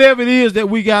whatever it is that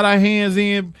we got our hands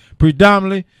in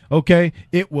predominantly, okay,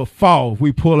 it will fall if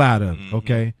we pull out of it.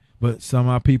 Okay, but some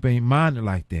of our people ain't minded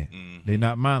like that. They're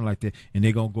not minded like that, and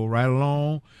they're gonna go right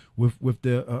along with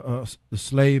the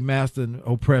slave master and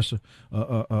oppressor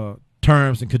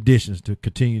terms and conditions to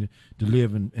continue to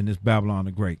live in this Babylon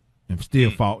the Great and still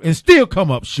fall and still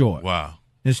come up short. Wow.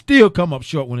 And still come up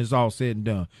short when it's all said and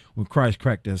done, when Christ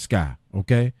cracked that sky,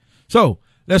 okay? So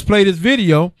let's play this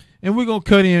video, and we're going to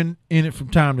cut in it from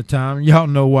time to time. Y'all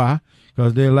know why,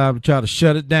 because they're liable to try to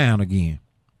shut it down again.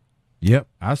 Yep,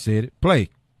 I said it. Play.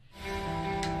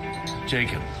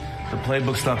 Jacob, the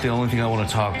playbook's not the only thing I want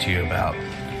to talk to you about.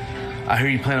 I hear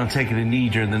you plan on taking a knee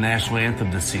during the national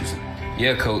anthem this season.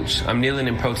 Yeah, Coach. I'm kneeling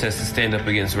in protest to stand up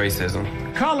against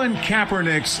racism. Colin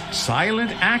Kaepernick's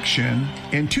silent action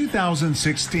in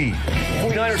 2016.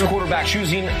 49ers quarterback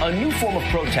choosing a new form of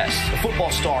protest. The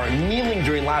football star kneeling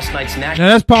during last night's national.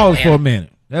 Now let's pause for a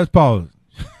minute. Let's pause.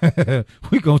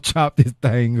 We're going to chop this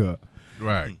thing up.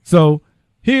 Right. So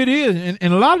here it is.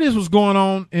 And a lot of this was going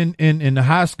on in the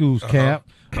high schools, Cap.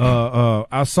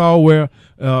 I saw where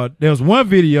there was one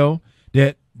video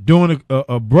that during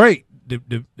a break,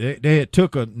 they had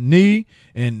took a knee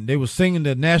and they were singing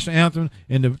the national anthem,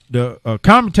 and the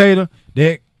commentator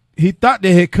he thought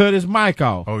they had cut his mic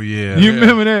off. Oh yeah, you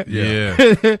remember that?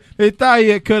 Yeah, they thought he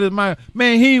had cut his mic.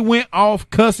 Man, he went off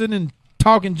cussing and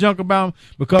talking junk about them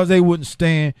because they wouldn't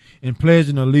stand and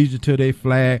pledging allegiance to their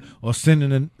flag or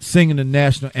singing the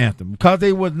national anthem, because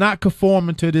they was not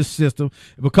conforming to this system,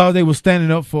 because they were standing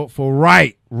up for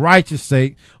righteous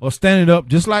sake, or standing up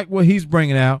just like what he's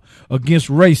bringing out against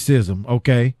racism.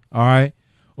 Okay, all right,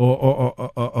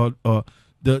 or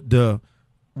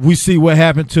we see what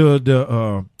happened to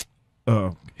the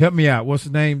help me out, what's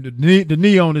his name, the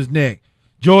knee on his neck,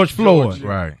 George Floyd,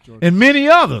 right, and many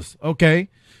others. Okay,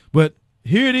 but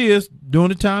here it is, during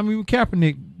the time even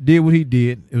Kaepernick did what he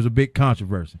did, it was a big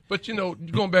controversy. But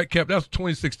going back, Cap, that was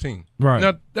 2016. Right.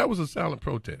 Now that was a silent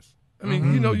protest. I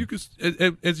mean, you could,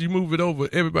 as you move it over,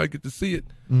 everybody get to see it.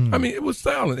 I mean, it was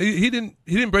silent. He didn't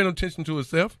bring no attention to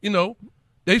himself.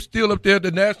 They still up there.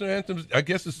 The national anthem, I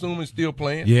guess, assuming still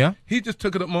playing. Yeah. He just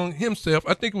took it among himself.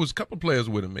 I think it was a couple players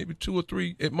with him, maybe 2 or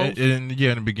 3 at most. In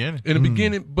the beginning. In the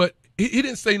beginning, but he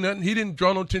didn't say nothing. He didn't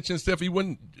draw no attention himself. He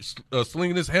wasn't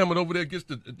slinging his helmet over there against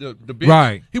the bench.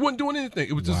 Right. He wasn't doing anything.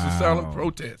 It was just a silent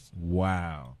protest.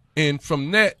 Wow. And from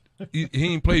that, he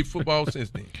ain't played football since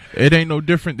then. It ain't no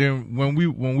different than when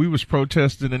we was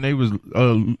protesting and they was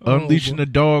unleashing the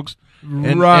dogs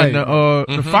and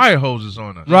the fire hoses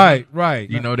on us. Right.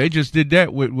 You know, they just did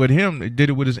that with him. They did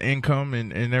it with his income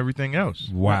and everything else.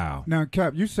 Wow. Now,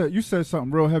 Cap, you said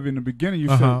something real heavy in the beginning. You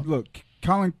said, look,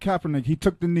 Colin Kaepernick, he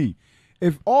took the knee.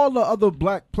 If all the other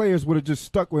black players would have just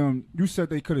stuck with him, you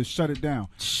said they could have shut it down.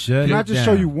 Can I just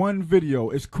show you one video?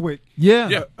 It's quick.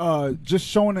 Yeah. Just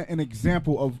showing an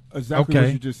example of exactly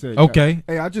what you just said. Okay. Cap.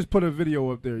 Hey, I just put a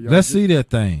video up there, y'all. Let's see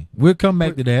that thing. We'll come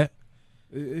back to that.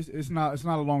 It's not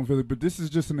a long video, but this is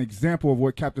just an example of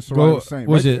what Captain Sarai was saying.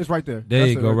 It's right there. There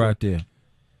you go, right there.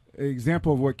 An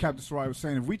example of what Captain Sarai was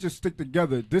saying. If we just stick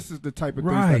together, this is the type of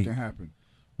things that can happen.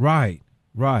 Right.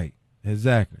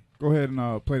 Exactly. Go ahead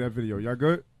and play that video. Y'all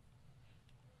good?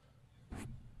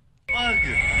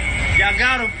 Y'all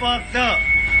got them fucked up.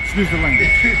 Excuse the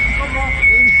language.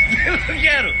 Look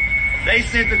at them. They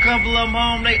sent a couple of them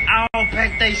home. They all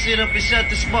packed their shit up and shut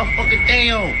this motherfucker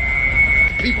down.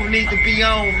 People need to be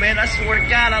on, man. I swear to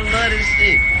God, I love this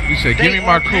shit. You said, give me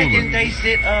my cooler. They packing their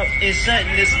shit up and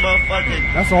shutting this motherfucker.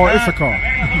 That's all Issachar.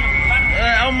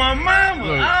 On my mama,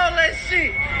 all that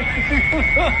shit.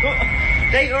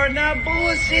 They are not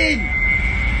bullshitting.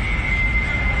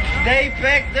 They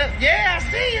packed up. Yeah, I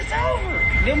see it's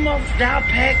over. Them motherfuckers now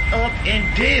packed up and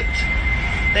dipped.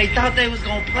 They thought they was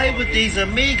gonna play with these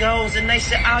amigos, and they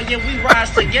said, "Oh yeah, we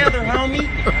rise together, homie."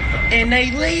 And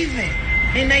they leaving,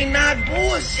 and they not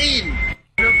bullshitting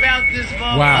about this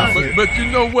motherfucker. Wow. But you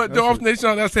know what, the Off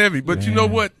Nation, that's heavy. But you know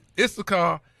what,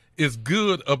 Issachar is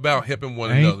good about helping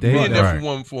one another, being there for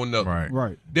one for another.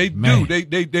 Right. They do.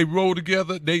 They roll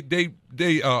together. They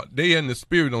in the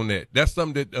spirit on that. That's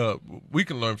something that we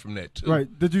can learn from that too.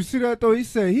 Right. Did you see that though? He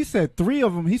said 3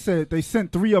 of them. He said they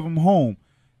sent 3 of them home.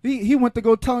 He went to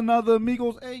go telling the other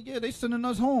amigos, "Hey, yeah, they sending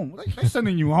us home. They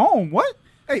sending you home. What?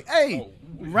 Hey,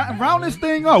 round this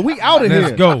thing up. We out of here.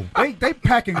 Let's go. They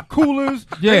packing coolers.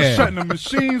 They shutting the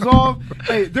machines off.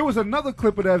 Hey, there was another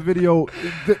clip of that video.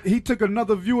 He took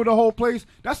another view of the whole place.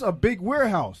 That's a big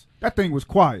warehouse. That thing was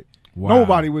quiet. Wow.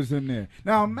 Nobody was in there.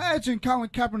 Now imagine Colin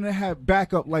Kaepernick had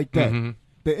backup like that. Mm-hmm.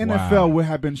 The NFL would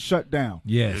have been shut down.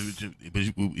 Yes. But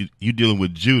you dealing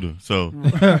with Judah, so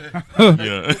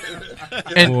yeah.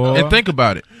 And think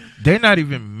about it. They're not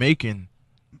even making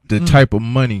the type of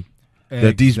money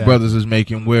that these brothers is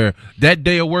making, where that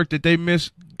day of work that they miss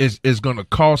is gonna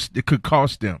cost. It could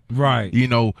cost them. Right. You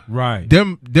know. Right.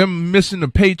 Them missing a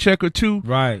paycheck or two.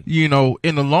 Right. You know,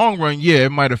 in the long run, yeah, it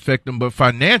might affect them, but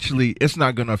financially, it's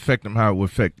not gonna affect them how it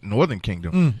would affect Northern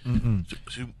Kingdom.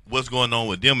 What's going on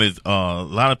with them is a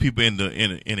lot of people in the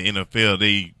NFL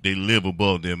they live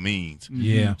above their means.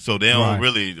 Yeah. So they don't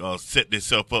really set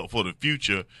themselves up for the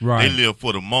future. Right. They live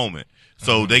for the moment.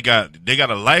 So they got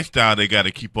a lifestyle they got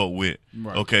to keep up with.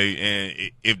 Right. Okay,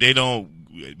 and if they don't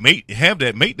make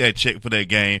that check for that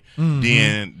game,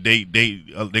 then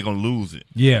they gonna lose it.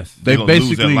 Yes. They gonna basically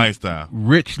lose that lifestyle.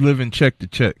 Rich living check to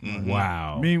check.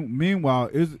 Wow.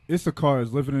 Meanwhile, Issachar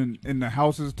is living in the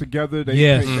houses together. They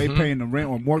they paying the rent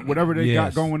or more, whatever they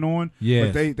got going on.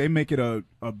 Yes. But they make it a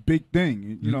big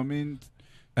thing. You know what I mean?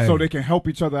 So they can help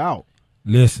each other out.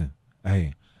 Listen,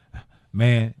 hey,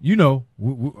 man, you know,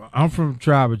 I'm from the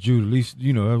tribe of Judah, at least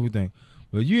you know everything.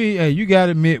 But you got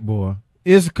to admit, boy,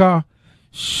 Issachar,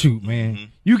 shoot,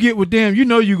 man, you get with them, you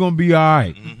know you're gonna be all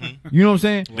right. You know what I'm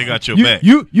saying? They got your back.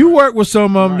 You work with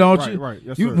some of them, don't you? Right.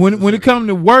 Yes, You sir. when it comes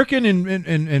to working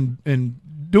and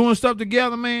doing stuff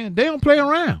together, man, they don't play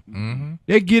around.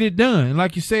 They get it done. And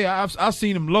like you say, I've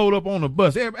seen them load up on the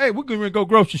bus. Hey, we're going to go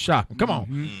grocery shopping. Come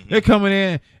on. They coming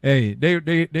in. Hey,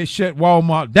 they shut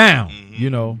Walmart down. You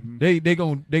know, they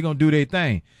gonna do their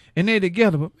thing, and they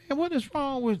together. But man, what is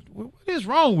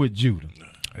wrong with Judah?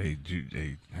 Hey,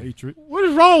 Hatred. What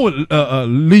is wrong with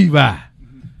Levi?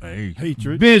 Hey,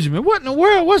 Hatred. Benjamin. What in the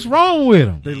world? What's wrong with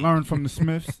them? They learned from the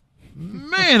Smiths.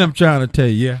 Man, I'm trying to tell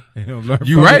you.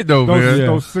 You right though, man.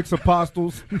 Those 6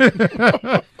 apostles,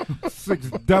 6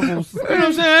 devils. You know what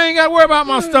I'm saying? I ain't got to worry about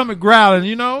my stomach growling,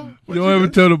 you know? You don't ever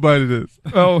tell nobody this.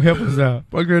 Oh, help us out.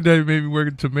 My granddaddy made me work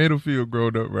in tomato field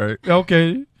growing up, right?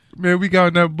 Okay. Man, we got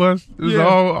on that bus. It was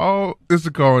all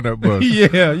Issachar on that bus.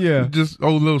 Yeah. Just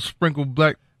old little sprinkled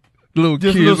black little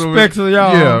Just kids little over specks of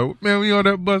y'all. Yeah, man, we on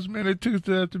that bus, man. They took us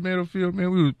to that tomato field,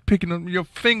 man. We was picking up. Your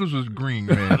fingers was green,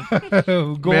 man.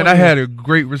 Man, I had a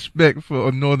great respect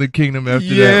for Northern Kingdom after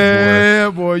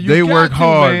that, boy. Yeah, boy. They work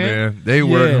hard, man. They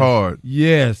work hard.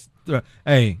 Yes.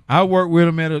 Hey, I worked with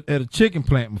them at a chicken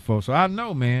plant before, so I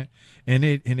know, man. And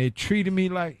they treated me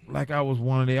like I was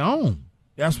one of their own.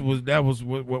 That was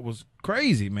what was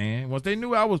crazy, man. Once they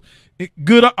knew I was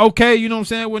good, okay, you know what I'm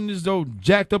saying? Wasn't as though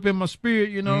jacked up in my spirit,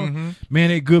 you know. Man,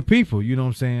 they good people, you know what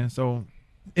I'm saying? So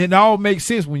it all makes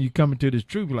sense when you come into this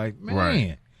truth, like,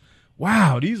 man,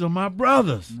 wow, these are my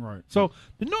brothers. Right. So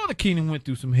the Northern Kingdom went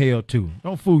through some hell too.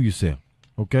 Don't fool yourself,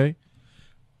 okay?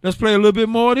 Let's play a little bit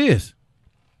more of this.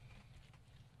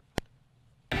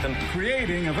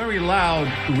 Creating a very loud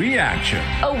reaction.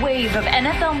 A wave of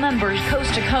NFL members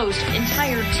coast to coast,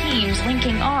 entire teams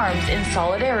linking arms in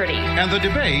solidarity. And the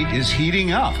debate is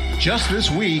heating up. Just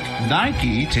this week,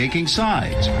 Nike taking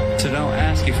sides. So don't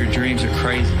ask if your dreams are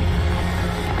crazy.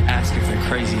 Ask if they're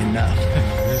crazy enough.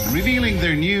 Revealing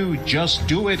their new Just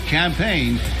Do It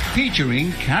campaign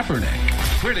featuring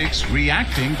Kaepernick. Critics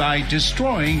reacting by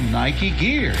destroying Nike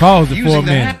gear. Pause it for a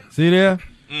minute. See there?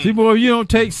 See, boy, if you don't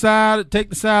take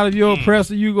the side of your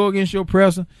oppressor, you go against your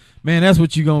oppressor, man, that's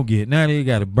what you're going to get. Now they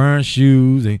got to burn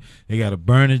shoes, and they got to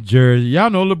burn his jersey. Y'all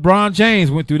know LeBron James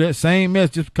went through that same mess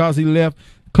just because he left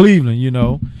Cleveland, you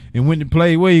know, and went to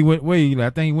play where he went, I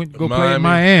think he went to go play in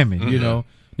Miami, you know.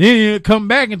 Then he come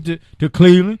back into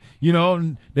Cleveland, you know,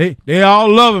 and they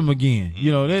all love him again.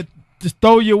 You know, they just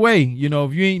throw you away, you know,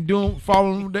 if you ain't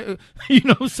following them, you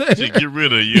know what I'm saying? To get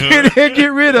rid of you. Get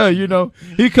rid of, you know.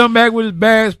 He come back with his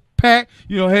bags packed,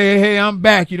 you know, hey, I'm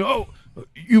back, you know. Oh,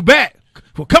 you back.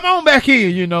 Well, come on back here,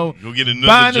 you know. Go get another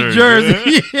buying the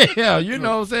jersey. Yeah, you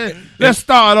know what I'm saying? Let's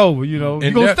start over, you know.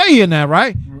 You're going to stay here now,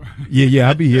 right? Yeah,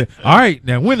 I'll be here. All right,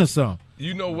 now win or something.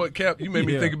 You know what, Cap? You made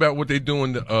me think about what they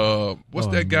doing. What's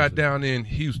that guy down in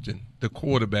Houston, the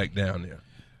quarterback down there?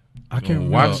 I can't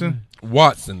remember.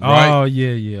 Watson, right? Oh,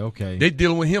 yeah, okay. They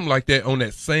dealing with him like that on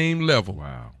that same level.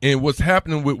 Wow. And what's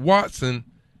happening with Watson,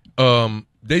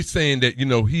 they saying that, you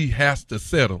know, he has to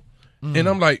settle. And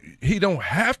I'm like, he don't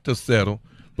have to settle.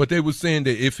 But they were saying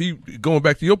that if he, going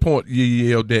back to your point,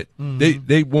 that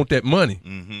they want that money.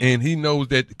 And he knows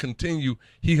that to continue,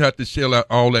 he had to shell out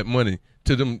all that money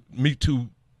to them Me Too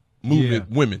movement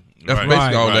women. That's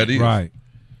basically all that is.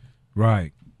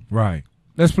 Right.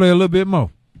 Let's play a little bit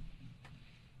more.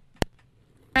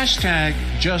 Hashtag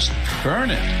just burn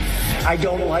it. I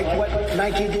don't like what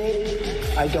Nike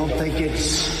did. I don't think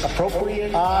it's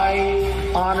appropriate.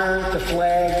 I honor the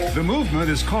flag. The movement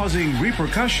is causing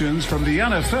repercussions from the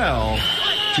NFL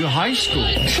to high school.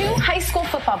 2 high school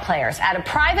football players at a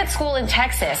private school in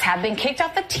Texas have been kicked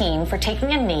off the team for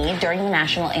taking a knee during the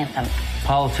national anthem.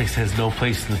 Politics has no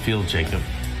place in the field, Jacob.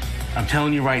 I'm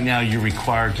telling you right now, you're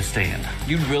required to stand.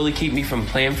 You'd really keep me from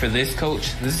playing for this,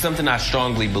 Coach? This is something I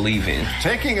strongly believe in.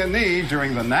 Taking a knee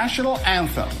during the national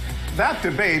anthem. That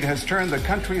debate has turned the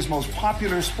country's most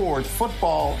popular sport,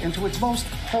 football, into its most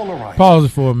polarized. Pause it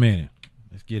for a minute.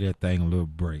 Let's give that thing a little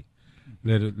break.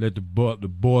 Let the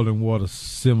boiling water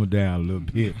simmer down a little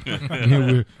bit. And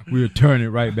then we'll turn it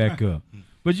right back up.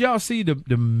 But y'all see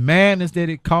the madness that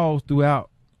it caused throughout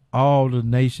all the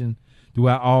nation,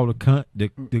 throughout all the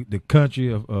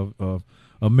country of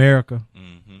America.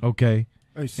 Okay.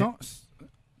 Hey, some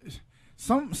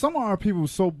of our people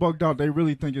so bugged out they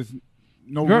really think it's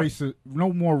no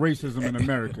more racism in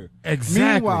America.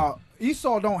 Exactly. Meanwhile,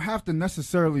 Esau don't have to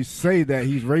necessarily say that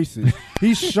he's racist.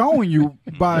 He's showing you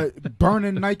by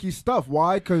burning Nike stuff.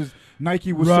 Why? Because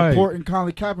Nike was supporting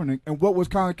Colin Kaepernick. And what was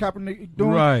Colin Kaepernick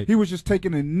doing? Right. He was just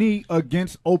taking a knee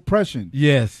against oppression.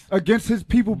 Yes. Against his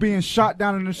people being shot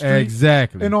down in the street.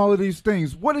 Exactly. And all of these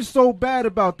things. What is so bad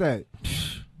about that?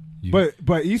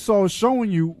 But Esau is showing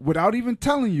you, without even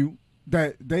telling you,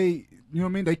 that they, you know what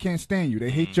I mean, they can't stand you. They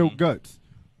hate your guts.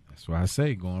 That's why I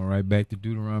say, going right back to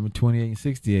Deuteronomy 28 and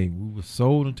 68, we were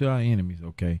sold unto our enemies,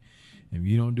 okay? If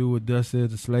you don't do what thus says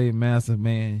the slave master,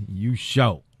 man, you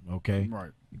shout, okay?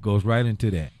 Right. It goes right into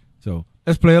that. So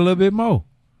let's play a little bit more.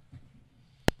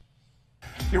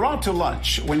 You're out to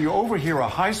lunch when you overhear a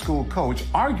high school coach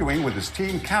arguing with his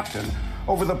team captain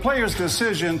over the player's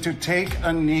decision to take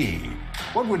a knee.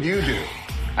 What would you do?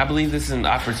 I believe this is an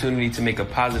opportunity to make a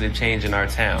positive change in our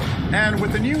town. And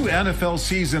with the new NFL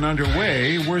season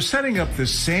underway, we're setting up the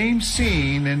same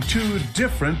scene in 2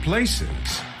 different places.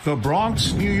 The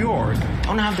Bronx, New York. I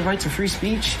don't have the right to free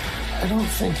speech. I don't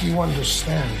think you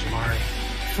understand, Jamari.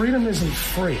 Freedom isn't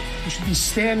free. You should be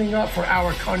standing up for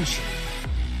our country.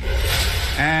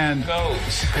 and Coach.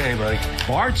 Hey, buddy.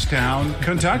 Bardstown,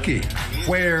 Kentucky,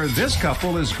 where this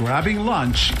couple is grabbing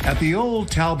lunch at the old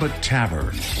Talbot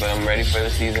Tavern. But I'm ready for the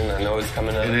season. I know it's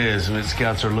coming up. It is. When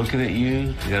scouts are looking at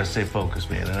you, you got to stay focused,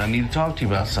 man. And I need to talk to you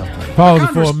about something. Pause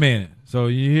it for a minute. So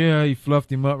you hear how he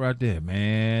fluffed him up right there,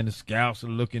 man. The scouts are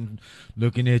looking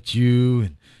at you,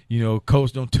 and you know,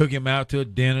 coach don't took him out to a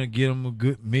dinner, get him a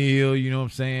good meal. You know what I'm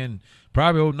saying?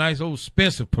 Probably a nice old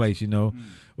Spencer place. You know,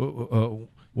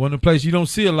 one of the places you don't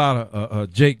see a lot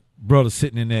of Jake brothers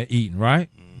sitting in there eating, right?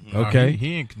 Okay,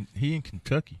 he in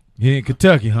Kentucky. He in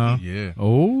Kentucky, huh? Yeah.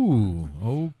 Oh,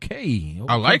 okay.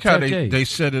 I like how they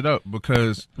set it up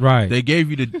because they gave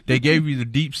you the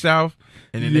deep south.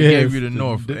 And then they gave you the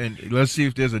north. And let's see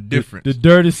if there's a difference. The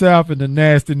dirty south and the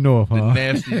nasty north, huh? The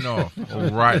nasty north. Oh,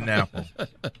 rotten apple.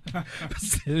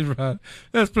 Right.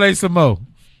 Let's play some more.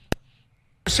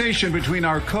 Conversation between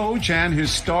our coach and his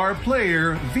star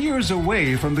player veers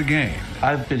away from the game.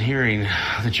 I've been hearing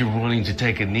that you're wanting to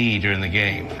take a knee during the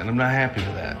game, and I'm not happy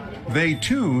with that. They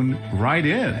tune right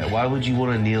in. Why would you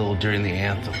want to kneel during the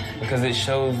anthem? Because it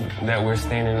shows that we're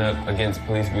standing up against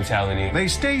police brutality. They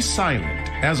stay silent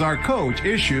as our coach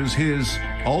issues his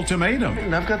ultimatum.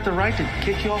 And I've got the right to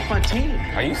kick you off my team.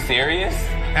 Are you serious?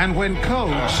 And when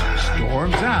coach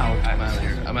storms out, I'm out of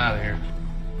here. I'm out of here.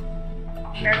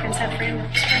 Americans have freedom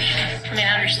of expression. I mean,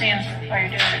 I understand why you're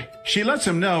doing it. she lets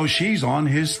him know she's on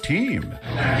his team.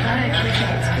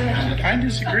 I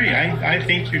disagree. I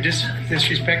think you're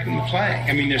disrespecting the flag.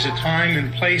 I mean, there's a time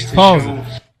and place to Pause show.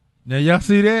 it. Now y'all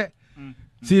see that?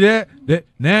 See that? That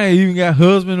now he even got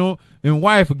husband and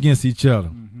wife against each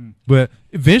other. But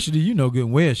eventually, you know good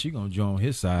and well she gonna join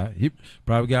his side. He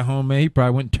probably got home, man. He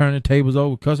probably went and turned the tables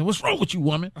over, cussing. What's wrong with you,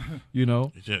 woman? You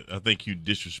know. I think you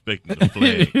disrespecting the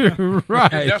flag.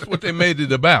 Right. And that's what they made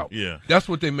it about. Yeah. That's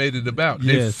what they made it about.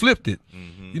 They flipped it.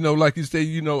 You know, like you say,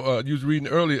 you know, you was reading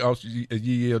earlier,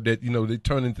 that, you know, they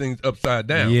turning things upside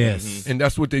down. Yes. And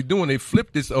that's what they doing. They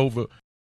flipped this over